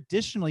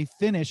traditionally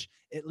finish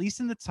at least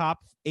in the top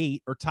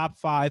 8 or top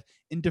 5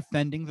 in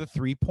defending the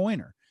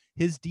three-pointer.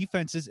 His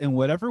defenses, in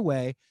whatever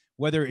way,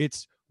 whether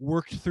it's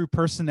worked through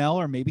personnel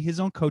or maybe his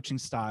own coaching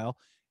style,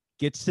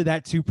 gets to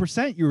that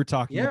 2% you were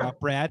talking about,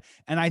 Brad.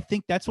 And I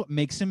think that's what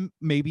makes him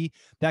maybe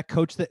that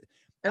coach that.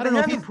 And they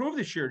have improved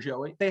this year,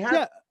 Joey. They have.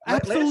 Yeah,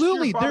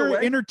 absolutely. They're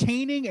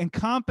entertaining and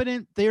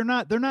competent. They're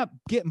not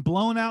getting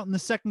blown out in the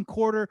second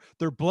quarter.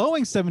 They're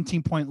blowing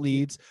 17-point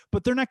leads,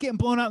 but they're not getting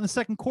blown out in the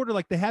second quarter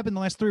like they have in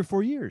the last 3 or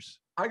 4 years.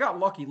 I got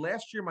lucky.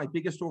 Last year, my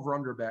biggest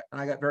over-under bet, and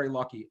I got very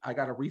lucky. I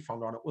got a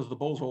refund on it, was the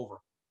Bulls over.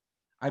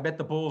 I bet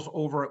the Bulls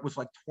over. It was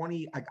like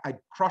 20. I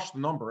crushed the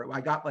number.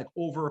 I got like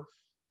over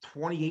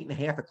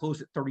 28.5. It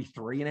closed at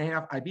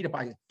 33.5. I beat it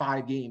by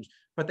 5 games,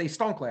 but they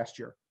stunk last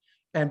year.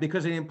 And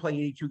because they didn't play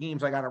 82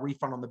 games, I got a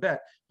refund on the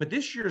bet. But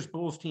this year's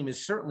Bulls team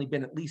has certainly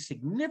been at least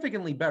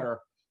significantly better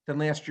than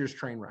last year's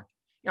train wreck.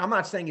 I'm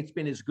not saying it's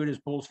been as good as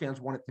Bulls fans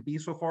want it to be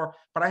so far,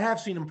 but I have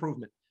seen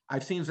improvement.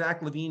 I've seen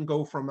Zach LaVine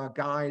go from a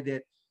guy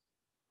that,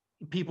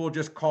 people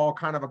just call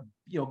kind of a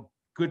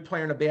good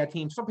player in a bad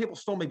team. Some people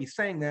still may be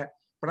saying that,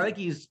 but I think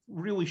he's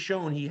really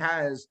shown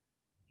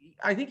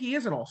I think he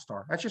is an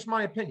all-star. That's just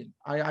my opinion.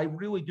 I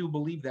really do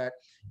believe that.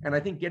 And I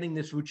think getting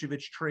this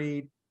Vucevic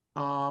trade,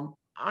 I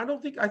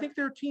think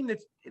they're a team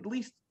that's at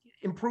least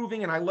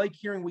improving. And I like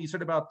hearing what you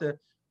said about the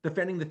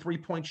defending the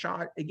 3-point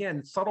shot.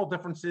 Again, subtle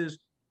differences.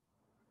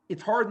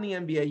 It's hard in the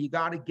NBA. You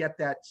got to get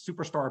that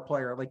superstar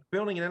player. Like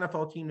building an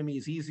NFL team to me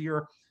is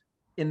easier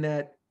in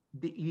that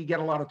you get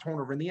a lot of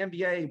turnover. In the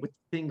NBA, with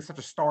being such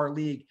a star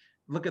league,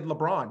 look at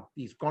LeBron.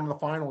 He's gone to the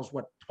finals,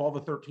 12 or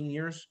 13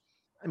 years?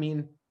 I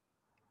mean,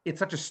 it's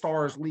such a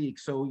stars league.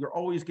 So you're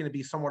always going to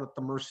be somewhat at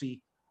the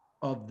mercy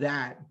of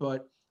that.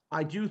 But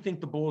I do think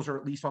the Bulls are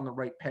at least on the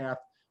right path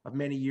of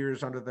many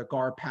years under the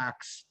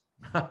Garpax,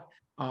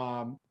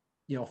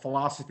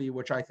 philosophy,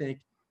 which I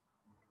think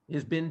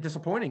has been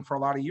disappointing for a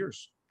lot of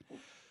years.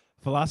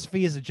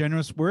 Philosophy is a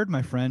generous word,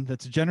 my friend.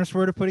 That's a generous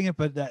word of putting it,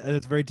 but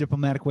that's a very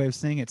diplomatic way of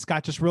saying it.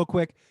 Scott, just real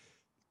quick,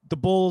 the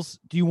Bulls,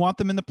 do you want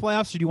them in the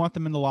playoffs or do you want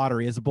them in the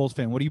lottery as a Bulls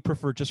fan? What do you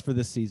prefer just for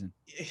this season?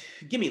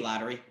 Give me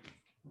lottery.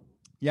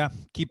 Yeah.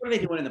 What are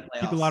they doing in the playoffs?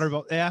 Keep the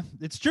lottery. Yeah,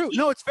 it's true.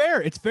 No, it's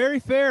fair. It's very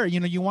fair.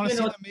 You want to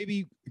see them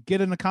maybe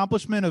get an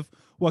accomplishment of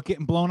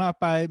getting blown out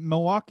by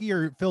Milwaukee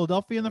or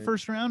Philadelphia in the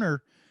first round,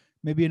 or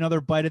maybe another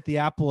bite at the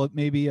apple at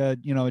maybe a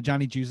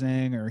Johnny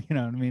Juzang, or you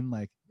know what I mean?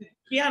 Like, to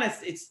be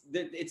honest,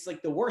 it's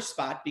like the worst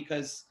spot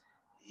because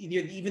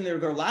even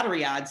their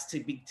lottery odds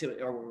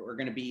are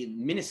going to be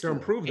minuscule. They're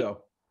improved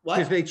though. What?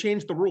 Because they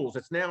changed the rules.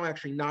 It's now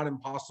actually not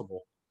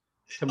impossible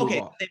to move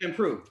up. They've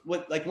improved.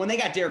 When they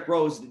got Derrick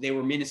Rose, they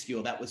were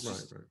minuscule. That was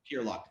just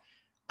pure luck.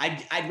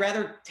 I'd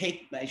rather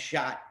take my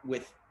shot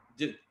with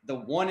the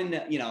one in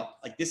the,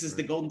 this is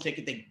the golden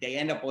ticket. They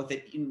end up with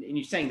it. And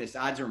you're saying this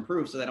odds are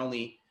improved. So that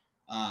only,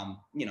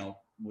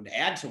 would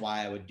add to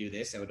why I would do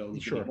this. I would only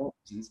give me more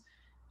reasons.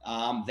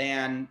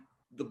 Than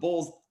the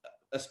Bulls,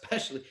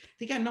 especially.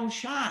 They got no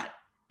shot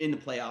in the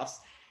playoffs.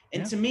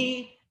 And to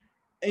me,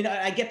 and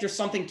I get there's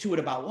something to it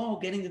about,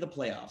 getting to the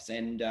playoffs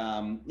and,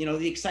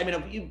 the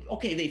excitement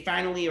of, they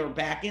finally are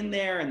back in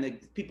there and the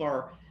people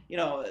are,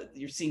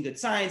 you're seeing good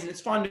signs and it's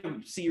fun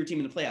to see your team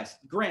in the playoffs.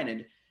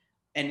 Granted,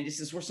 and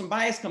this is where some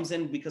bias comes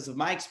in because of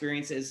my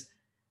experiences.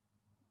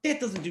 That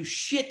doesn't do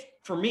shit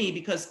for me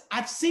because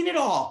I've seen it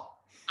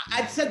all.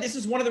 I've said this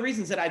is one of the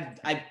reasons that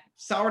I've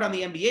soured on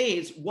the NBA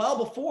is well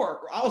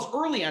before I was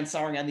early on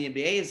souring on the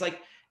NBA is like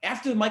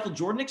after the Michael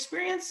Jordan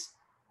experience,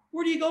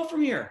 where do you go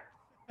from here?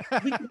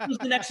 We could lose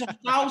the next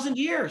 1,000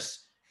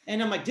 years.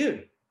 And I'm like,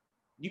 dude,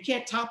 you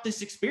can't top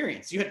this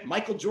experience. You had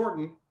Michael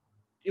Jordan.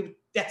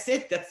 That's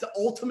it. That's the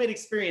ultimate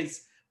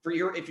experience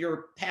if you're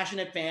a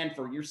passionate fan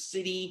for your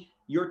city,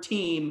 your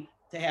team,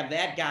 to have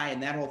that guy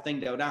and that whole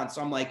thing go down.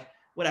 So I'm like,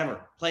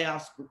 whatever,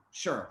 playoffs,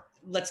 sure.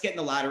 Let's get in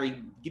the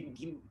lottery. Give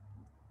me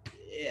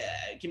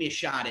a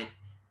shot at.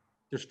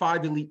 There's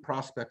 5 elite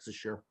prospects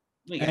this year.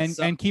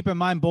 And keep in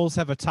mind, Bulls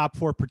have a top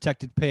 4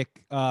 protected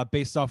pick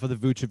based off of the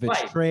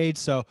Vucevic trade.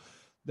 So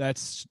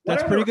that's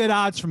pretty good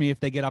odds for me if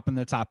they get up in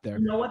the top there.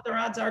 You know what their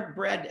odds are,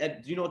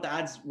 Brad? Do you know what the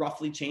odds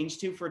roughly change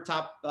to for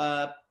top?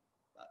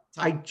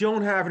 I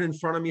don't have it in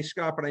front of me,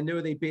 Scott, but I know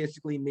they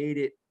basically made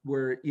it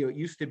where it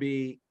used to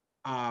be.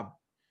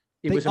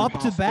 It was up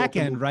to back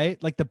end,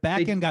 right? Like the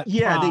back end got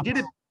they did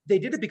it. They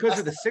did it because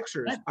of the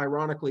Sixers,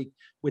 ironically,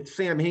 with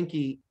Sam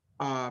Hinkie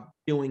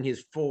doing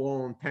his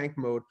full-on tank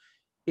mode.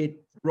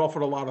 It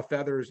ruffled a lot of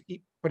feathers,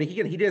 but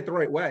he did it the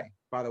right way,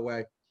 by the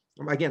way.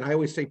 Again, I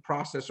always say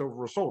process over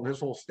result. And his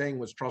whole thing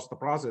was trust the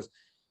process.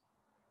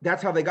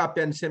 That's how they got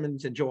Ben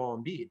Simmons and Joel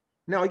Embiid.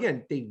 Now,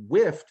 again, they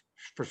whiffed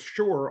for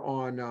sure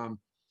on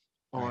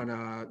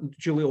Jahlil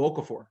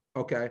Okafor.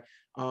 Okay.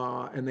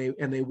 And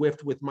they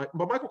whiffed with but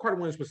Michael Carter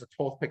Williams was the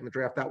 12th pick in the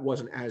draft. That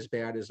wasn't as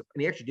bad and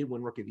he actually did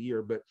win Rookie of the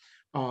Year, but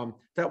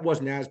that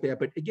wasn't as bad.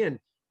 But again,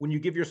 when you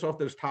give yourself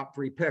those top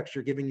 3 picks,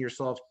 you're giving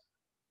yourself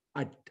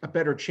a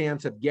better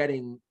chance of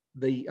getting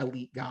the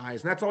elite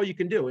guys. And that's all you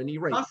can do. And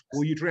you're right.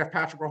 Will you draft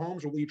Patrick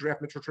Mahomes or will you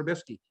draft Mitchell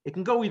Trubisky? It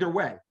can go either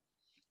way.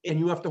 And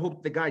you have to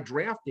hope the guy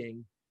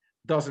drafting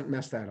doesn't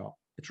mess that up.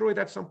 It's really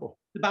that simple.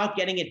 It's about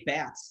getting at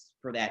bats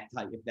for that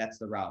type, if that's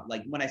the route.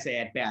 Like when I say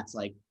at bats,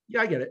 like,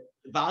 yeah, I get it.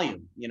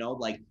 Volume,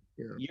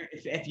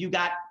 if you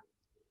got,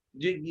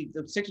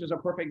 the Sixers are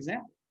a perfect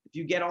example. If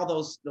you get all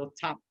those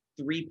top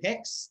 3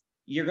 picks,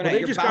 you're going to,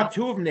 they just got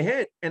 2 of them to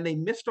hit and they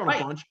missed on a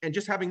bunch. And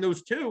just having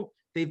those 2,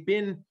 they've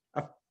been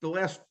the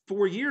last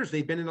 4 years,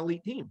 they've been an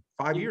elite team,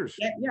 5 years.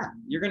 Yeah.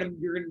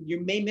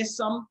 You may miss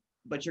some,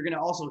 but you're going to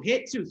also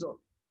hit too. So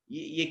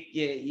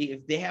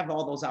if they have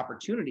all those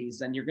opportunities,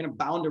 then you're going to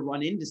bound to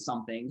run into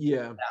something.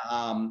 Yeah.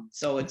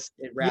 So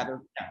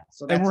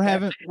So and we're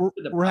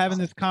having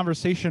this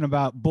conversation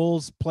about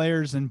Bulls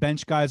players and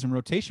bench guys and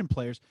rotation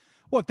players.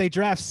 Well, if they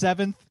draft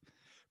 7th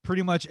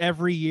pretty much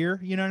every year,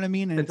 you know what I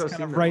mean? And it's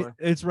kind of right.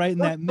 It's right in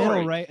that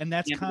middle, right? And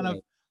that's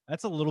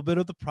that's a little bit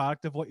of the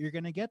product of what you're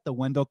going to get. The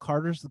Wendell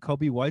Carters, the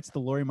Kobe Whites, the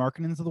Lauri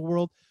Markkanens of the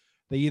world.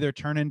 They either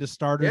turn into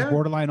starters,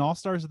 borderline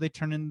all-stars, or they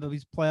turn into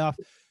these playoff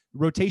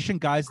rotation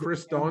guys.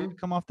 Chris that Dunn.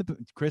 come off the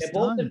Chris They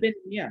both Dunn. have been,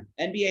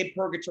 NBA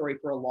purgatory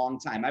for a long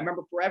time. I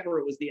remember forever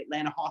it was the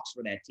Atlanta Hawks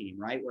for that team,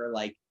 right? Where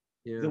like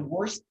the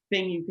worst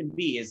thing you can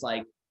be is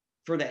like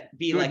for that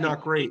be Good, like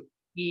not great.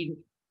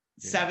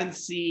 7th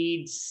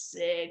seed,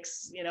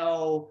 6,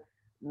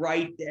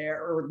 right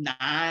there, or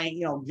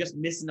 9, just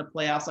missing the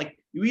playoffs. Like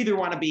you either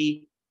want to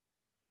be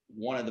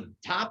one of the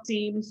top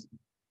teams,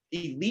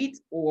 elite,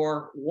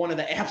 or one of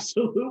the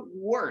absolute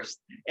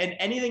worst, and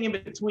anything in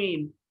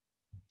between.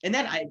 And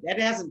that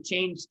hasn't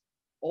changed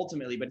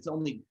ultimately, but it's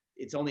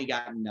only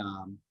gotten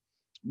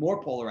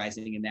more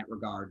polarizing in that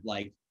regard.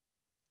 Like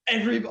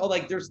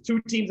there's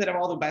 2 teams that have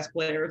all the best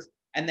players,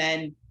 and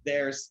then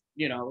there's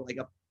like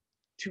a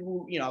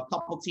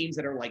couple teams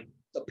that are like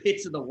the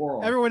pits of the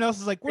world. Everyone else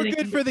is like, we're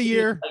good for the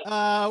year.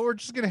 We're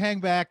just gonna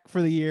hang back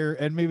for the year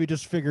and maybe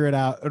just figure it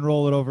out and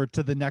roll it over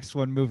to the next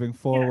one moving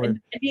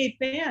forward. Yeah, NBA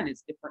fan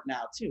is different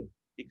now too,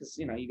 because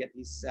you get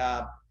these.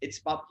 It's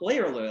about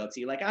player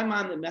loyalty. Like I'm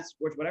on the message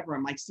boards, whatever.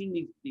 I'm like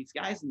seeing these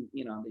guys and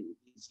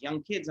these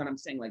young kids, and I'm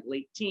saying like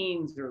late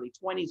teens, early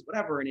 20s,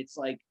 whatever, and it's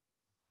like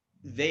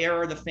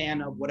they're the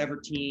fan of whatever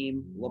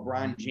team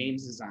LeBron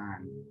James is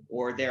on,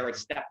 or they're a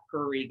Steph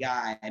Curry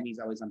guy. I mean, he's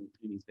always on the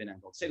team. He's been on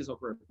Gold State his whole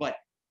career, but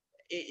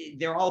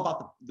they're all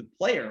about the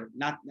player,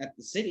 not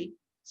the city.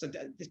 So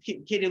the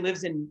kid who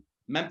lives in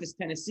Memphis,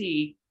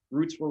 Tennessee,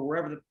 roots for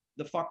wherever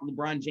the fuck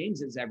LeBron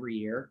James is every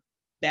year.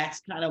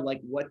 That's kind of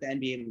like what the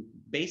NBA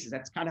bases.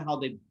 That's kind of how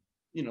they,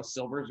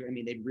 Silvers. I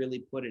mean, they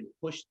really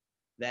pushed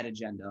that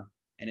agenda,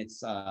 and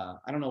it's I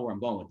don't know where I'm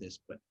going with this,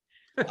 but.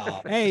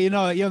 Hey,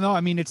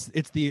 I mean, it's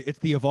the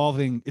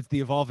evolving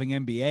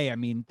NBA. I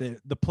mean,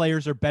 the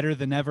players are better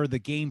than ever. The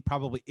game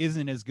probably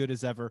isn't as good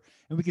as ever,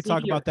 and we could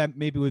talk about that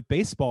maybe with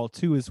baseball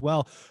too as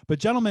well. But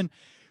gentlemen,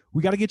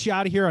 we got to get you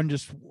out of here.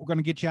 We're going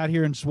to get you out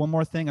here. And just one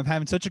more thing, I'm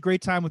having such a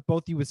great time with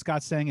both you, with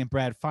Scott Sang and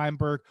Brad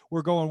Feinberg.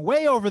 We're going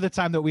way over the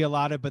time that we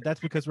allotted, but that's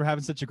because we're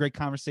having such a great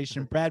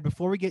conversation. Brad,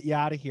 before we get you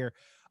out of here,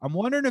 I'm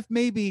wondering if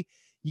maybe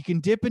you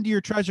can dip into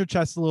your treasure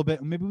chest a little bit,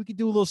 and maybe we could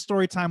do a little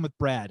story time with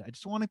Brad. I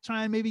just want to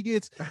try and maybe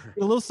get a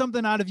little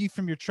something out of you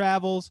from your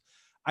travels.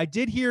 I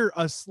did hear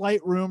a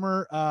slight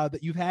rumor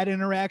that you've had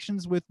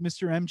interactions with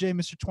Mr. MJ,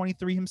 Mr.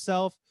 23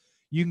 himself.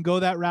 You can go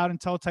that route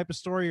and tell a type of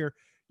story, or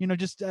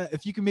just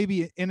if you can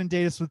maybe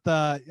inundate us with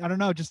I don't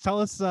know, just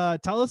tell us a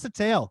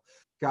tale.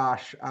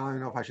 Gosh, I don't even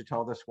know if I should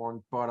tell this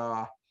one,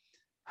 but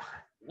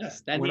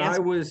yes, when I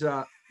was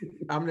I'm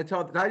gonna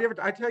tell. Did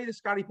I tell you the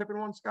Scottie Pippen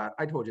one, Scott?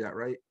 I told you that,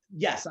 right?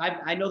 Yes,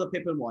 I know the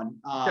Pippen one.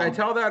 Did I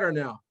tell that or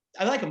no?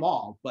 I like them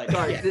all, but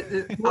Sorry,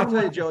 I'll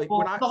tell you, Joey.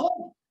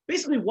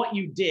 Basically what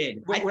you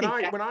did. When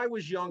I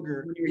was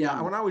younger,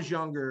 when I was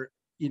younger,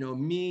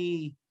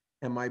 me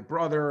and my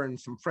brother and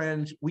some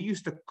friends, we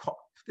used to call.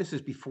 This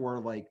is before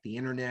like the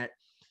internet,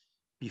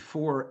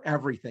 before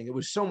everything. It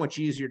was so much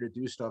easier to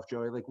do stuff,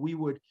 Joey. Like we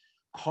would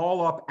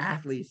call up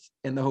athletes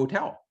in the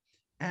hotel,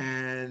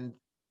 and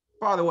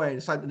by the way,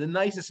 the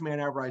nicest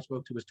man ever I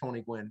spoke to was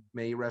Tony Gwynn.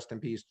 May he rest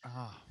in peace.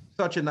 Oh.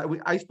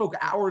 I spoke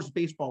hours of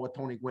baseball with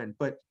Tony Gwynn.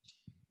 But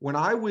when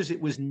it was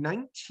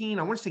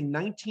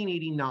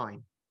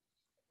 1989.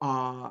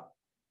 I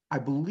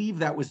believe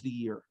that was the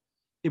year.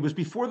 It was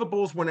before the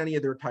Bulls won any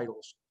of their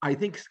titles. I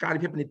think Scottie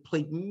Pippen had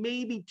played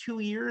maybe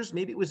 2 years.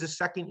 Maybe it was the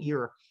second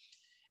year.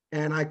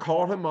 And I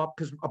called him up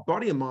because a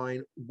buddy of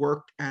mine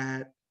worked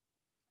at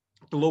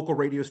the local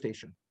radio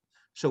station.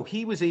 So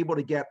he was able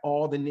to get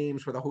all the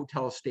names where the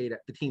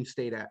team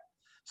stayed at.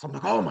 So I'm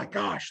like, oh my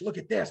gosh, look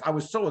at this. I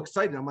was so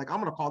excited. I'm like, I'm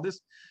going to call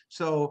this.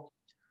 So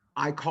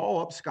I call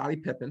up Scottie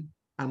Pippen.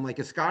 I'm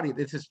like, Scottie,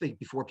 this is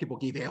before people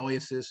gave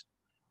aliases.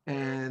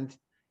 And,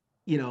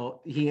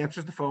 he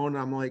answers the phone.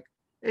 And I'm like,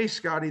 hey,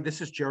 Scottie,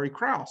 this is Jerry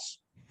Krause.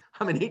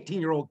 I'm an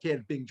 18-year-old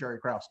kid being Jerry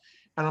Krause.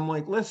 And I'm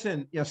like,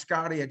 listen,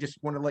 Scottie, I just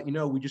want to let you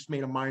know, we just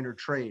made a minor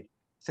trade. I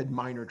said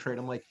minor trade.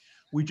 I'm like,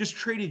 we just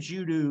traded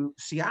you to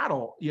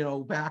Seattle,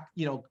 back,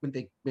 when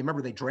they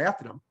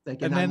drafted him.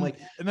 And then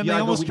they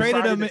almost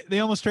traded him. They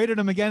almost traded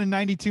him again in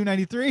 92,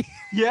 93.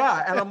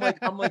 Yeah. And I'm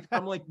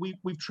like,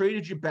 we've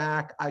traded you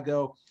back. I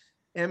go,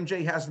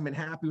 MJ hasn't been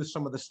happy with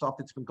some of the stuff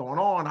that's been going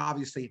on.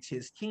 Obviously it's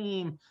his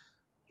team.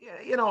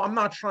 I'm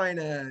not trying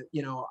to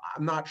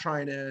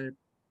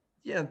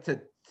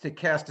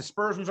cast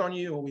aspersions on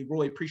you. We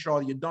really appreciate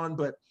all you've done,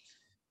 but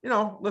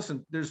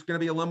listen, there's going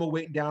to be a limo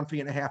waiting down for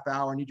you in a half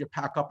hour. I need you to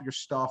pack up your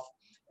stuff.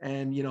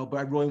 And, but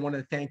I really want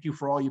to thank you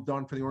for all you've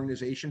done for the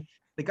organization.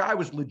 The guy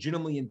was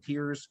legitimately in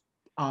tears,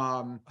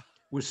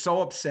 was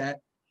so upset.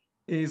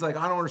 And he's like,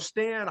 I don't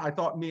understand. I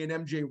thought me and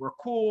MJ were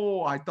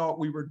cool. I thought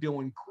we were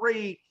doing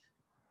great.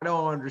 I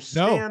don't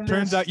understand. No,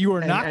 turns out you were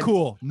not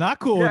cool. Not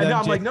cool. Yeah, no,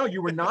 I'm like, no,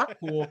 you were not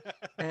cool.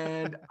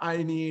 And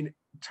I mean,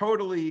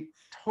 totally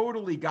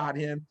got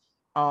him.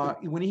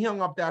 When he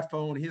hung up that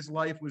phone, his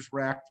life was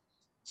wrecked.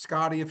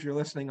 Scottie, if you're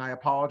listening, I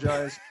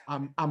apologize.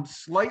 I'm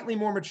slightly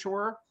more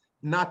mature,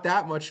 not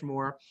that much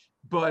more,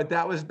 but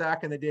that was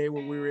back in the day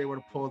when we were able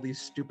to pull these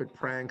stupid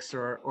pranks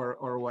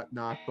or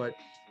whatnot. But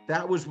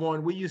that was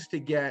one we used to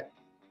get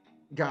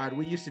God,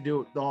 we used to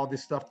do all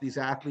this stuff to these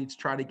athletes,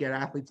 try to get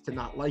athletes to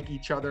not like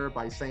each other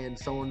by saying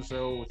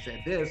so-and-so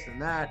said this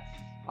and that.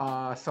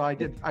 So I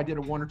did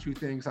one or two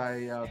things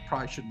I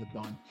probably shouldn't have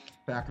done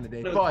back in the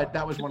day, but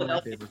that was one of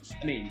my favorites.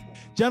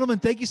 Gentlemen,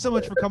 thank you so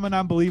much for coming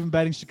on Believe in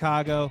Betting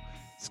Chicago.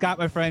 Scott,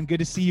 my friend, good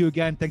to see you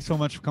again. Thanks so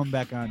much for coming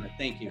back on.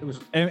 Thank you.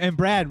 And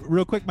Brad,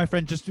 real quick, my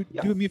friend, just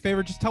do me a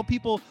favor. Just tell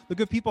the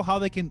good people, how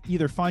they can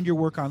either find your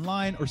work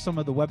online or some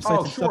of the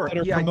websites and stuff that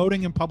are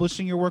promoting and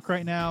publishing your work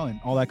right now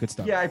and all that good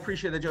stuff. Yeah, I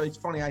appreciate that, Joey. It's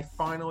funny. I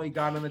finally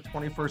got in the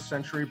 21st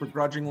century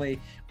begrudgingly,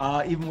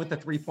 even with the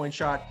 3-point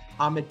shot.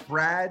 I'm at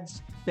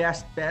Brad's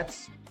Best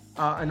Bets.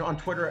 And on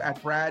Twitter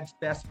at Brad's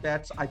Best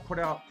Bets. I put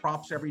out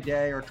props every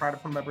day or try to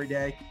put them every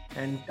day.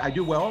 And I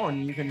do well,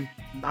 and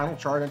I don't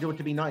charge. I do it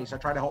to be nice. I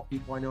try to help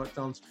people. I know it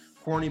sounds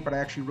corny, but I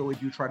actually really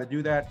do try to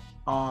do that.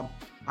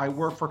 I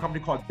work for a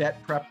company called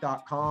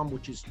betprep.com,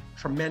 which is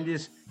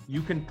tremendous.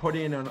 You can put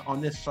in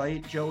on this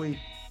site, Joey,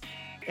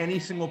 any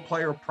single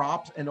player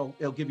props, and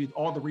it'll give you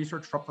all the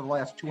research for up to the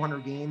last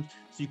 200 games.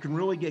 So you can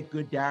really get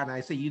good data. And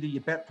I say either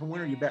you bet to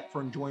win or you bet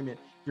for enjoyment.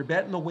 If you're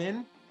betting to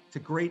win, it's a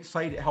great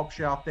site. It helps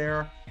you out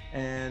there.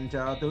 And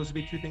those would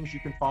be two things you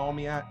can follow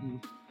me at.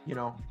 And,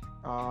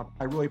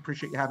 I really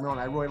appreciate you having me on.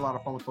 I really had a lot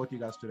of fun with both of you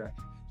guys today.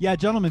 Yeah,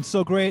 gentlemen,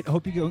 so great. I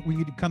hope we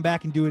can come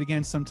back and do it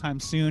again sometime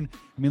soon.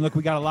 I mean, look,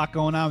 we got a lot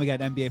going on. We got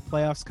NBA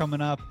playoffs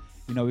coming up.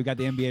 We got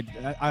the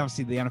NBA,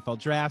 obviously the NFL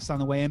drafts on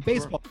the way, and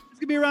baseball. It's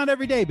going to be around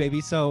every day, baby.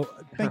 So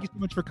thank you so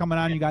much for coming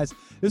on, you guys.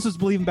 This was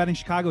Believe in Betting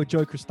Chicago with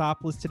Joey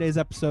Christopoulos. Today's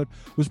episode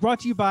was brought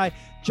to you by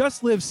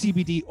Just Live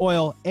CBD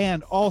Oil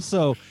and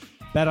also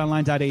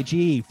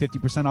BetOnline.ag.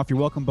 50% off your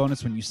welcome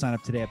bonus when you sign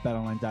up today at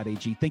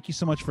BetOnline.ag. Thank you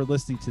so much for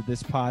listening to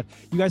this pod.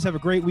 You guys have a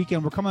great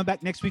weekend. We're coming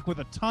back next week with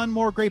a ton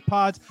more great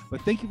pods, but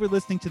thank you for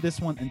listening to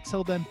this one.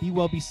 Until then, be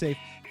well, be safe.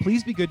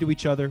 Please be good to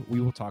each other. We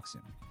will talk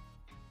soon.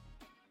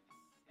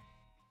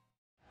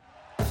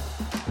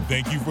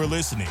 Thank you for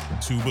listening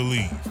to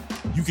Believe.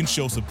 You can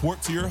show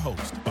support to your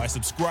host by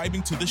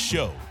subscribing to the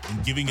show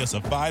and giving us a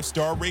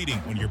 5-star rating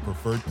on your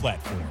preferred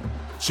platform.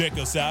 Check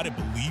us out at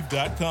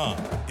Believe.com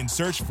and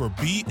search for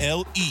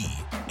BLEAV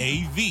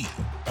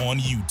on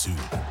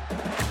YouTube.